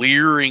is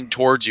leering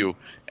towards you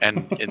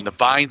and in the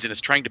vines and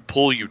is trying to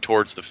pull you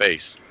towards the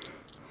face.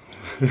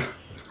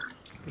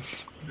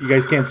 You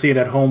guys can't see it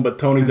at home, but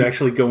Tony's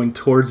actually going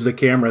towards the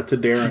camera to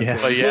Darren.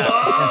 Yes. But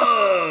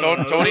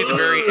yeah, Tony's a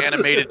very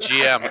animated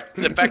GM.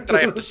 The fact that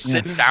I have to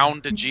sit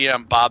down to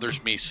GM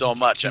bothers me so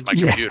much at my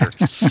computer.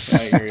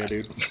 I hear you,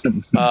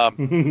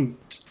 dude.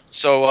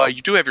 So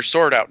you do have your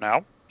sword out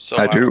now. So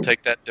I I will do.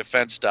 take that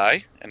defense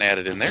die and add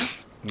it in there.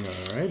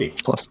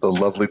 Alrighty. Plus the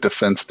lovely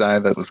defense die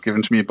that was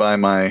given to me by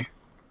my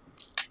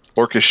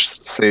orcish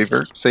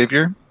savior.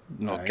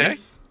 Okay.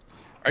 Nice.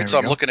 All right, There so we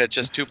I'm go. looking at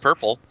just 2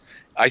 purple.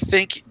 I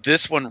think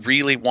this one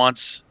really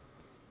wants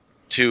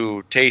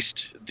to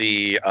taste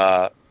the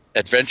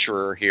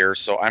adventurer here,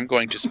 so I'm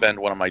going to spend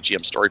one of my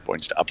GM story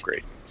points to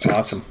upgrade.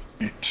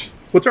 Awesome.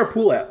 What's our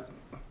pool at?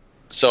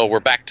 So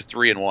we're back to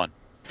 3 and 1.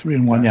 3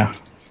 and 1, yeah.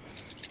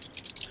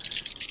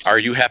 Are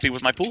you happy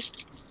with my pool?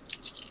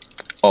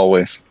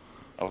 Always.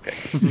 Okay.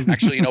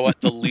 Actually, you know what?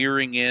 The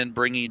leering in,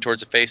 bringing you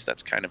towards the face,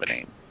 that's kind of an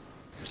aim.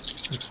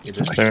 It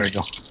is, There we go.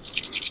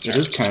 it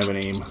is kind of an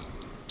aim.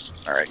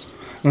 All right.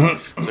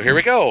 So here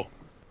we go.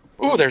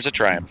 Ooh, there's a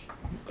triumph.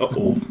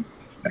 Uh-oh.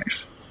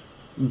 Nice.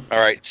 All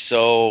right.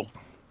 So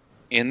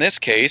in this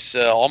case,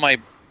 all my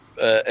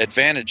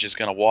advantage is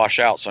going to wash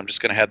out. So I'm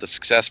just going to have the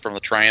success from the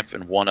triumph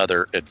and one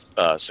other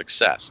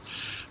success.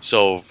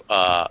 So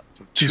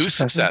 2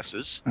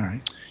 successes. All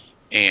right.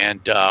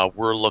 And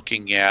we're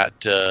looking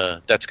at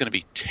that's going to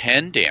be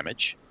 10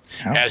 damage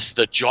Oh. as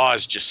the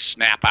jaws just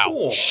snap out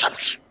Oh.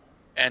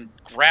 and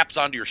grabs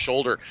onto your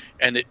shoulder,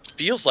 and it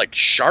feels like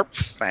sharp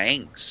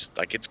fangs,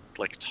 like it's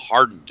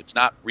hardened. It's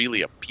not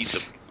really a piece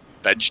of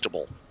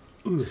vegetable.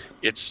 Ooh.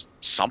 It's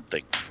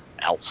something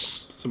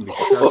else. Somebody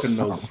sharpen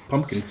those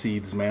pumpkin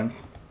seeds, man.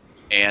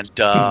 And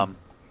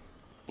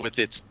with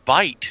its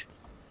bite,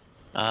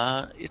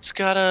 it's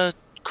got a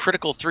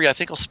critical 3. I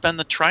think I'll spend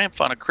the triumph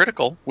on a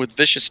critical with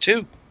vicious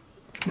 2.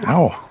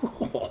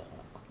 Ow.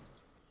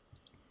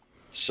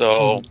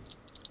 So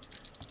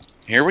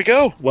here we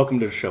go. Welcome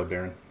to the show,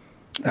 Darren.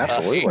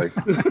 Absolutely.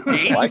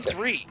 like it.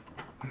 83.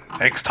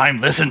 Next time,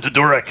 listen to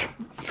Durek.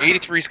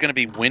 83 is going to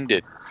be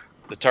winded.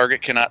 The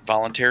target cannot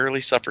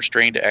voluntarily suffer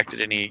strain to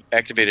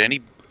activate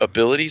any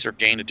abilities or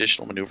gain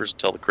additional maneuvers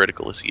until the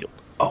critical is healed.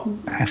 Oh,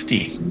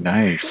 Nasty.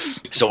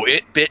 Nice. So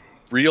it bit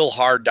real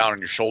hard down on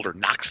your shoulder,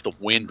 knocks the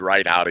wind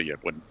right out of you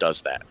when it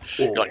does that.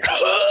 You're like,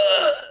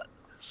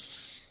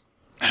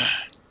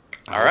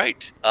 all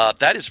right.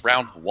 That is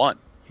round 1.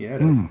 yeah,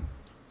 it is.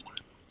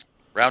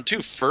 Round 2,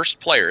 first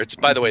player. It's,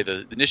 by the way,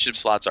 the initiative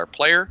slots are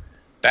player,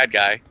 bad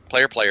guy,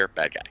 player,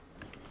 bad guy.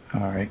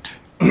 All right.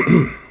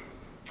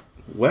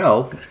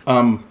 Well,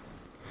 Do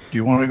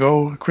you want to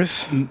go,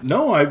 Chris?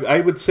 no,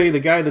 I would say the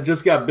guy that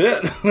just got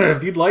bit,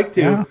 if you'd like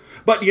to. Yeah.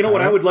 But you know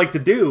what I would like to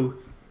do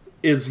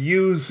is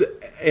use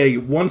a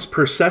once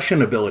per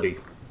session ability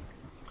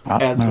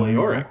as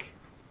Leoric,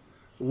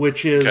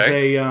 which is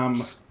Okay.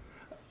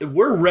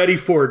 we're ready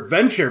for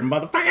adventure,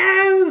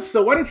 motherfuckers!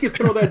 So why don't you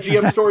throw that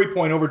GM story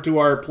point over to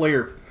our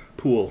player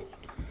pool,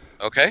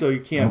 Okay. so you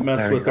can't mess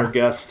there you with go. our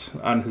guest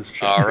on his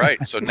chest. All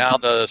right. So now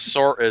the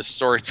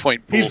story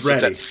point pool He's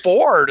sits ready. at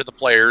 4 to the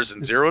players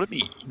and 0 to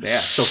me. Yeah,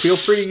 so feel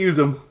free to use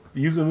them.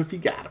 Use them if you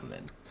got them,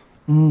 then.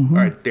 All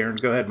right, Darren,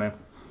 go ahead, man.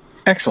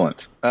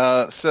 Excellent.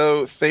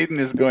 So Thaden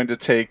is going to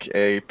take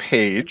a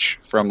page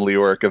from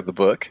Leoric of the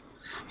book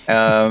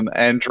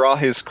and draw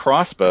his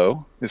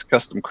crossbow, his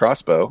custom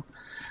crossbow.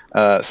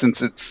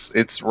 Since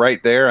it's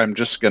right there, I'm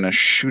just going to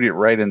shoot it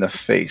right in the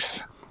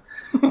face.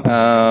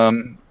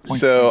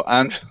 So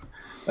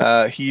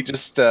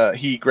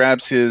he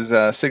grabs his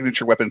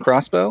signature weapon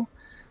crossbow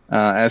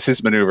as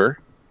his maneuver,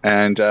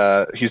 and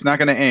he's not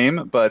going to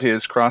aim, but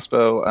his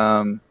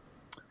crossbow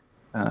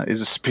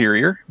is a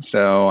superior.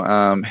 So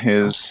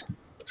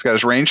it's got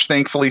his range.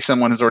 Thankfully,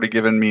 someone has already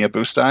given me a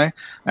boost die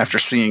after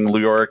seeing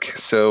Leoric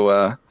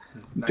so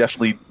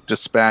definitely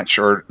dispatch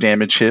or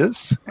damage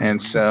his. And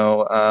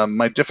so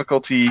my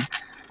difficulty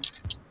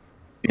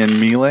in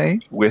melee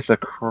with a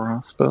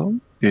crossbow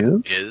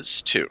is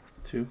Is 2.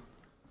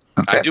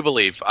 Okay. I do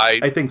believe.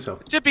 I think so.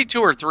 It should be 2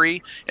 or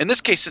 3. In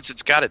this case, since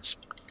it's got its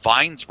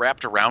vines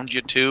wrapped around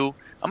you too,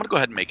 I'm going to go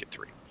ahead and make it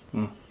 3.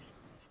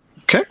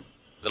 Okay.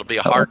 It'll be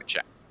a hard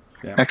check.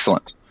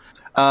 Excellent.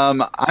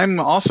 I'm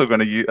also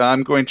going to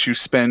I'm going to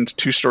spend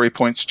 2 story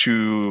points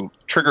to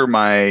trigger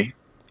my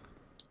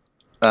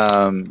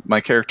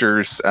my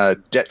character's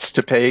debts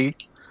to pay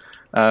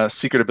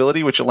secret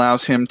ability, which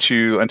allows him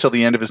to, until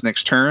the end of his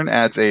next turn,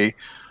 adds a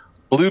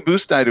blue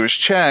boost die to his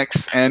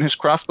checks, and his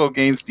crossbow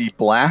gains the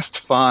Blast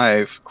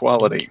 5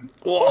 quality.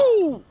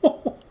 Whoa!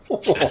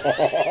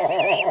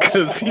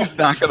 Because he's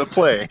not going to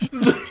play.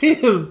 He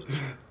is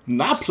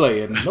not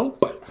playing.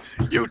 Nope.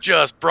 You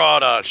just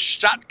brought a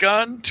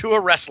shotgun to a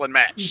wrestling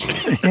match.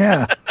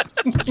 Yeah.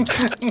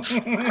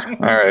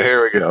 All right,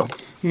 here we go.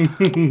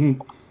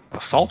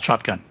 Assault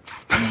shotgun.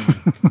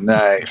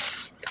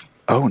 Nice.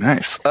 Oh,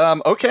 nice.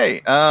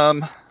 Okay.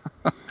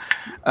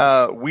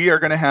 We are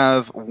going to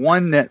have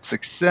 1 net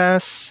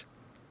success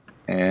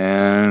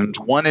and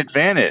 1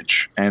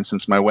 advantage. And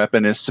since my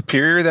weapon is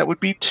superior, that would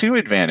be 2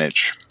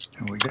 advantage.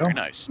 There we go. Very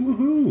nice.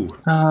 Woohoo.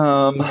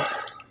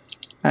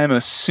 I'm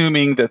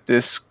assuming that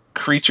this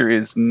creature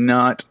is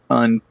not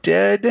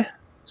undead.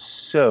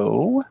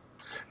 So,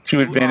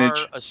 2 advantage.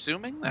 You are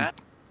assuming that?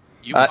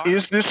 You are?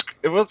 Is this...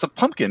 Well, it's a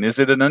pumpkin. Is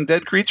it an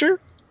undead creature?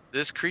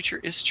 This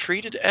creature is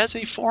treated as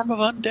a form of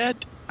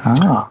undead.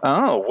 Ah.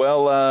 Oh,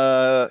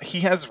 well, he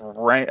has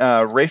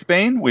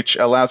Wraithbane, which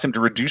allows him to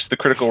reduce the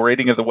critical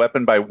rating of the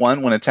weapon by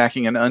 1 when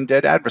attacking an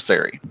undead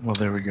adversary. Well,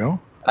 there we go.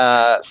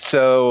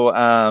 So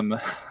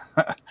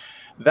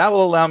that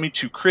will allow me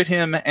to crit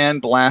him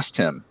and blast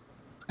him,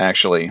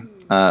 actually,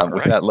 with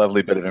right. that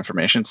lovely bit of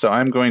information. So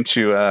I'm going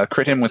to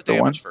crit him with the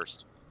 1.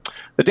 First.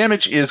 The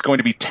damage is going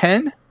to be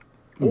 10,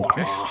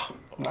 Okay.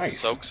 Nice.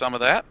 Soak some of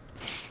that.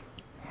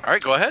 All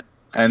right, go ahead.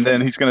 and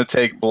then he's going to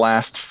take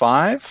Blast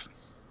 5.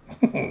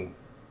 To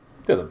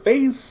the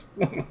face.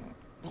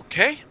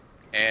 Okay.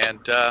 And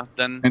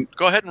then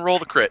go ahead and roll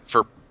the crit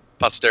for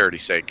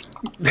posterity's sake.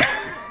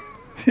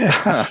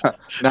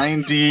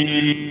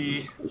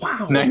 90...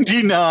 Wow.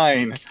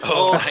 99.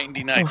 Oh,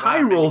 99.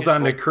 High rolls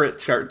on the crit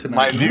chart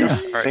tonight. My new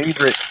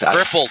favorite dice.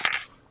 Crippled.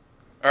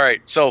 All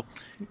right, so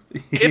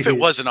if it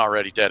wasn't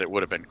already dead, it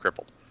would have been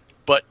crippled.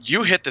 But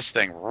you hit this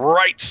thing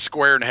right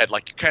square in the head,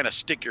 like you kind of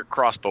stick your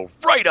crossbow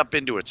right up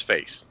into its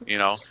face, you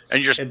know? And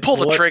you just And pull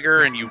the what-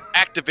 trigger and you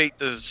activate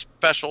the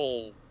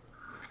special...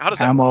 How does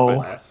that Ammo. work?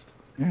 Blast.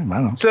 Yeah, I don't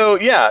know. So,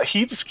 yeah,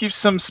 he just keeps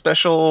some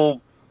special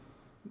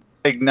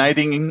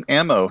igniting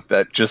ammo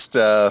that just,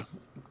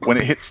 when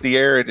it hits the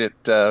air, it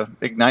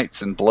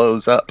ignites and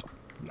blows up.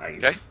 Nice.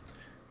 Okay.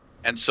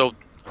 And so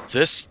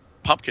this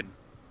pumpkin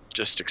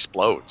just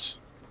explodes.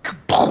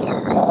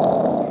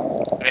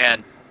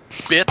 And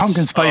bits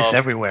Pumpkin spice of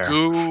everywhere.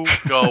 goo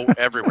go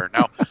everywhere.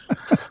 Now,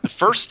 the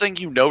first thing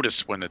you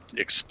notice when it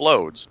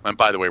explodes, and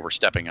by the way, we're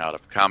stepping out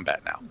of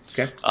combat now.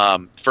 Okay.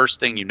 First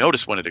thing you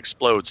notice when it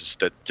explodes is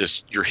that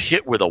you're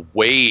hit with a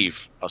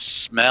wave, a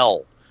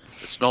smell.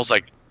 It smells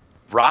like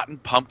rotten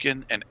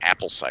pumpkin and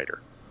apple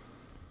cider.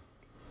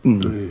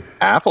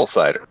 Apple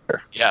cider.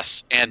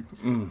 Yes, and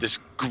this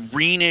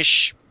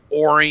greenish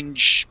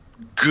orange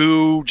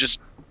goo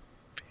just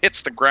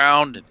hits the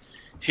ground and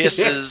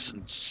hisses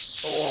and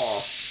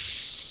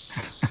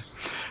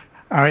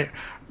All right.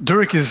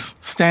 Durek is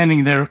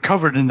standing there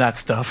covered in that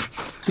stuff.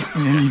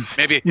 And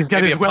he's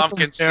got maybe his a pumpkin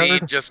weapons there.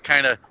 seed just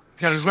kind of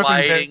got his weapons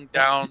there. sliding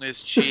down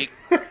his cheek.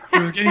 He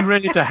was getting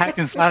ready to hack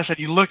and slash, and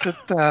he looks at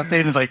Thane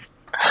and is like,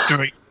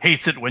 Durek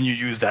hates it when you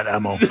use that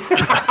ammo.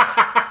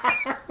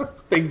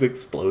 Things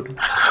explode.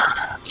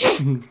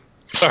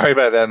 Sorry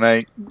about that,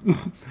 mate.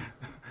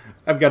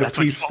 I've got That's a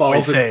what you piece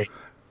always falls. say.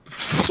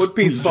 One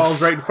piece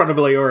falls right in front of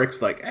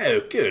Leoric's like,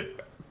 oh,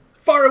 good.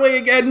 Far away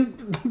again.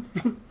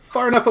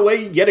 Far enough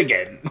away yet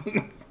again.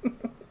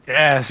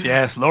 Yes,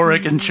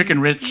 Lorik and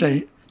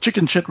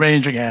chicken shit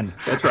range again.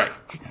 That's right.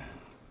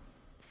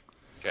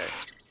 Okay.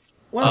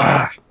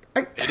 Well,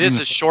 It is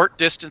a short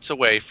distance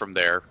away from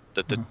there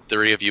that the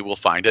three of you will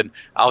find. And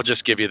I'll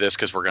just give you this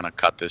because we're going to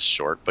cut this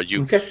short. But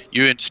you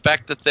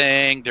inspect the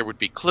thing. There would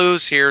be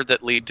clues here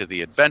that lead to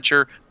the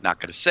adventure. Not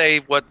going to say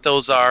what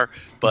those are.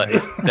 But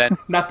then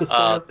not the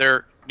spoiler.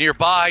 they're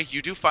nearby.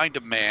 You do find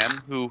a man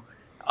who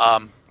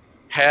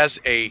has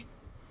a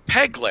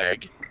peg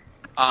leg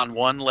on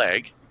one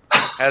leg.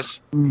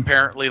 Has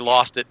apparently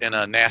lost it in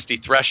a nasty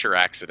thresher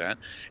accident.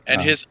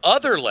 And his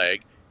other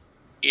leg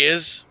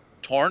is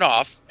torn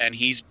off and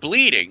he's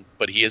bleeding,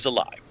 but he is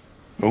alive.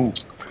 Oh.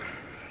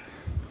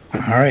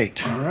 All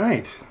right. All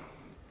right.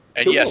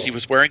 And Cool. yes, he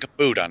was wearing a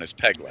boot on his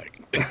peg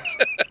leg.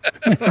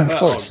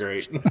 Oh,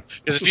 great.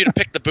 Because if you'd have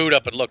picked the boot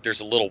up and looked,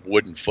 there's a little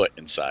wooden foot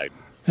inside.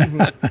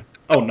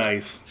 Oh,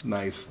 nice.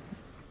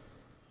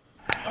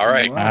 All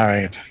right. All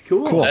right.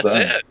 Cool. That's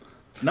done. it.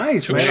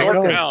 Nice, Two man. short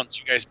go. rounds.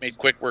 You guys made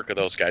quick work of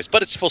those guys.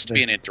 But it's supposed to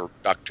be an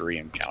introductory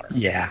encounter.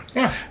 Yeah.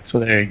 Yeah. So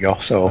there you go.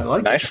 So I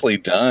like Nicely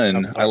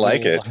done. I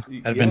like it.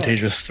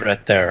 advantageous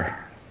threat there.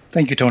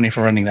 Thank you, Tony,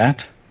 for running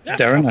that. Yeah.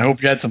 Darren, I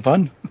hope you had some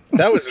fun.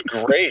 That was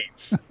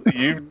great.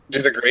 You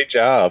did a great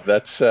job.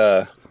 That's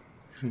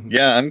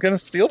Yeah, I'm gonna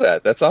steal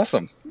that. That's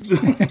awesome.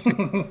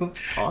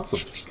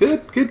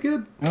 Awesome.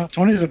 Good. Well,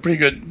 Tony's a pretty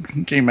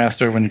good game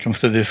master when it comes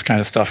to this kind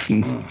of stuff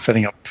and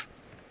setting up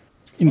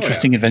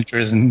interesting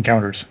adventures and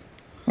encounters.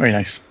 Very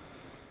nice.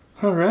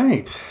 All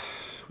right.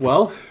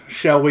 Well,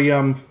 shall we?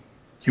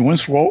 He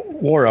once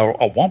wore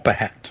a Wampa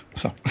hat.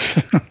 So.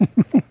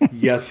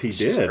 Yes, he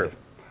did.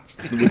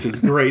 Which is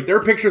great. There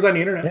are pictures on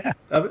the internet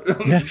of it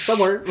Yes.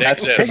 somewhere.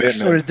 That's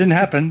So it didn't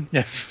happen.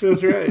 Yes.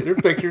 That's right. There are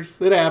pictures.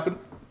 It happened.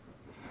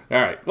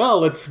 All right. Well,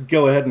 let's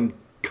go ahead and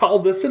call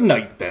this a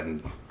night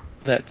then.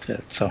 That's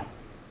it. So.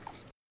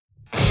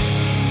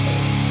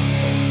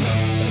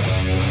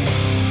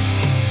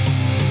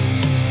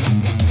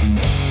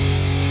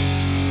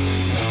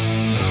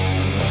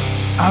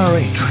 All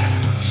right.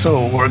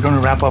 So we're going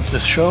to wrap up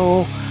this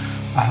show.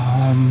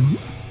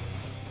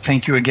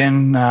 Thank you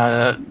again,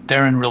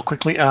 Darren, real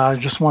quickly. I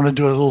just want to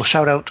do a little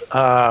shout out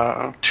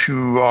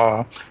to,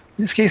 in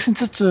this case,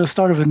 since it's the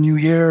start of a new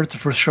year, it's the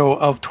first show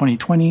of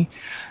 2020,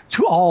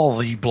 to all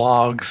the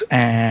blogs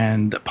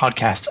and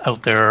podcasts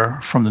out there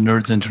from the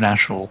Nerds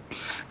International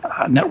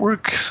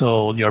network.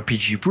 So the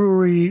RPG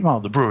Brewery, well,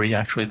 the brewery,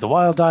 actually, the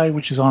Wild Eye,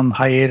 which is on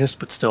hiatus,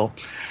 but still.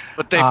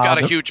 But they've got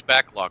a huge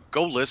backlog.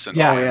 Go listen.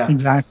 Yeah.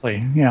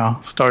 Exactly.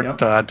 Yeah, start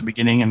at the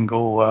beginning and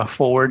go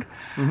forward.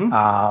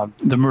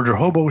 Mm-hmm. The Murder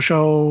Hobo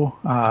Show,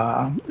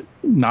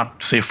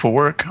 not safe for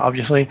work,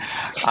 obviously.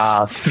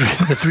 The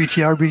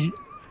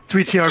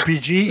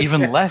 3TRPG,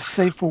 even less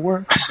safe for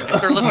work. If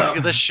they're listening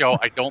to this show,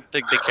 I don't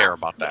think they care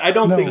about that. I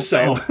don't think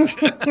so.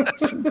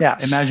 Yeah,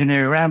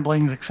 Imaginary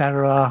Ramblings,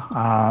 etc.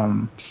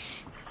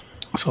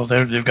 So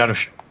they've got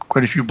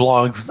quite a few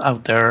blogs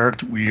out there.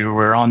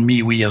 We're on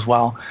MeWe as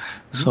well.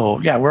 So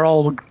yeah, we're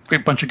all a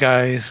great bunch of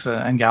guys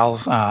and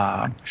gals,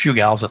 a few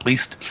gals at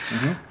least,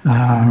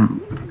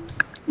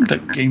 that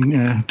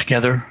game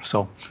together.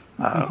 So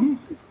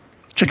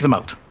check them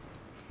out.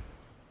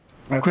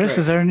 That's Chris, right.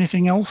 is there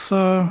anything else?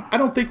 I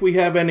don't think we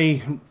have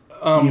any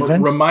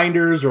Events?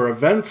 reminders or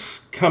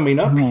events coming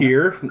up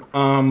here.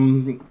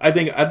 I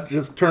think I'd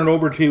just turn it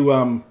over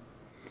to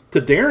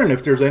Darren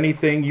if there's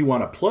anything you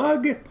want to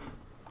plug.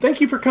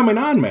 Thank you for coming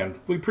on, man.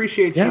 We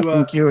appreciate you.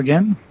 Thank you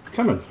again.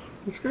 Coming.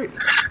 That's great.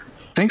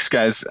 Thanks,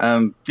 guys.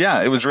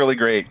 Yeah, it was really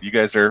great. You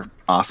guys are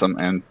awesome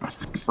and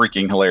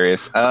freaking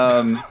hilarious.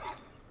 Feel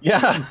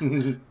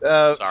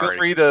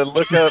free to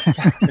look up.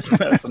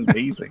 That's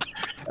amazing.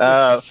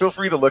 Feel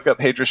free to look up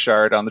Hadra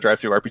Shard on the Drive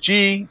Thru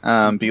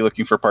RPG. Be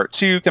looking for part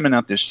 2 coming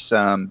out this,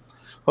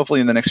 hopefully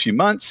in the next few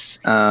months.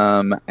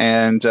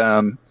 And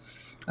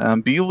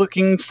be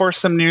looking for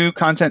some new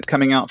content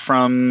coming out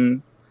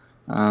from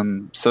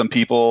some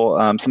people,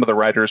 some of the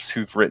writers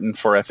who've written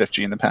for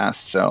FFG in the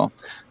past. So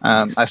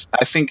I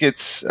think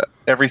it's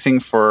everything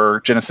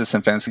for Genesis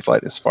and Fantasy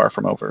Flight is far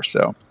from over.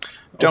 So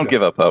don't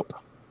give up hope.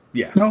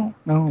 Yeah. No,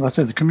 that's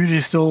it. The community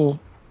is still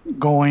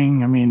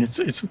going. I mean,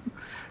 it's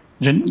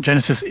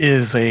Genesis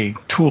is a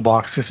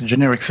toolbox. It's a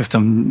generic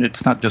system.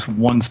 It's not just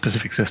one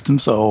specific system.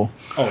 So,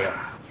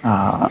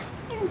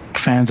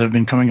 fans have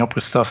been coming up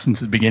with stuff since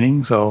the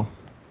beginning. So,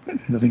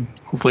 I think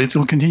hopefully it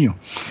will continue.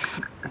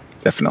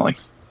 Definitely.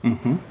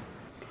 All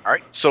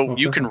right. So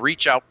you can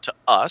reach out to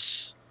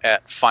us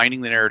at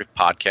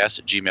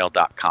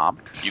findingthenarrativepodcast@gmail.com.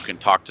 You can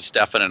talk to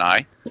Stefan and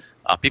I.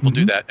 People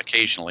do that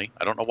occasionally.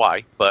 I don't know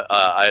why, but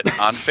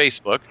on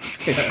Facebook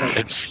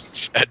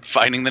at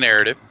Finding the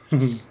Narrative.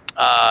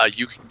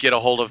 You can get a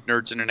hold of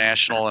Nerds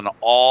International and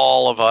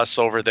all of us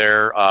over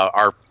there.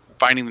 Our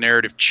Finding the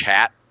Narrative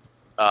chat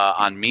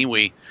on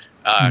MeWe.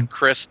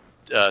 Chris,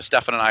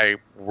 Stefan, and I,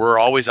 we're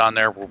always on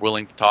there. We're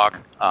willing to talk.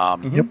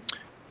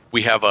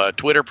 We have a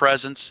Twitter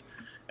presence,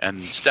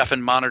 and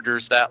Stefan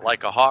monitors that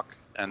like a hawk,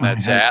 and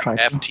that's at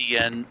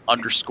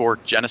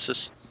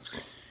FTN_Genesis.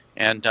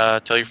 And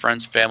tell your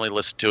friends, family,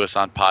 listen to us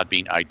on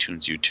Podbean,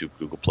 iTunes, YouTube,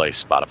 Google Play,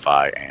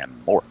 Spotify, and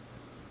more.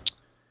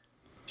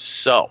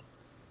 So,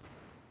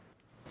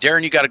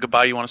 Darren, you got a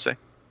goodbye you want to say?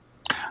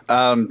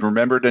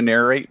 Remember to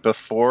narrate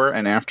before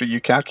and after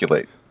you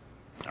calculate.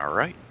 All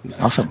right.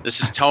 Awesome. This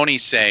is Tony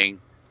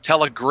saying,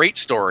 tell a great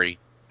story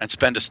and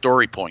spend a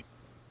story point.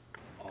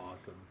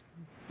 Awesome.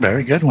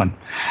 Very good one.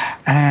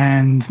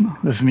 And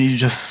this is me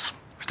just,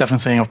 Stefan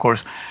saying, of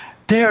course,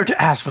 dare to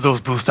ask for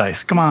those boost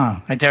dice. Come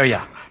on, I dare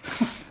ya.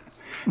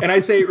 And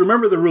I say,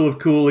 remember the rule of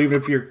cool, even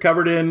if you're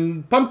covered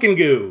in pumpkin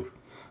goo.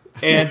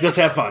 And just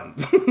have fun.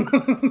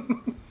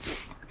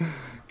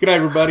 Good night,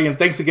 everybody, and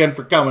thanks again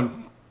for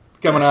coming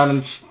on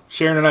and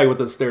sharing a night with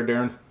us there,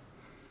 Darren.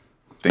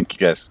 Thank you,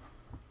 guys.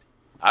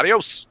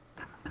 Adios.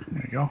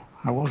 There you go.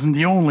 I wasn't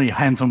the only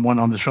handsome one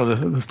on the show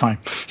this time.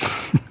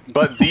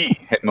 But the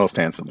most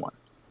handsome one.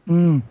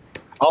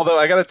 Although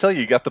I got to tell you,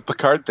 you got the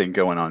Picard thing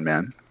going on,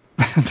 man.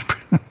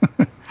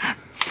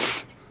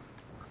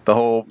 The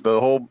whole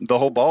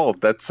ball.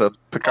 That's a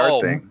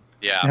Picard thing.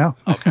 Yeah.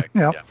 Okay.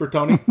 Yeah. For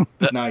Tony?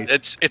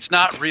 Nice. It's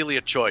not really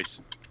a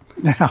choice.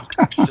 Yeah.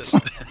 Just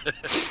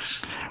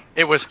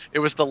it was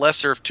the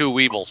lesser of two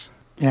evils.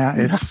 Yeah,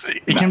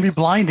 it can be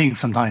blinding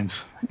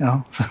sometimes, you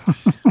know.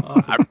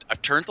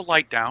 I've turned the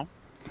light down.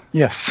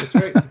 Yes.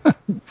 That's right.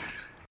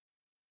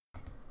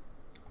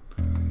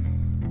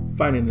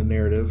 Finding the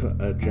Narrative,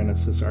 a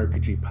Genesis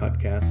RPG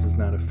podcast, is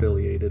not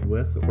affiliated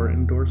with or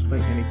endorsed by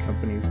any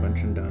companies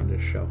mentioned on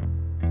this show.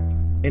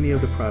 Any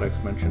of the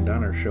products mentioned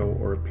on our show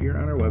or appear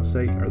on our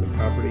website are the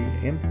property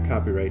and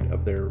copyright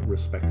of their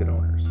respected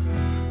owners.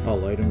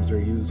 All items are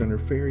used under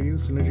fair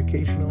use and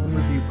educational and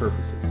review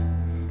purposes.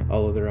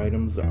 All other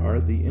items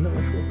are the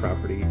intellectual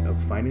property of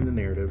Finding the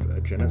Narrative,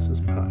 a Genesis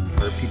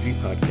RPG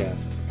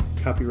podcast.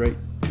 Copyright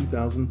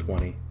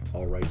 2020,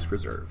 all rights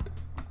reserved.